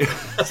die.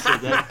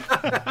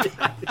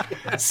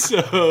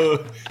 So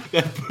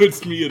that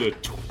puts me at a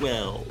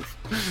 12.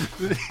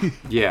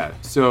 Yeah,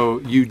 so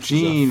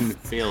Eugene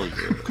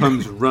Failure.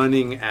 comes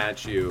running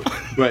at you,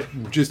 but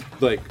just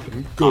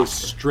goes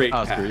straight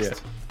Oscar,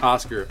 past. yeah.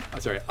 Oscar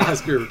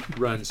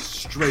runs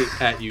straight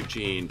at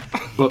Eugene,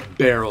 but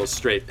barrels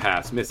straight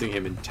past, missing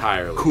him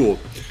entirely. Cool.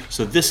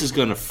 So this is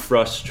going to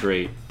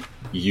frustrate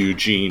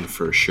Eugene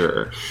for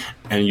sure.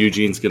 And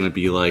Eugene's going to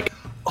be like,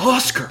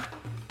 Oscar,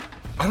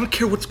 I don't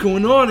care what's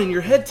going on in your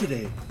head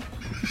today.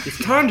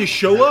 It's time to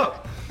show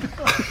up.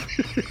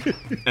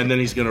 and then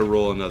he's going to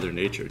roll another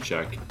nature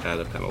check at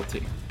a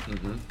penalty.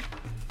 Mm-hmm.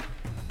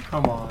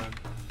 Come on.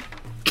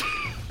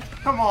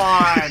 Come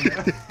on.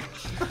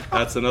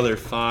 That's another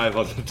 5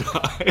 on the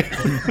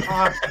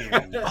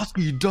die.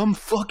 Oscar, you dumb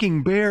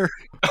fucking bear.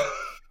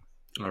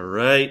 All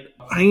right.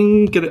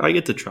 I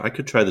get to try. I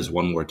could try this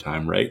one more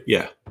time, right?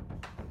 Yeah.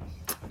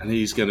 And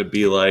he's going to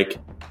be like,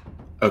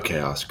 okay,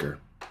 Oscar,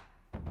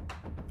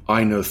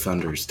 I know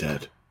Thunder's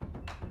dead.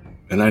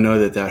 And I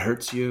know that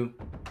hurts you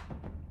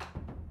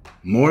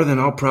more than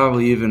I'll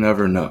probably even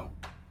ever know.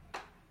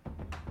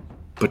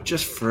 But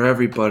just for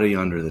everybody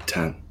under the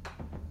tent,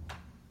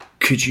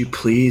 could you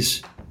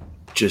please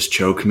just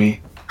choke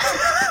me?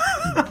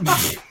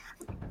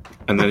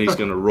 And then he's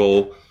going to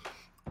roll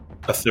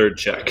a third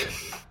check.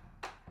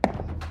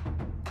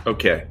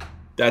 Okay.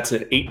 That's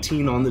an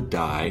 18 on the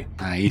die.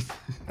 Nice.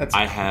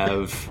 I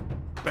have...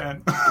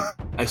 Ben.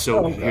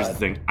 So here's the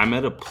thing. I'm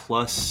at a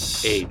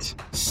plus 8,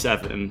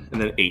 7,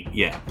 and then 8.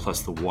 Yeah,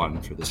 plus the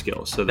 1 for the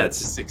skill. So That's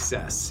that's a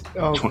success.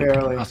 Oh, 20.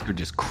 barely. Oscar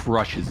just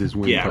crushes his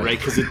windpipe. right,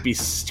 because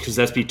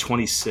that'd be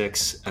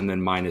 26 and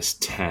then minus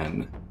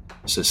 10,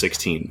 so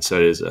 16. So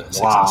it is a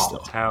success Wow.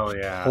 still. Hell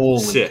yeah.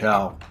 Holy Sick.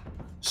 cow.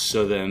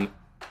 So then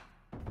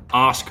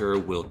Oscar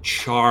will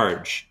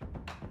charge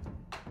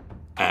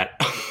at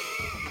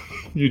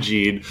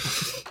Eugene,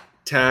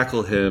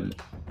 tackle him,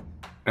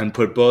 and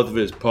put both of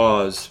his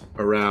paws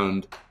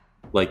around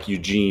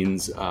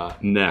Eugene's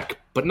neck,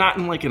 but not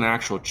in an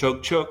actual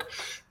choke.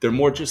 They're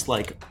more just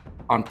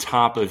on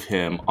top of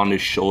him on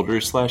his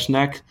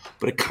shoulder/neck,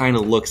 but it kind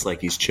of looks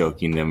like he's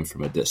choking them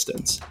from a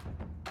distance.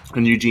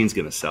 And Eugene's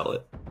gonna sell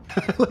it.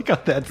 I like how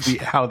that's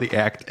how the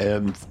act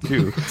ends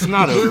too. It's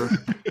not over.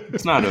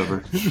 It's not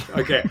over.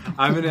 Okay,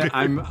 I'm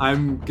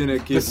gonna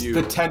give you.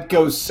 The tent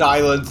goes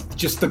silent.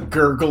 Just the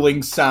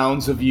gurgling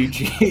sounds of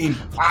Eugene.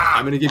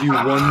 I'm gonna give you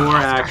one more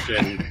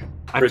action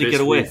I for have to this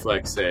get away.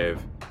 reflex save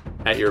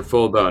at your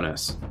full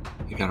bonus.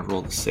 You gotta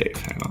roll the save.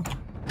 Hang on.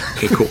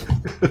 Okay, cool.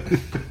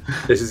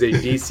 This is a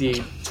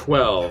DC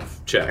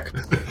 12 check.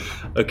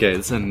 Okay,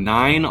 it's a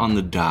 9 on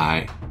the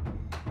die,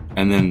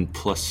 and then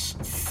plus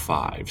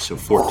 5, so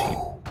 14.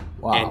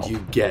 Wow. And you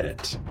get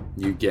it.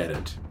 You get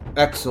it.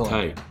 Excellent.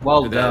 Tight.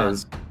 Well That done.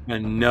 is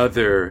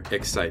another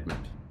excitement.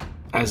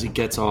 As he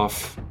gets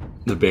off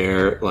the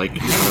bear, like,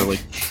 kind of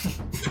like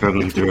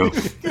struggling through,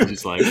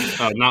 he's like,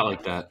 not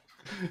like that.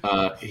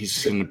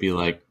 He's gonna be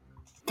like,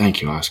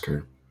 "Thank you,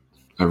 Oscar.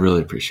 I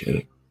really appreciate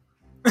it."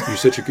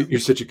 You're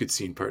such a good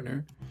scene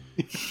partner.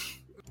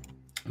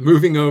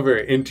 Moving over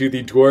into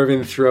the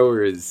Dwarven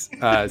Throwers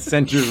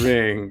center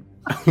ring,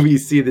 we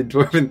see the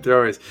Dwarven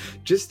Throwers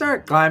just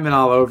start climbing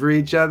all over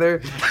each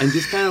other and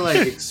just kind of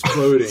like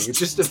exploding. It's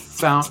just a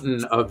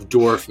fountain of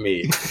dwarf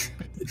meat.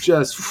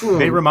 Just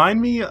They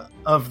remind me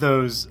of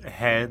those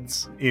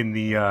heads in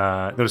the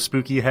those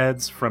spooky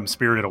heads from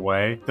Spirited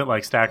Away that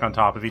like stack on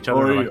top of each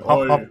other, and,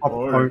 and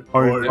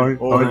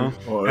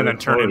then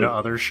turn into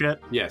other shit.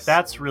 Yes.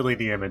 That's really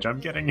the image I'm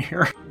getting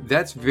here.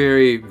 That's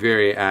very,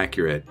 very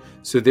accurate.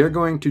 So they're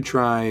going to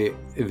try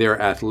their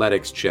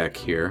athletics check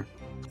here.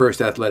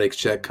 First athletics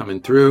check coming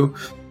through.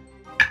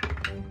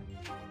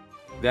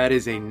 That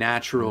is a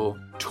natural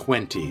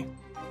 20.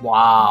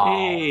 Wow.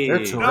 Hey. They're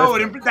terrific. No,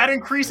 that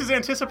increases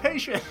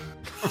anticipation.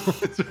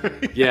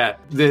 Yeah,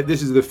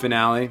 this is the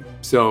finale.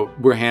 So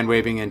we're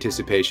hand-waving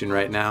anticipation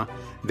right now.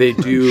 They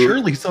do...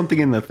 Surely something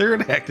in the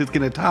third act is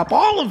going to top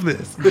all of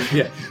this.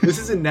 Yeah, this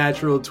is a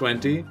natural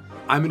 20.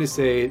 I'm going to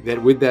say that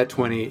with that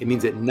 20, it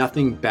means that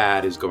nothing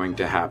bad is going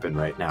to happen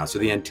right now. So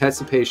the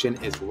anticipation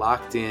is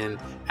locked in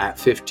at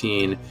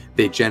 15.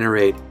 They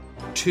generate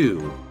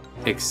 2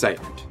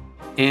 excitement.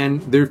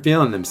 And they're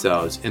feeling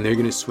themselves, and they're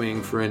going to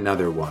swing for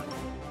another one.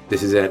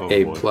 This is at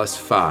a boy. plus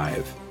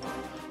 5.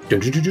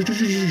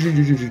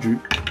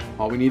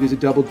 All we need is a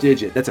double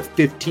digit. That's a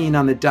 15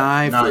 on the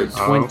die Nice.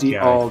 for 20 Okay.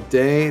 all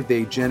day.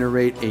 They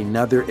generate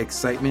another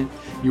excitement.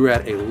 You are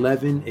at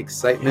 11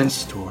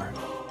 excitement.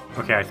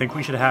 Okay, I think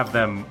we should have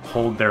them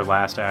hold their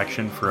last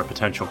action for a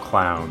potential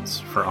clowns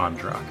for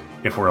Andrak,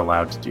 if we're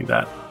allowed to do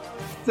that.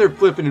 They're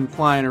flipping and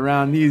flying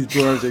around. These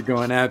dwarves are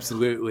going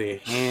absolutely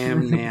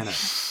ham-nana.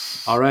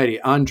 Alrighty,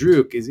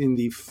 Andruk is in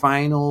the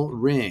final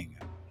ring.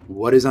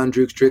 What does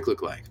Andruk's trick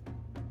look like?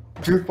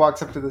 Droop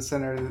walks up to the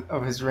center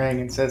of his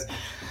ring and says,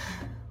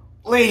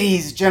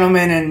 "Ladies,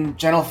 gentlemen, and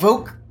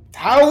gentlefolk,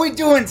 how are we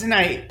doing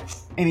tonight?"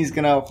 And he's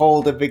gonna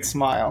hold a big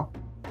smile.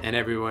 And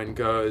everyone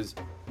goes,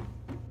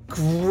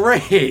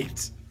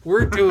 "Great!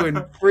 We're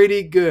doing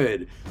pretty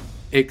good."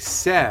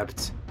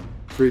 Except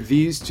for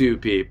these two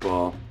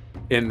people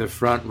in the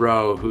front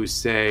row who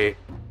say,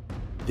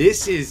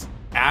 "This is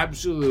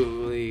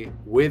absolutely,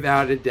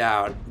 without a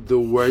doubt, the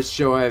worst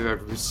show I've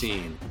ever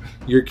seen.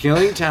 You're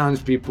killing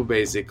townspeople,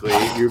 basically.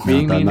 You're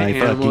being Not mean to that I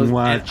fucking animals.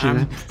 watch And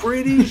I'm it."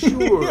 pretty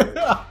sure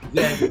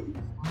that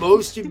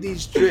most of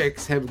these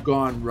tricks have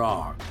gone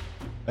wrong."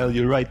 Well,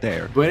 you're right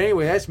there. But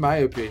anyway, that's my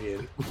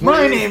opinion.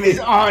 My name is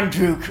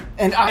Andruk,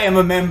 and I am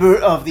a member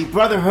of the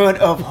Brotherhood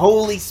of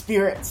Holy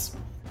Spirits,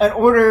 an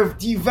order of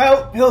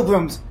devout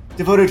pilgrims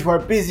devoted to our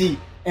busy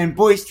and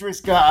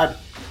boisterous god,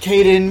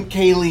 Caden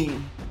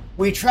Kayleen.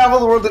 We travel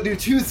the world to do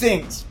 2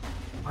 things: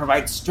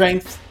 provide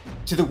strength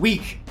to the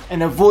weak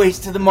and a voice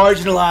to the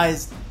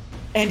marginalized,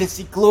 and to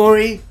seek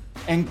glory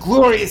and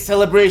glorious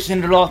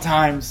celebration at all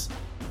times.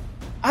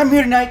 I'm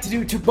here tonight to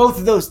do both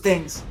of those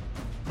things,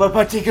 but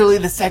particularly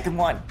the second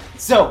one.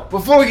 So,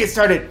 before we get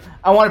started,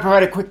 I want to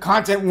provide a quick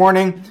content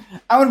warning.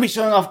 I'm going to be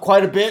showing off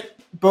quite a bit,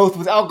 both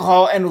with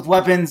alcohol and with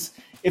weapons.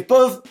 If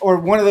both or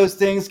one of those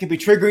things can be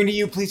triggering to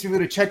you, please feel free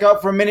to check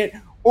out for a minute,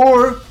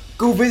 or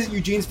go visit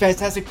Eugene's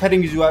fantastic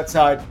petting zoo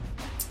outside.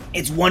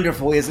 It's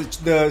wonderful. He has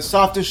the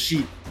softest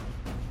sheep.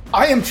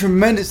 I am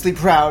tremendously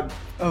proud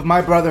of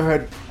my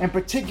brotherhood, and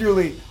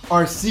particularly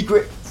our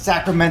secret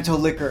sacramental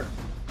liquor,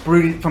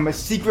 brewed from a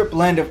secret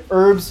blend of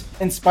herbs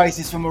and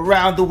spices from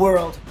around the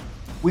world.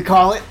 We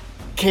call it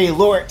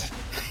K-Lort.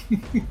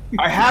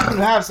 I happen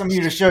to have some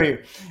here to show you.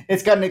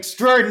 It's got an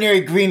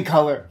extraordinary green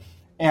color,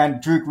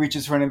 and Druk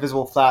reaches for an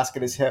invisible flask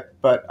at his hip,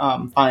 but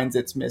finds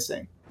it's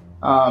missing.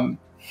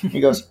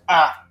 He goes,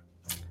 I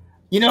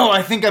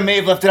think I may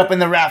have left it up in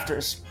the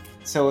rafters.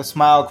 So a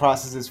smile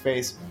crosses his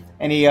face,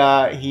 and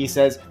he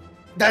says,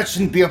 "That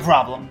shouldn't be a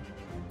problem."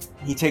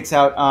 He takes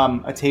out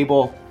a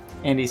table,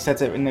 and he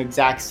sets it in the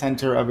exact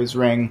center of his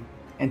ring,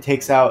 and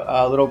takes out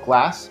a little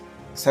glass,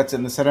 sets it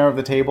in the center of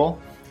the table,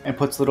 and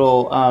puts a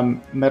little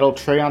metal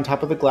tray on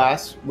top of the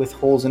glass with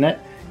holes in it,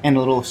 and a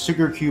little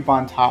sugar cube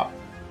on top.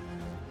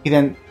 He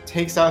then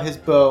takes out his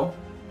bow,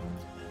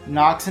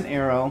 knocks an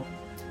arrow,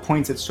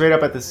 points it straight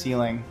up at the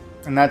ceiling,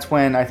 and that's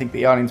when I think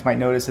the audience might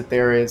notice that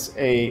there is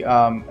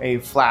a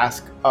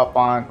flask up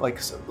on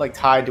like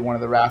tied to one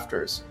of the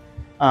rafters.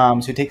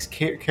 So he takes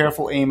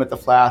careful aim at the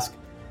flask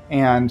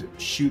and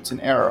shoots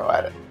an arrow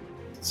at it.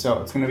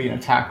 So it's going to be an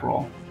attack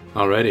roll.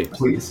 Alrighty.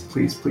 Please.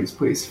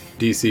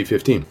 DC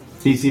 15.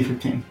 DC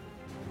 15.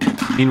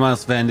 Meanwhile,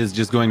 Sven is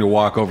just going to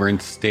walk over and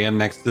stand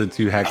next to the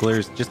two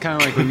hecklers, just kind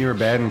of like when you were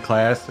bad in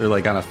class or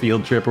like on a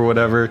field trip or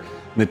whatever.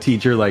 And the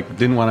teacher like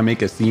didn't want to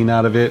make a scene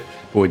out of it,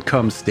 but would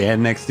come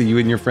stand next to you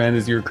and your friend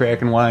as you were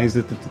cracking wise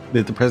at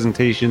the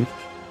presentation,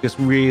 just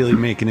really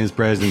making his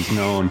presence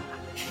known.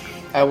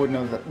 I would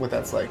know what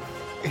that's like.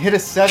 Hit a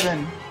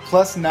 7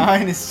 plus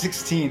 9 is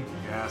 16.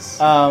 Yes.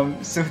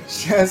 So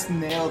just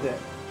nailed it.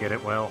 Get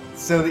it well.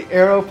 So the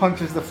arrow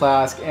punctures the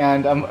flask,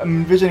 and I'm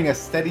envisioning a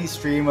steady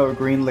stream of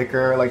green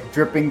liquor, like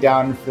dripping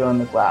down and filling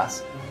the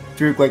glass.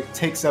 Droog like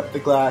takes up the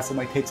glass and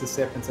like takes a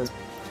sip and says,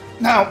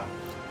 "Now,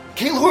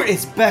 Kaelor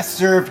is best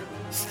served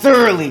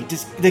thoroughly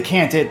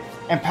decanted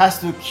and passed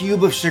through a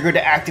cube of sugar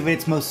to activate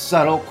its most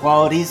subtle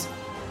qualities.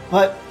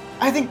 But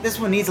I think this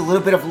one needs a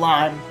little bit of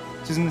lime."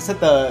 So he's gonna set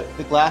the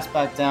glass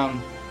back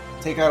down,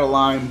 take out a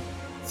lime,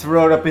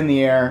 throw it up in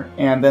the air,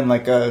 and then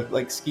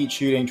like skeet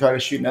shooting, try to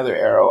shoot another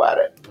arrow at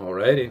it.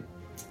 Alrighty.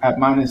 At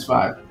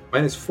 -5.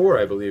 -4,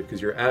 I believe,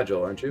 because you're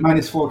agile, aren't you?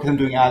 -4 because I'm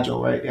doing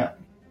agile, right? Yeah.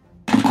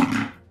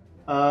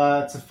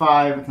 It's a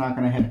 5. It's not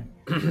going to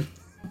hit.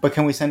 But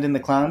can we send in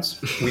the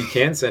clowns? We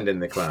can send in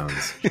the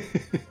clowns.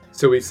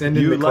 So we send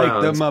in You the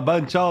clowns. like them a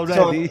bunch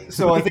already.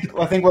 So I think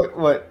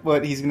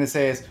what he's going to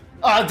say is,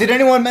 did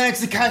anyone manage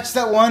to catch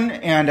that one?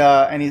 And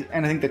I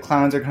think the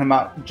clowns are going to come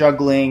out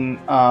juggling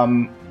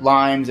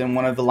limes, and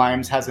one of the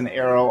limes has an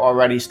arrow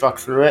already struck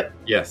through it.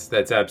 Yes,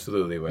 that's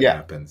absolutely what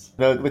happens.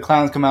 The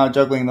clowns come out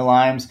juggling the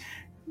limes.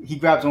 He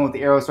grabs one with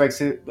the arrow,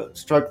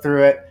 struck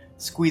through it,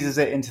 squeezes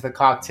it into the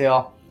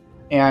cocktail,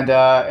 and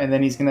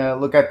then he's gonna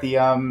look at the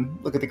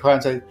crowd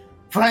and say,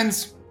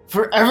 "Friends,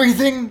 for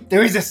everything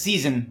there is a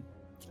season,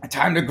 a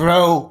time to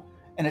grow,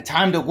 and a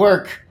time to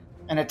work,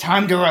 and a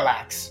time to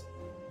relax.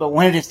 But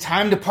when it is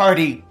time to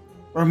party,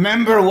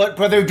 remember what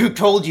Brother Duke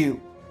told you.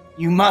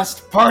 You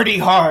must party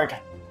hard.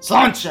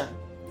 Sláinte."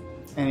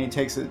 And he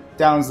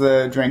downs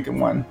the drink in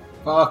one.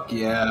 Fuck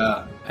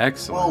yeah.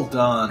 Excellent. Well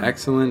done.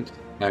 Excellent.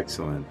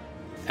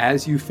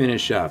 As you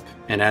finish up,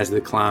 and as the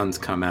clowns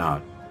come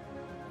out,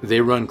 they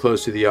run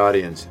close to the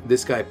audience.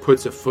 This guy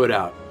puts a foot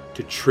out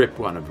to trip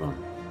one of them.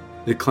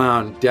 The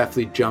clown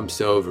deftly jumps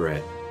over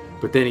it,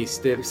 but then he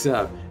steps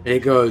up and he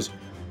goes,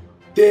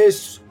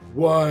 "This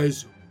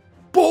was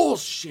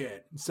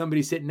bullshit." And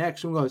somebody sitting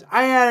next to him goes,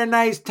 "I had a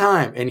nice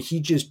time." And he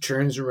just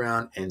turns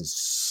around and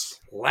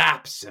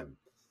slaps him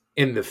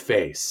in the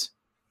face.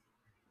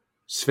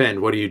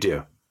 Sven, what do you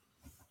do?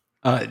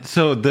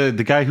 So the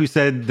guy who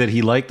said that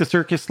he liked the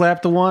circus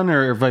slapped the one,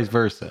 or vice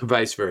versa?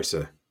 Vice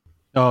versa.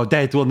 Oh,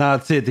 that will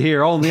not sit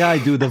here. Only I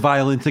do the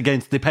violence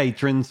against the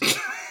patrons.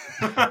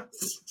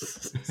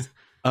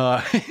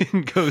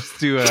 And goes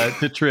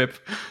to trip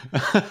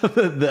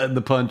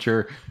the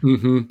puncher.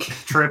 Mm-hmm.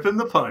 Tripping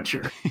the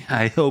puncher.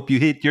 I hope you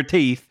hit your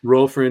teeth.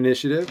 Roll for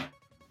initiative.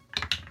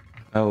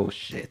 Oh,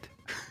 shit.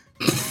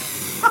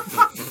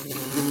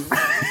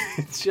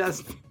 It's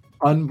just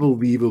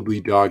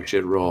unbelievably dog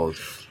shit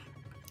rolls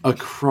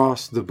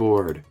across the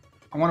board.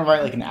 I want to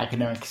write like an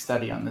academic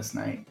study on this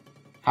night.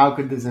 How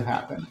could this have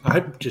happened? I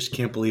just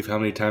can't believe how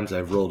many times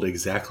I've rolled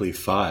exactly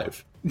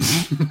 5.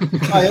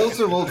 I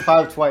also rolled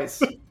 5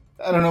 twice.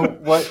 I don't know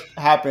what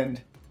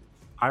happened.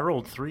 I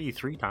rolled 3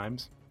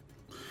 times.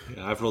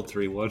 Yeah, I've rolled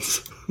 3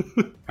 once.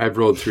 I've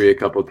rolled 3 a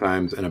couple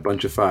times and a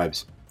bunch of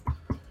 5s.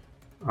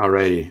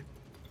 Alrighty.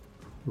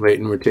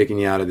 Leighton, we're taking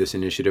you out of this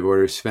initiative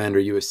order. Sven, are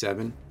you a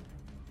 7?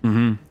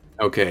 Mm-hmm.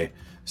 Okay.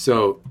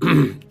 So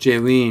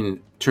Jaylene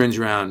turns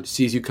around,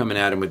 sees you coming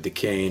at him with the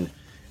cane,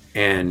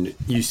 and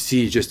you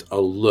see just a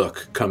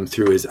look come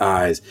through his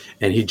eyes,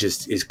 and he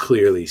just is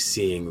clearly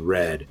seeing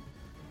red.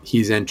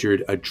 He's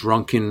entered a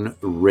drunken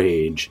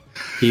rage.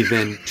 He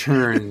then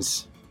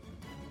turns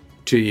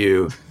to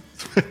you.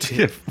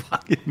 To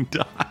fucking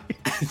die.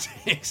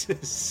 Takes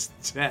a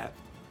step.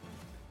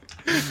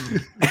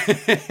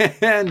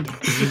 And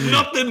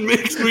nothing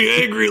makes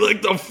me angry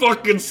like the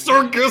fucking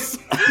circus.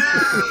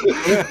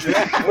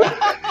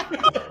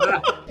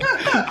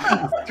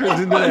 Turns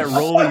into that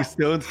Rolling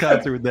Stones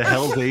concert with the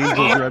Hells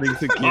Angels running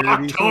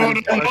security.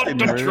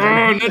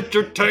 Try and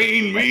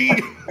entertain me.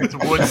 It's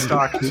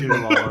Woodstock 2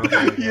 all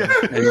over. Yeah.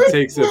 And he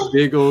takes a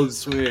big old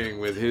swing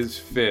with his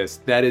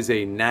fist. That is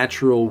a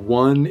natural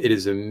 1. It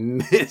is a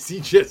miss. He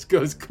just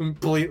goes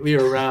completely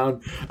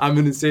around. I'm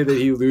going to say that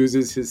he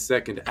loses his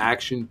second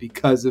action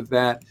because of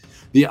that.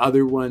 The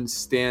other one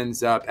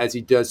stands up. As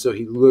he does so,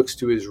 he looks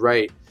to his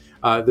right.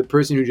 The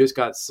person who just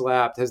got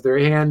slapped has their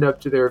hand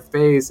up to their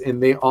face,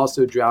 and they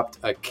also dropped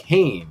a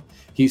cane.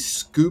 He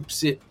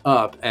scoops it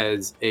up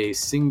as a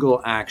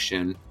single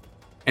action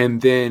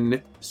and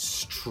then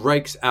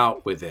strikes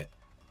out with it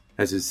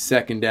as his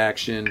second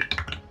action.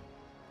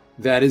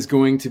 That is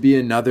going to be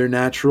another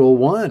natural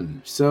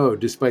 1. So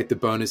despite the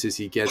bonuses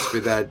he gets for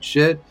that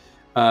shit,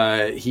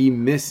 he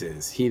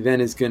misses. He then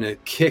is going to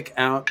kick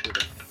out with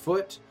a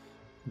foot.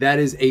 That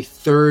is a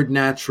third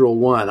natural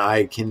 1.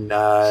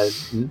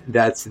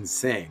 That's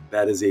insane.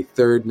 That is a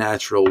third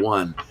natural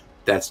 1.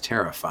 That's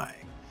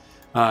terrifying.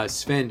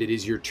 Sven, it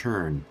is your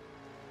turn.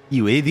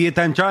 You idiot,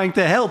 I'm trying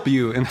to help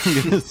you. And I'm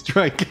going to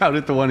strike out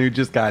at the one who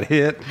just got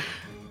hit.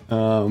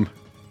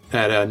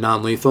 At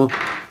non-lethal?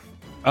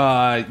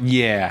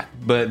 Yeah,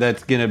 but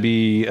that's going to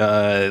be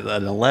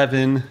an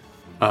 11.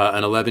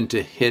 An 11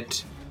 to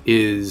hit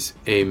is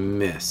a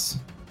miss.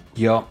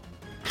 Yup.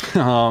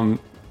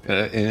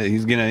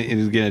 He's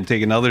gonna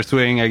take another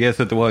swing, I guess,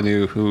 at the one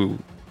who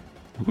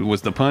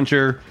was the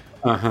puncher.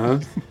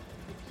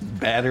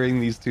 Battering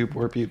these two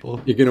poor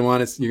people. You're gonna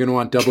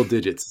want double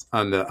digits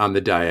on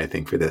the die, I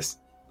think, for this.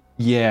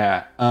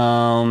 Yeah.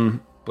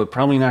 But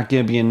probably not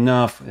gonna be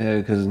enough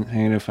because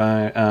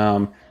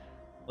 -5.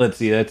 Let's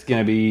see. That's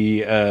gonna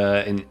be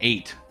an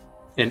 8.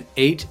 An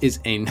 8 is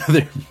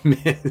another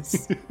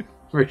miss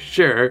for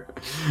sure.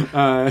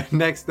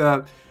 Next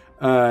up.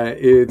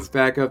 It's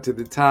back up to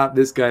the top.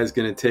 This guy's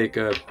going to take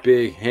a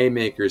big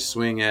haymaker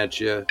swing at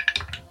you.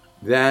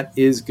 That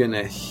is going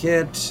to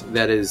hit.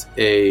 That is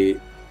a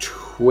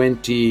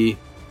 20.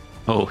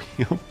 Oh,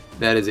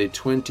 that is a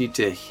 20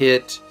 to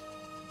hit.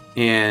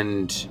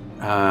 And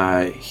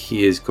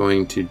he is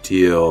going to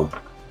deal...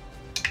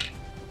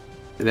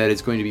 That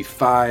is going to be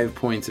 5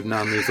 points of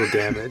non-lethal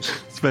damage.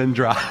 Sven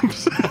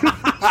drops.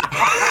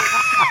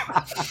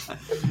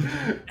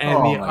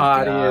 And the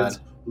audience...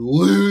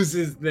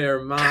 loses their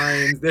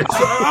minds. They're like,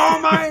 oh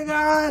my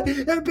god,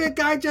 the big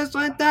guy just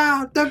went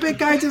down.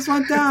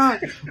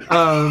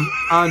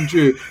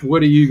 Andrew,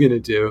 what are you gonna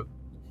do?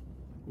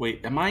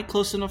 Wait, am I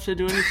close enough to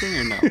do anything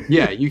or no?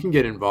 Yeah, you can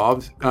get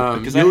involved.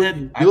 Because I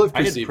had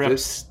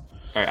prepped.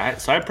 All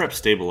right, so I prepped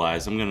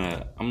stabilize. I'm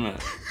gonna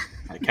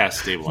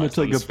cast stabilize. It's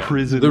like a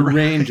prison. The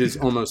range is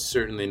almost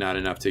certainly not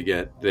enough to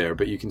get there,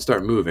 but you can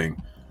start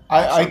moving.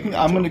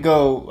 I'm gonna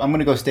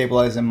go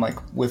stabilize him like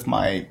with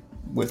my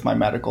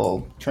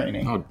medical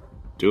training. Oh,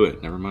 do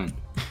it. Never mind.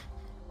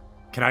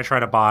 Can I try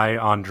to buy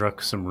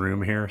Andruk some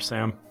room here,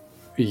 Sam?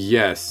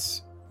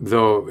 Yes.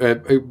 Though,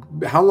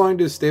 how long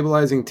does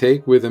stabilizing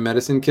take with a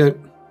medicine kit?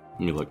 Let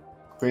me look.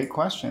 Great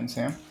question,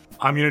 Sam.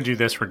 I'm going to do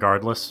this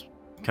regardless.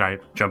 Can I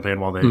jump in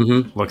while they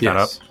look that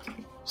up?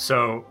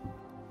 So,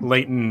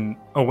 Leighton,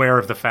 aware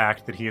of the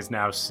fact that he is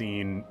now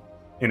seen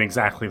in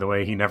exactly the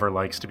way he never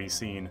likes to be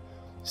seen,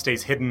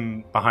 stays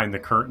hidden behind the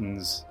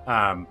curtains,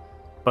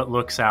 but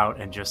looks out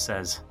and just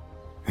says,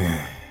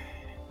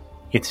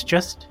 "It's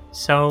just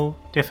so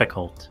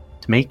difficult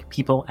to make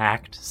people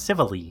act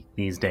civilly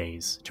these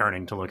days,"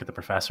 turning to look at the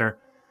professor.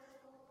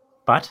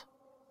 "But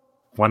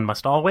one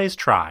must always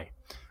try."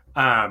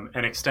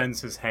 And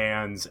extends his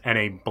hands, and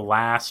a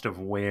blast of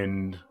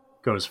wind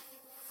goes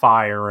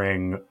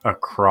firing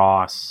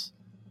across.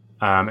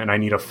 And I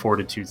need a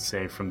fortitude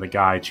save from the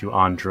guy to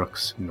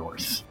Andruk's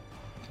north.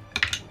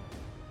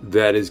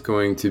 That is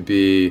going to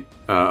be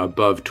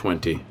above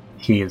 20.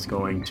 He is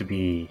going to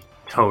be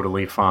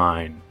totally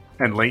fine.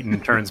 And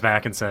Leighton turns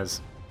back and says,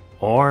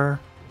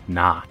 "Or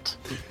not,"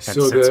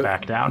 and sits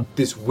back down.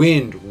 This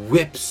wind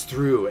whips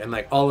through, and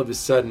like all of a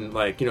sudden,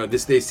 like, you know,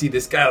 they see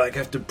this guy like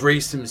have to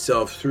brace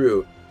himself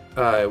through.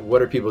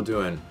 What are people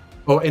doing?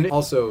 Oh, and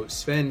also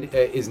Sven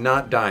is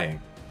not dying;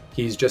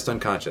 he's just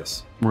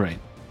unconscious. Right.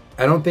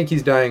 I don't think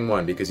he's dying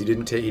because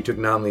he took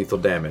non-lethal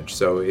damage,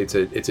 so it's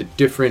a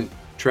different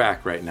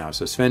track right now.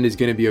 So Sven is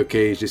going to be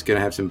okay. He's just going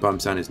to have some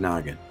bumps on his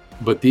noggin.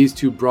 But these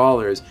two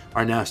brawlers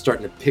are now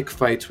starting to pick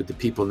fights with the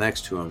people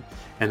next to him.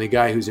 And the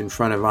guy who's in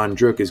front of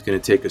Andruk is going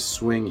to take a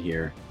swing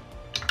here.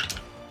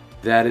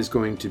 That is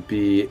going to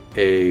be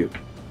a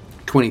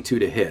 22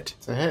 to hit.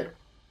 It's a hit.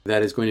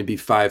 That is going to be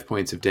 5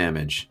 points of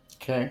damage.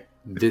 Okay.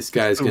 This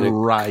guy's going to...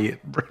 riot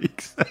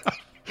breaks out.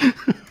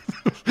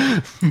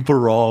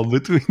 Brawl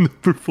between the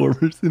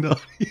performers and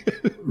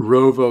audience.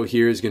 Rovo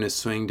here is going to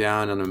swing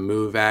down on a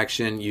move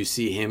action. You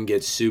see him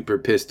get super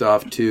pissed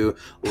off too.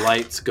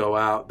 Lights go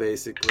out,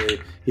 basically.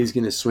 He's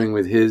going to swing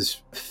with his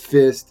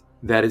fist.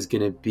 That is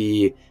going to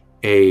be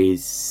a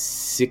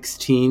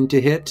 16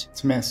 to hit.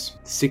 It's a miss.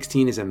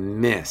 16 is a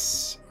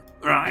miss.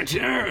 Right,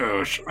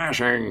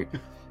 smashing.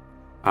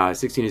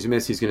 16 is a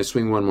miss. He's going to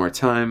swing one more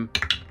time.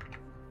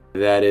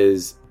 That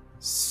is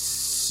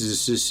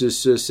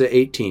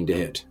 18 to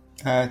hit.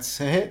 That's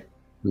a hit.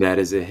 That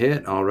is a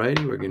hit.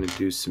 Alrighty, we're going to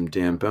do some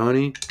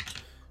Damboni.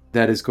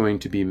 That is going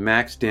to be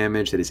max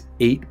damage. That is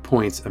 8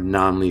 points of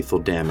non-lethal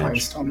damage.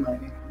 Christ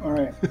almighty. All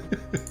right.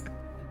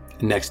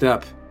 Next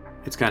up,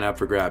 it's kind of up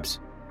for grabs.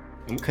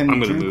 I'm going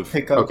to move.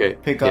 Pick up. Okay.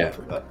 Go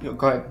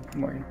ahead,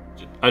 Morgan.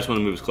 I just want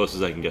to move as close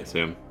as I can get to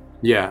him.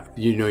 Yeah,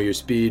 you know your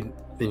speed,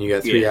 and you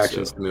got 3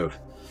 actions to move.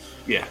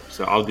 Yeah,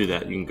 so I'll do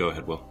that. You can go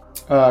ahead, Will.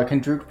 Can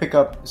Drew pick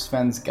up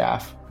Sven's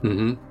gaff?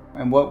 Mm-hmm.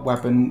 And what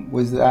weapon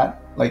was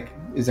that? Like,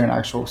 is there an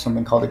actual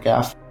something called a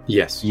gaff?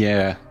 Yes.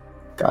 Yeah.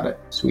 Got it.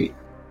 Sweet.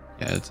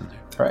 Yeah, it's in there.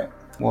 All right.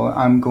 Well,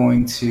 I'm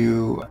going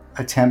to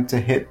attempt to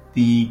hit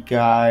the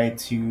guy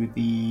to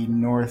the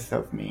north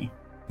of me.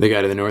 The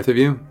guy to the north of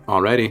you?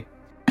 Alrighty.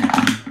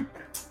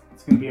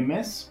 It's going to be a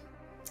miss,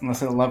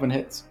 unless an 11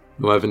 hits.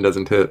 11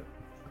 doesn't hit.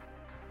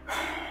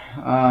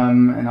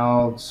 And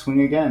I'll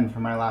swing again for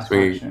my last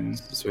action.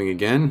 Swing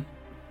again?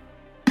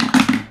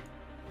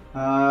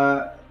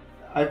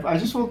 I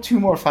just rolled 2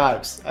 more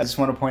 5s. I just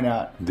want to point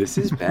out. This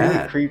is Really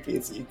bad.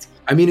 creepy.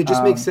 I mean, it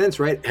just makes sense,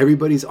 right?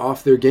 Everybody's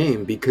off their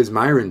game because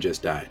Myron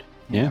just died.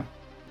 Yeah.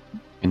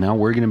 And now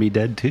we're going to be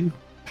dead too.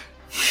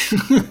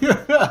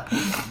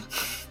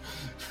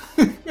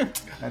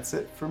 That's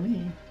it for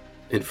me.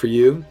 And for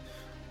you,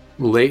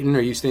 Leighton,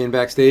 are you staying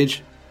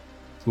backstage?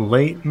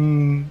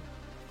 Leighton,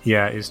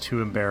 is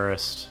too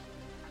embarrassed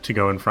to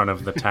go in front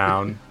of the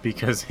town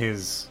because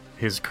his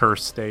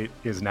curse state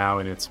is now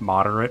in its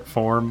moderate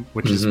form,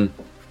 which is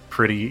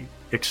pretty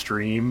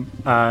extreme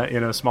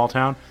in a small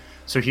town.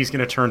 So he's going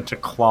to turn to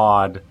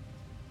Claude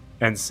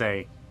and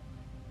say,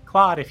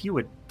 Claude, if you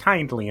would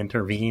kindly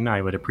intervene,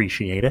 I would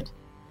appreciate it.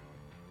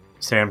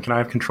 Sam, can I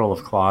have control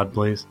of Claude,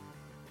 please?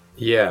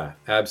 Yeah,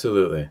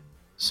 absolutely.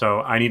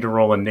 So I need to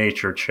roll a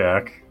nature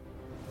check,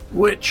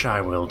 which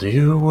I will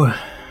do.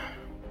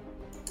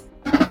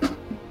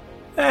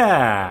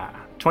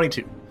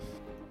 22.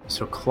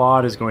 So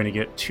Claude is going to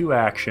get 2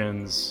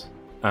 actions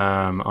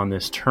on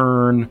this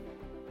turn,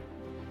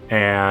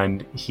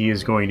 and he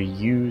is going to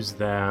use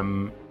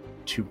them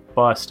to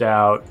bust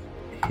out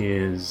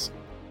his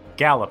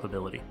gallop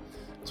ability.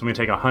 So I'm going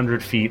to take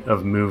 100 feet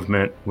of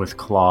movement with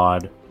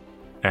Claude,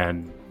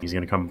 and he's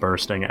going to come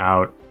bursting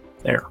out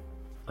there.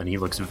 And he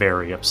looks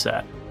very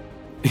upset.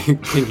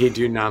 Can he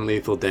do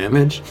non-lethal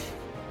damage?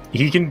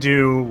 He can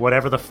do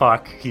whatever the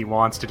fuck he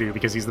wants to do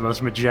because he's the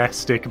most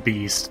majestic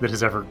beast that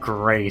has ever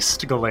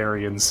graced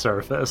Galarian's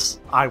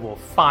surface. I will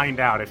find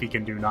out if he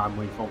can do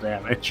non-lethal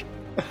damage.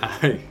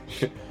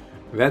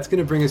 That's going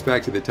to bring us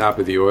back to the top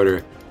of the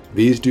order.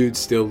 These dudes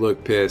still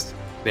look pissed.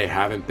 They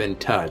haven't been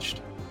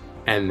touched.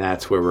 And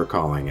that's where we're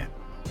calling it.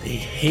 They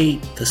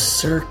hate the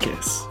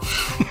circus.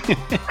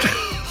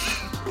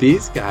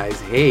 These guys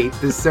hate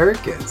the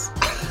circus.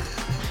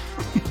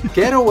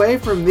 Get away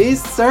from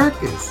these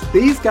circus.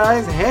 These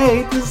guys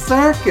hate the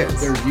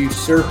circus. They're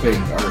usurping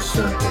our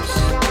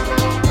circus.